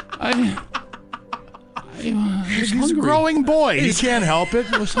 He's a growing boy. He can't help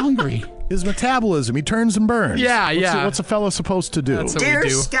it. I was hungry. His metabolism, he turns and burns. Yeah, What's a fellow supposed to do? That's what Dear we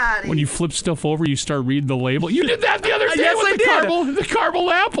do. Scotty. When you flip stuff over, you start reading the label. You did that the other day Yes, with I did. the caramel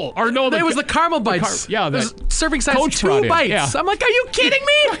apple. Or no, It was the caramel bites. It was serving size Coach 2 brought in. bites. Yeah. I'm like, are you kidding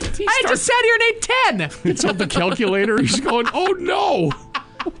me? I just sat here and ate 10. It's on the calculator. He's going, oh no.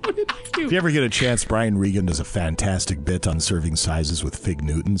 What did I do? If you ever get a chance, Brian Regan does a fantastic bit on serving sizes with Fig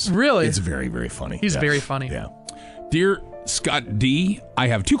Newtons. Really? It's very, very funny. He's very funny. Yeah. Dear Scott D., I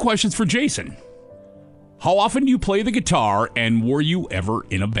have 2 questions for Jason. How often do you play the guitar, and were you ever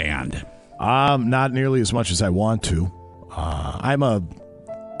in a band? Not nearly as much as I want to. I'm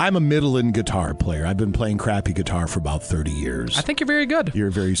a middling guitar player. I've been playing crappy guitar for about 30 years. I think you're very good. You're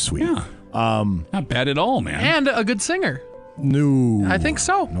very sweet. Yeah. Not bad at all, man. And a good singer. No. I think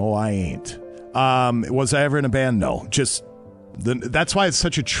so. No, I ain't. Was I ever in a band? No. Just that's why it's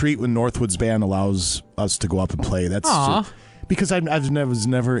such a treat when Northwoods Band allows us to go up and play. That's because I was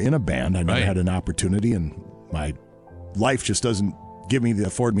never in a band. I never had an opportunity, and my life just doesn't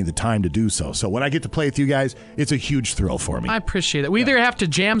afford me the time to do so. So when I get to play with you guys, it's a huge thrill for me. I appreciate it. We either have to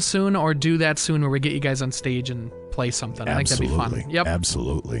jam soon or do that soon where we get you guys on stage and play something. I think that'd be fun. Yep.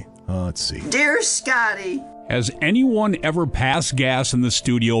 Absolutely. Let's see. Dear Scotty. Has anyone ever passed gas in the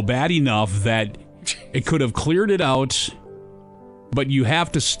studio bad enough that it could have cleared it out, but you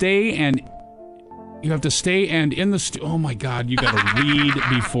have to stay and in the oh my God, you got to read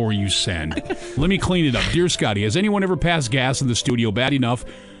before you send. Let me clean it up. Dear Scotty, has anyone ever passed gas in the studio bad enough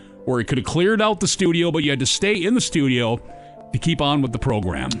where it could have cleared out the studio, but you had to stay in the studio to keep on with the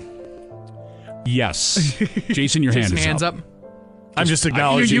program? Yes. Jason, your hands up. I'm just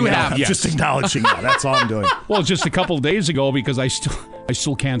acknowledging. I'm just acknowledging that. That's all I'm doing. Well, just a couple of days ago because I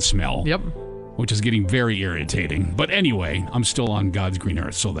still can't smell. Yep. Which is getting very irritating. But anyway, I'm still on God's green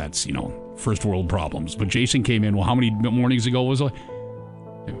earth, so that's, first world problems. But Jason came in, how many mornings ago was it?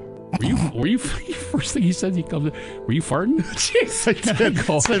 Were you first thing he said, were you farting? Jeez, I did.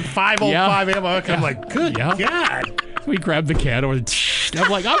 It said 5:05 a.m. I'm like, good God. We grabbed the can. I'm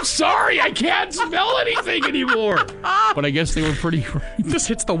like, I'm sorry, I can't smell anything anymore. But I guess they were pretty. Just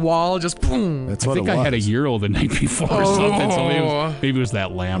hits the wall, just boom. That's what I think I had a gyro the night before or something. So maybe it was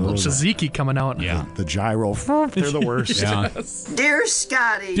that lamb. Shiziki coming out. Yeah. The gyro. They're the worst. Yeah. Dear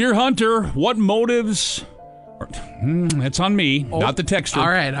Scotty. Dear Hunter, what motives? That's on me, not the texter. All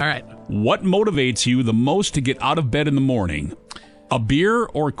right. What motivates you the most to get out of bed in the morning? A beer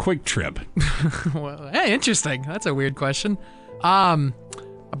or Quick Trip? Well, hey, interesting. That's a weird question.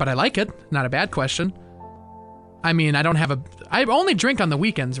 But I like it. Not a bad question. I mean, I only drink on the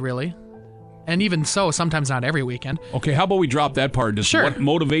weekends, really. And even so, sometimes not every weekend. Okay, how about we drop that part? Just Sure. What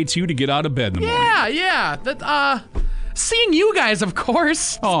motivates you to get out of bed in the morning? Yeah. Seeing you guys, of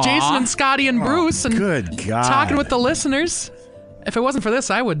course. Aw. Jason and Scotty and Bruce. And good God. talking with the listeners. If it wasn't for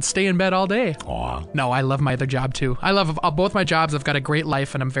this, I would stay in bed all day. Aw. No, I love my other job, too. I love both my jobs. I've got a great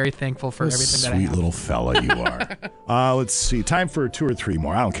life, and I'm very thankful for everything that I have. Sweet little fella you are. Let's see. Time for 2 or 3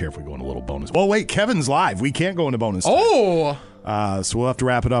 more. I don't care if we go into a little bonus. Oh, wait. Kevin's live. We can't go into bonus time. Oh! So we'll have to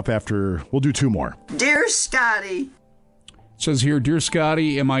wrap it up after. We'll do 2 more. Dear Scotty, Says here, Dear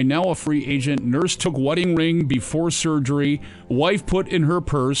Scotty, am I now a free agent? Nurse took wedding ring before surgery. Wife put in her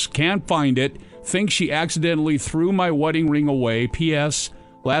purse. Can't find it. Think she accidentally threw my wedding ring away. P.S.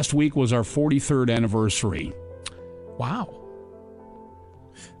 Last week was our 43rd anniversary. Wow.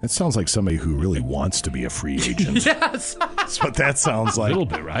 That sounds like somebody who really wants to be a free agent. Yes. That's what that sounds like. A little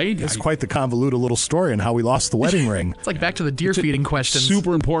bit, right? It's quite the convoluted little story on how we lost the wedding ring. It's like back to the deer feeding questions.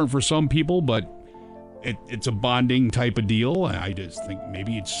 Super important for some people, but it's a bonding type of deal. I just think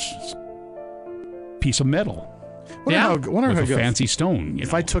maybe it's a piece of metal. Wonder with how a fancy stone.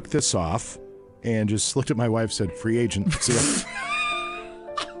 If I took this off and just looked at my wife, said free agent, see ya.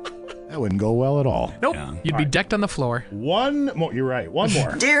 That wouldn't go well at all. Nope. You'd be decked on the floor. One more. You're right. One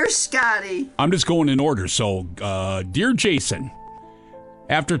more. Dear Scotty, I'm just going in order. So, Dear Jason,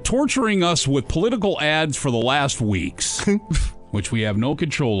 after torturing us with political ads for the last weeks, which we have no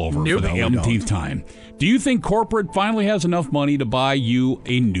control over for the umpteenth time, do you think corporate finally has enough money to buy you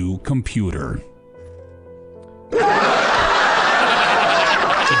a new computer?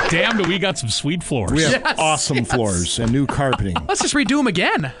 Damn, do we got some sweet floors. We have awesome floors and new carpeting. Let's just redo them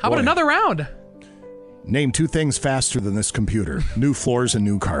again. How about another round? Name 2 things faster than this computer. New floors and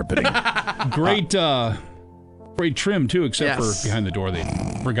new carpeting. Great trim, too, except for behind the door. They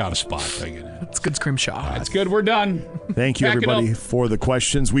forgot a spot. It's good scrimshaw. That's good. We're done. Thank you, everybody, for the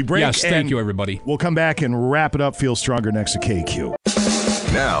questions. We break. Yes, thank you, everybody. We'll come back and wrap it up. Feel Stronger next to KQ.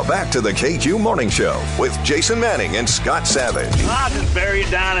 Now, back to the KQ Morning Show with Jason Manning and Scott Savage. I'll just bury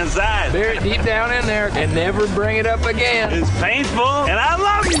it down inside. Bury it deep down in there and never bring it up again. It's painful, and I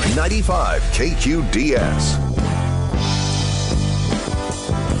love you. 95 KQDS.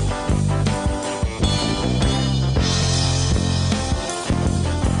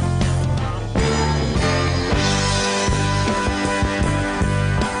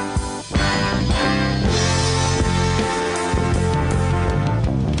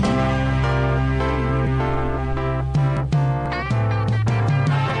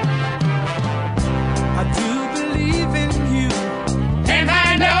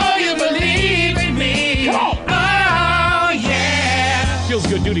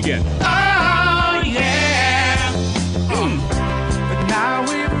 Good. Do it again. Oh, yeah. But now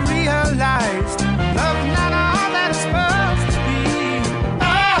we've realized love's not all that it's supposed to be.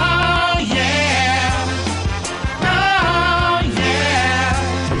 Oh, yeah. Oh, yeah.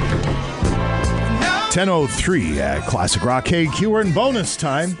 10:03 at Classic Rock KQ. We're in bonus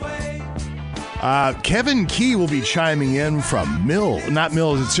time. Kevin Key will be chiming in from not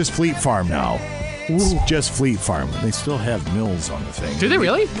Mills, it's just Fleet Farm now. It's just Fleet Farm. They still have Mills on the thing. Do they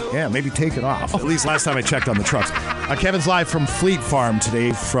really? Yeah, maybe take it off. At least last time I checked on the trucks. Kevin's live from Fleet Farm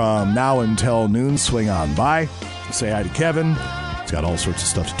today from now until noon. Swing on by. Say hi to Kevin. He's got all sorts of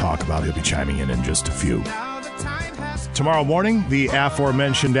stuff to talk about. He'll be chiming in just a few. Tomorrow morning, the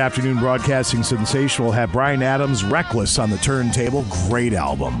aforementioned afternoon broadcasting sensation will have Bryan Adams' Reckless on the turntable. Great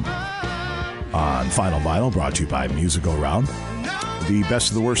album. On Final Vinyl, brought to you by Music Go Round. The best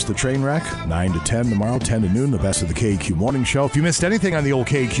of the worst of the train wreck, 9 to 10 tomorrow, 10 to noon, the best of the KQ Morning Show. If you missed anything on the old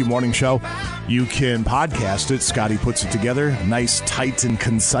KQ Morning Show, you can podcast it. Scotty puts it together, nice, tight, and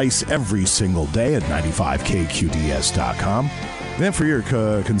concise every single day at 95KQDS.com. And then for your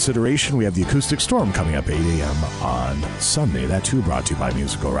consideration, we have the Acoustic Storm coming up 8 a.m. on Sunday. That too brought to you by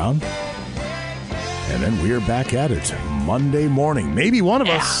Music Go Round. And then we're back at it Monday morning. Maybe one of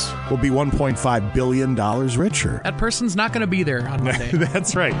us will be $1.5 billion richer. That person's not going to be there on Monday.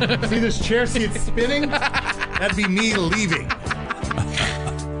 That's right. See this chair? See it spinning? That'd be me leaving.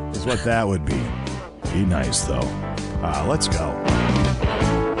 Is what that would be. Be nice, though. Let's go.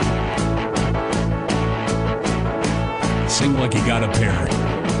 Sing like you got a pair.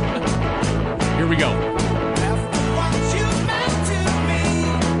 Here we go.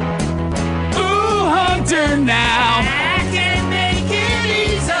 Hunter now. I can make it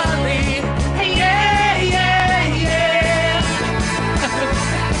easily. Yeah, yeah, yeah.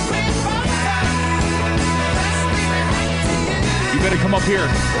 You better come up here.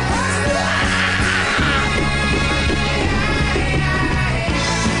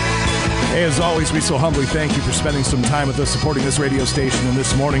 Hey, as always, we so humbly thank you for spending some time with us, supporting this radio station and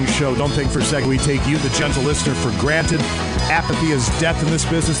this morning show. Don't think for a second we take you, the gentle listener, for granted. Apathy is death in this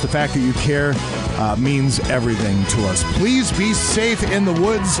business. The fact that you care means everything to us. Please be safe in the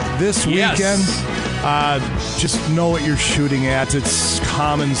woods this weekend. Just know what you're shooting at. It's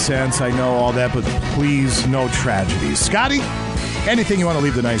common sense. I know all that, but please, no tragedies. Scotty, anything you want to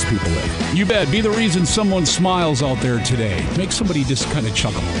leave the nice people with? You bet. Be the reason someone smiles out there today. Make somebody just kind of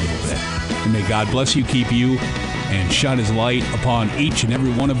chuckle a little bit. And may God bless you, keep you, and shine his light upon each and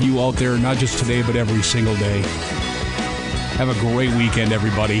every one of you out there, not just today, but every single day. Have a great weekend,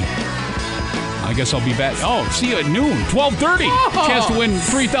 everybody. I guess I'll be back. Oh, see you at noon, 12:30. Chance to win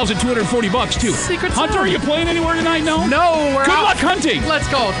 $3,240 too. Secret Hunter, song. are you playing anywhere tonight? No. No, we're Good out. luck hunting. Let's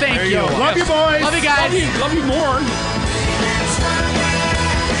go. Thank There you. go. Love you, boys. Love you guys. Love you more.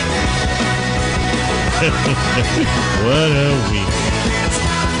 What a week.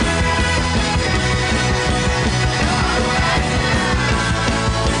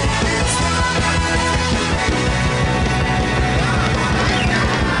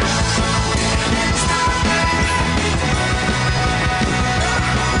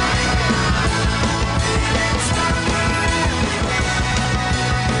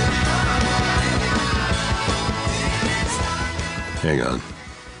 Hang on.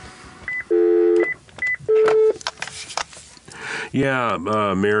 Yeah,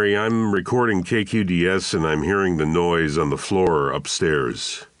 Mary, I'm recording KQDS and I'm hearing the noise on the floor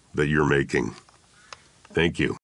upstairs that you're making. Thank you.